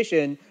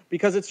application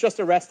because it's just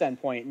a REST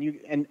endpoint,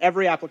 and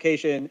every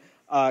application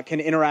can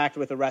interact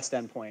with a REST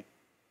endpoint.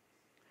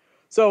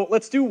 So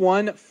let's do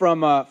one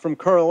from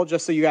curl,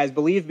 just so you guys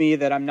believe me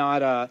that I'm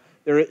not,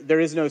 there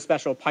is no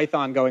special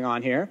Python going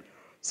on here.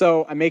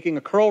 So I'm making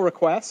a curl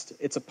request.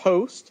 It's a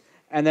post.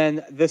 And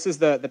then this is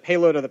the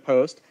payload of the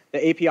post,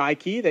 the API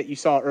key that you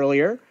saw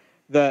earlier.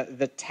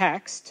 The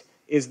text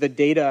is the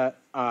data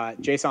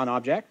JSON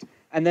object.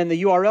 And then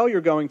the URL you're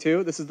going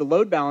to, this is the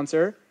load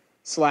balancer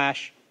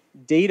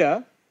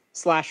 /data/funny.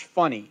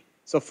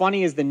 So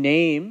funny is the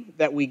name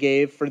that we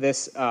gave for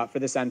this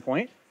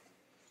endpoint.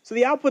 So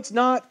the output's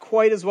not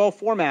quite as well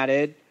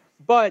formatted,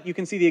 but you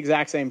can see the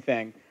exact same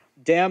thing.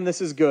 Damn,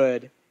 this is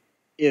good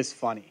is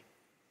funny.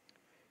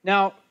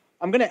 Now,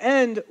 I'm going to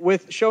end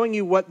with showing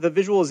you what the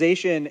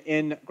visualization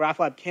in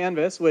GraphLab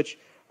Canvas, which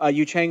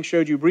Yucheng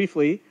showed you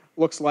briefly,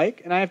 looks like.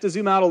 And I have to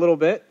zoom out a little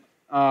bit.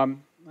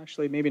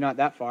 Actually, maybe not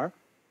that far.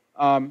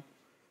 So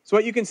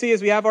what you can see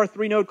is we have our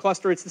 3-node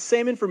cluster. It's the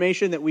same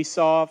information that we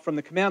saw from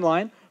the command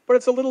line, but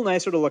it's a little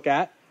nicer to look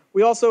at.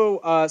 We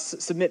also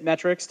submit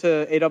metrics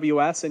to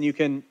AWS, and you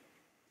can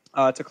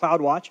to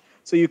CloudWatch,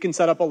 so you can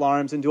set up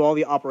alarms and do all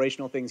the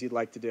operational things you'd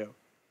like to do.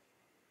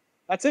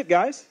 That's it,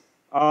 guys.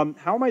 How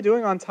am I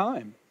doing on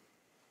time?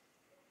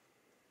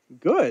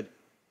 Good.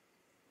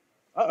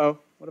 Uh-oh,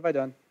 what have I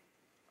done?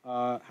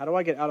 How do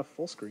I get out of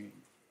full screen?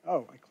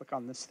 Oh, I click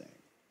on this thing.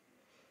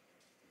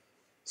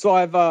 So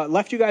I've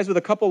left you guys with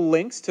a couple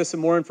links to some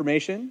more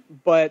information,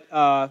 but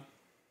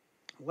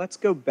let's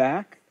go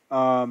back.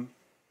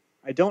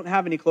 I don't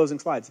have any closing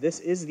slides. This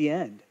is the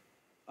end.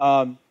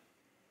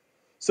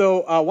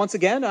 So once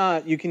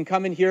again, you can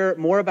come and hear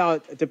more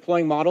about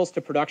deploying models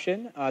to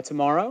production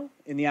tomorrow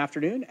in the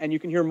afternoon, and you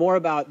can hear more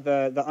about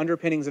the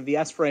underpinnings of the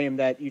S-frame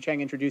that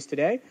Yucheng introduced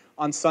today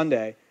on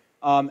Sunday.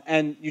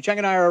 And Yucheng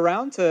and I are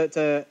around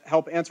to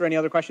help answer any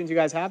other questions you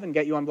guys have and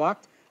get you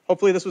unblocked.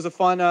 Hopefully this was a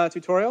fun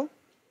tutorial.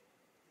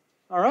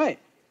 All right.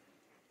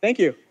 Thank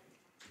you.